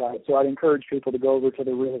website. So I'd encourage people to go over to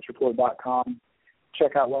therealhistreport.com,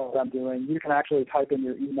 check out what I'm doing. You can actually type in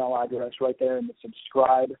your email address right there in the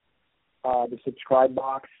subscribe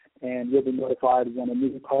box, and you'll be notified when a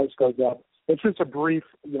new post goes up. It's just a brief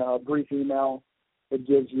email. It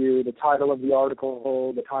gives you the title of the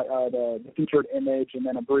article, the featured image, and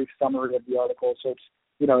then a brief summary of the article. So it's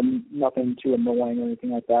nothing too annoying or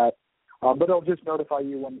anything like that. But it'll just notify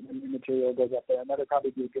you when the material goes up there, and that'll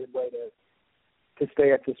probably be a good way to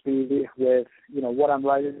stay up to speed with what I'm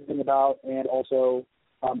writing about, and also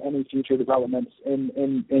any future developments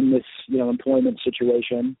in this employment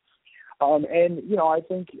situation. I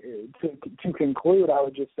think to conclude, I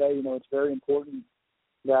would just say it's very important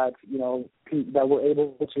that that we're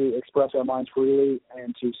able to express our minds freely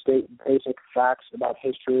and to state basic facts about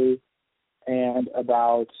history and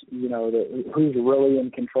about who's really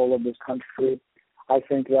in control of this country. I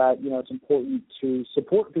think that it's important to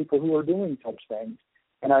support people who are doing such things,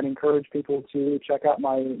 and I'd encourage people to check out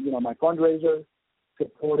my my fundraiser.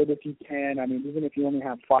 Support it if you can. I mean, even if you only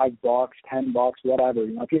have $5, $10, whatever.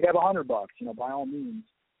 If you have $100, by all means,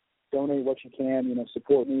 donate what you can.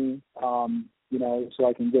 Support me. So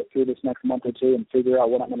I can get through this next month or two and figure out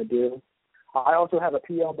what I'm going to do. I also have a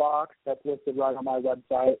P.O. box that's listed right on my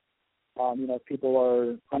website. If people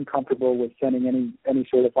are uncomfortable with sending any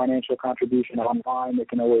sort of financial contribution online, they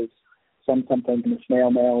can always send something in the snail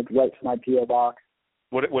mail right to my P.O. box.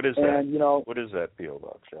 What is that? What is that P.O.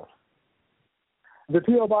 box, John? The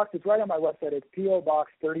P.O. box is right on my website. It's P.O.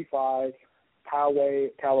 Box 35,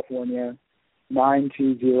 Poway, California,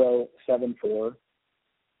 92074.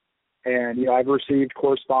 And, I've received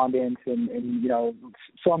correspondence and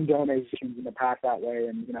some donations in the past that way.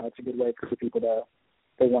 And, it's a good way for people to, if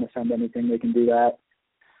they want to send anything, they can do that.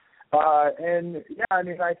 I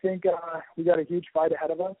think we got a huge fight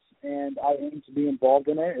ahead of us, and I aim to be involved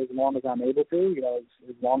in it as long as I'm able to.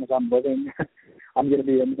 As long as I'm living, I'm going to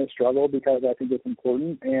be in this struggle because I think it's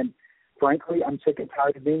important. And frankly, I'm sick and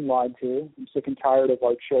tired of being lied to. I'm sick and tired of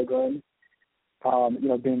our children,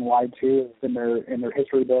 being lied to in their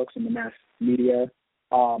history books and the mass media.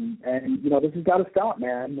 This has got to stop,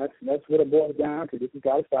 man. That's what it boils down to. This has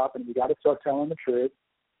got to stop, and we got to start telling the truth.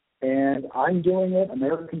 And I'm doing it.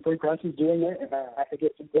 American Free Press is doing it, and I think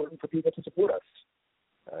it's important for people to support us.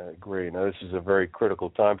 I agree. Now, this is a very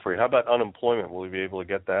critical time for you. How about unemployment? Will you be able to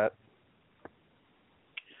get that?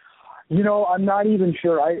 I'm not even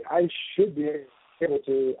sure. I should be able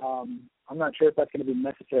to. I'm not sure if that's going to be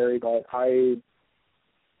necessary, but I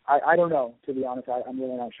don't know, to be honest. I'm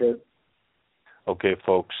really not sure. Okay,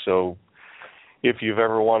 folks. So if you've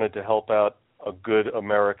ever wanted to help out a good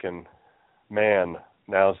American man,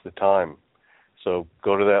 now's the time. So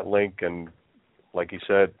go to that link and, like you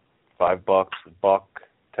said, $5, $1,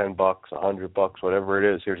 $10, $100, whatever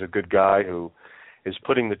it is. Here's a good guy who is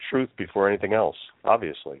putting the truth before anything else,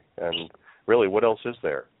 obviously. And really, what else is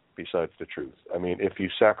there besides the truth? I mean, if you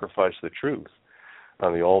sacrifice the truth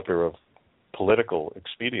on the altar of political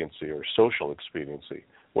expediency or social expediency,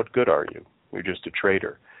 what good are you? You're just a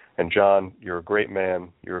traitor. And John, you're a great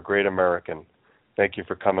man. You're a great American. Thank you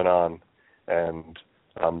for coming on. And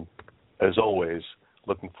as always,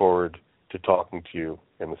 looking forward to talking to you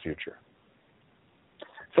in the future.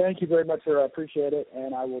 Thank you very much, sir. I appreciate it,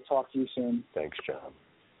 and I will talk to you soon. Thanks, John.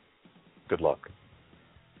 Good luck.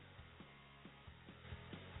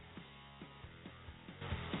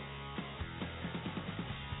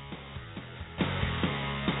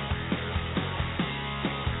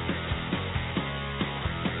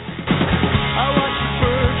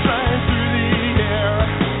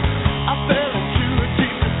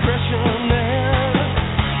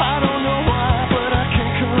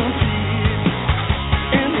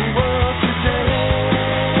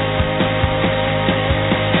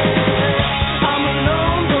 I'm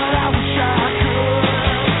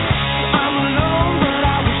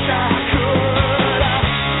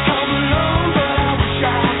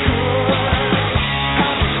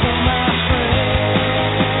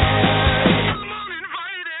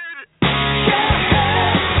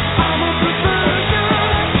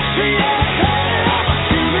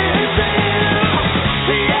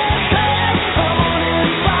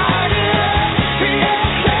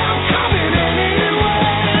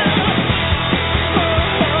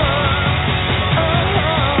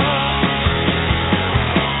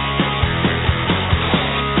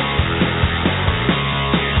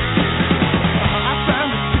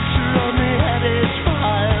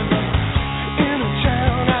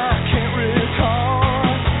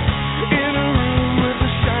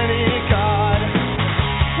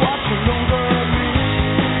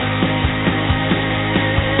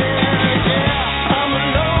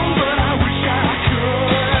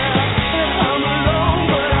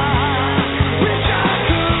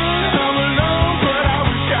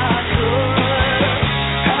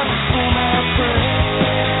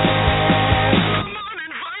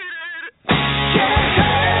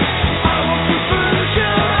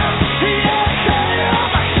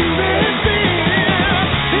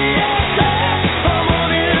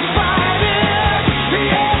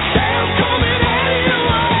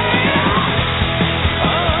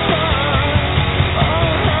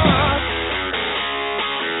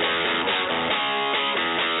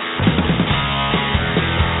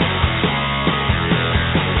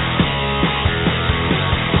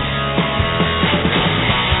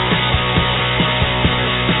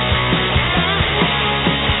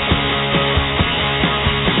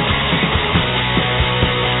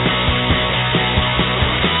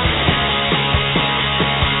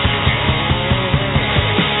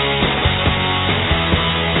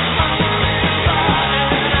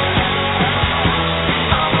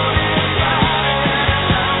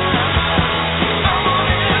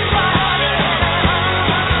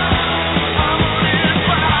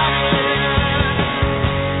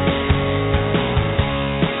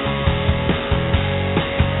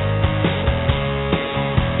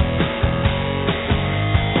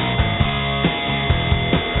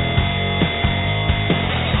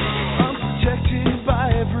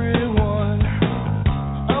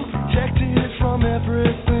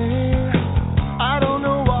everything. I don't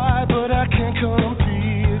know why, but I can't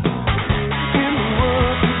compete in the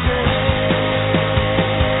world today.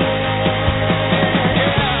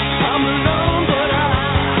 I'm alone, but I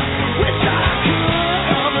wish I could.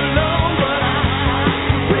 I'm alone, but I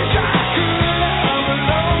wish I could. I'm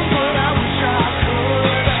alone, but I wish I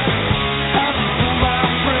could. Have you been my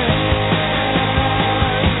friend?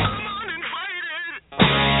 I'm uninvited.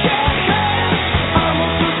 I'm a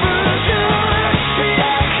perversion.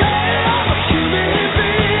 I'm a human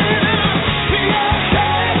being.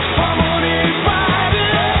 I'm uninvited.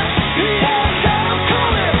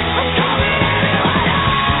 I'm coming anyway.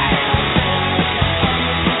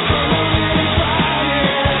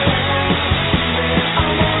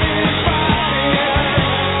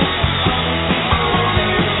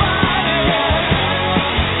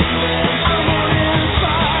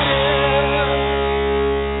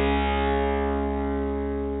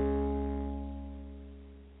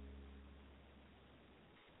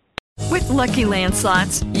 With Lucky Land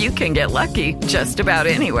Slots, you can get lucky just about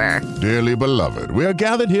anywhere. Dearly beloved, we are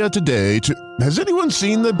gathered here today to... Has anyone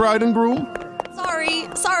seen the bride and groom?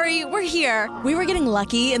 Sorry, we're here. We were getting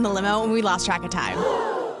lucky in the limo and we lost track of time.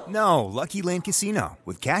 No, Lucky Land Casino,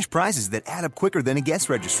 with cash prizes that add up quicker than a guest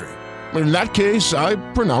registry. In that case, I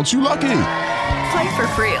pronounce you lucky. Play for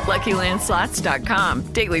free at LuckyLandSlots.com.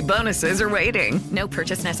 Daily bonuses are waiting. No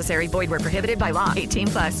purchase necessary. Void where prohibited by law.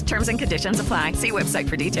 18+. Terms and conditions apply. See website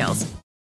for details.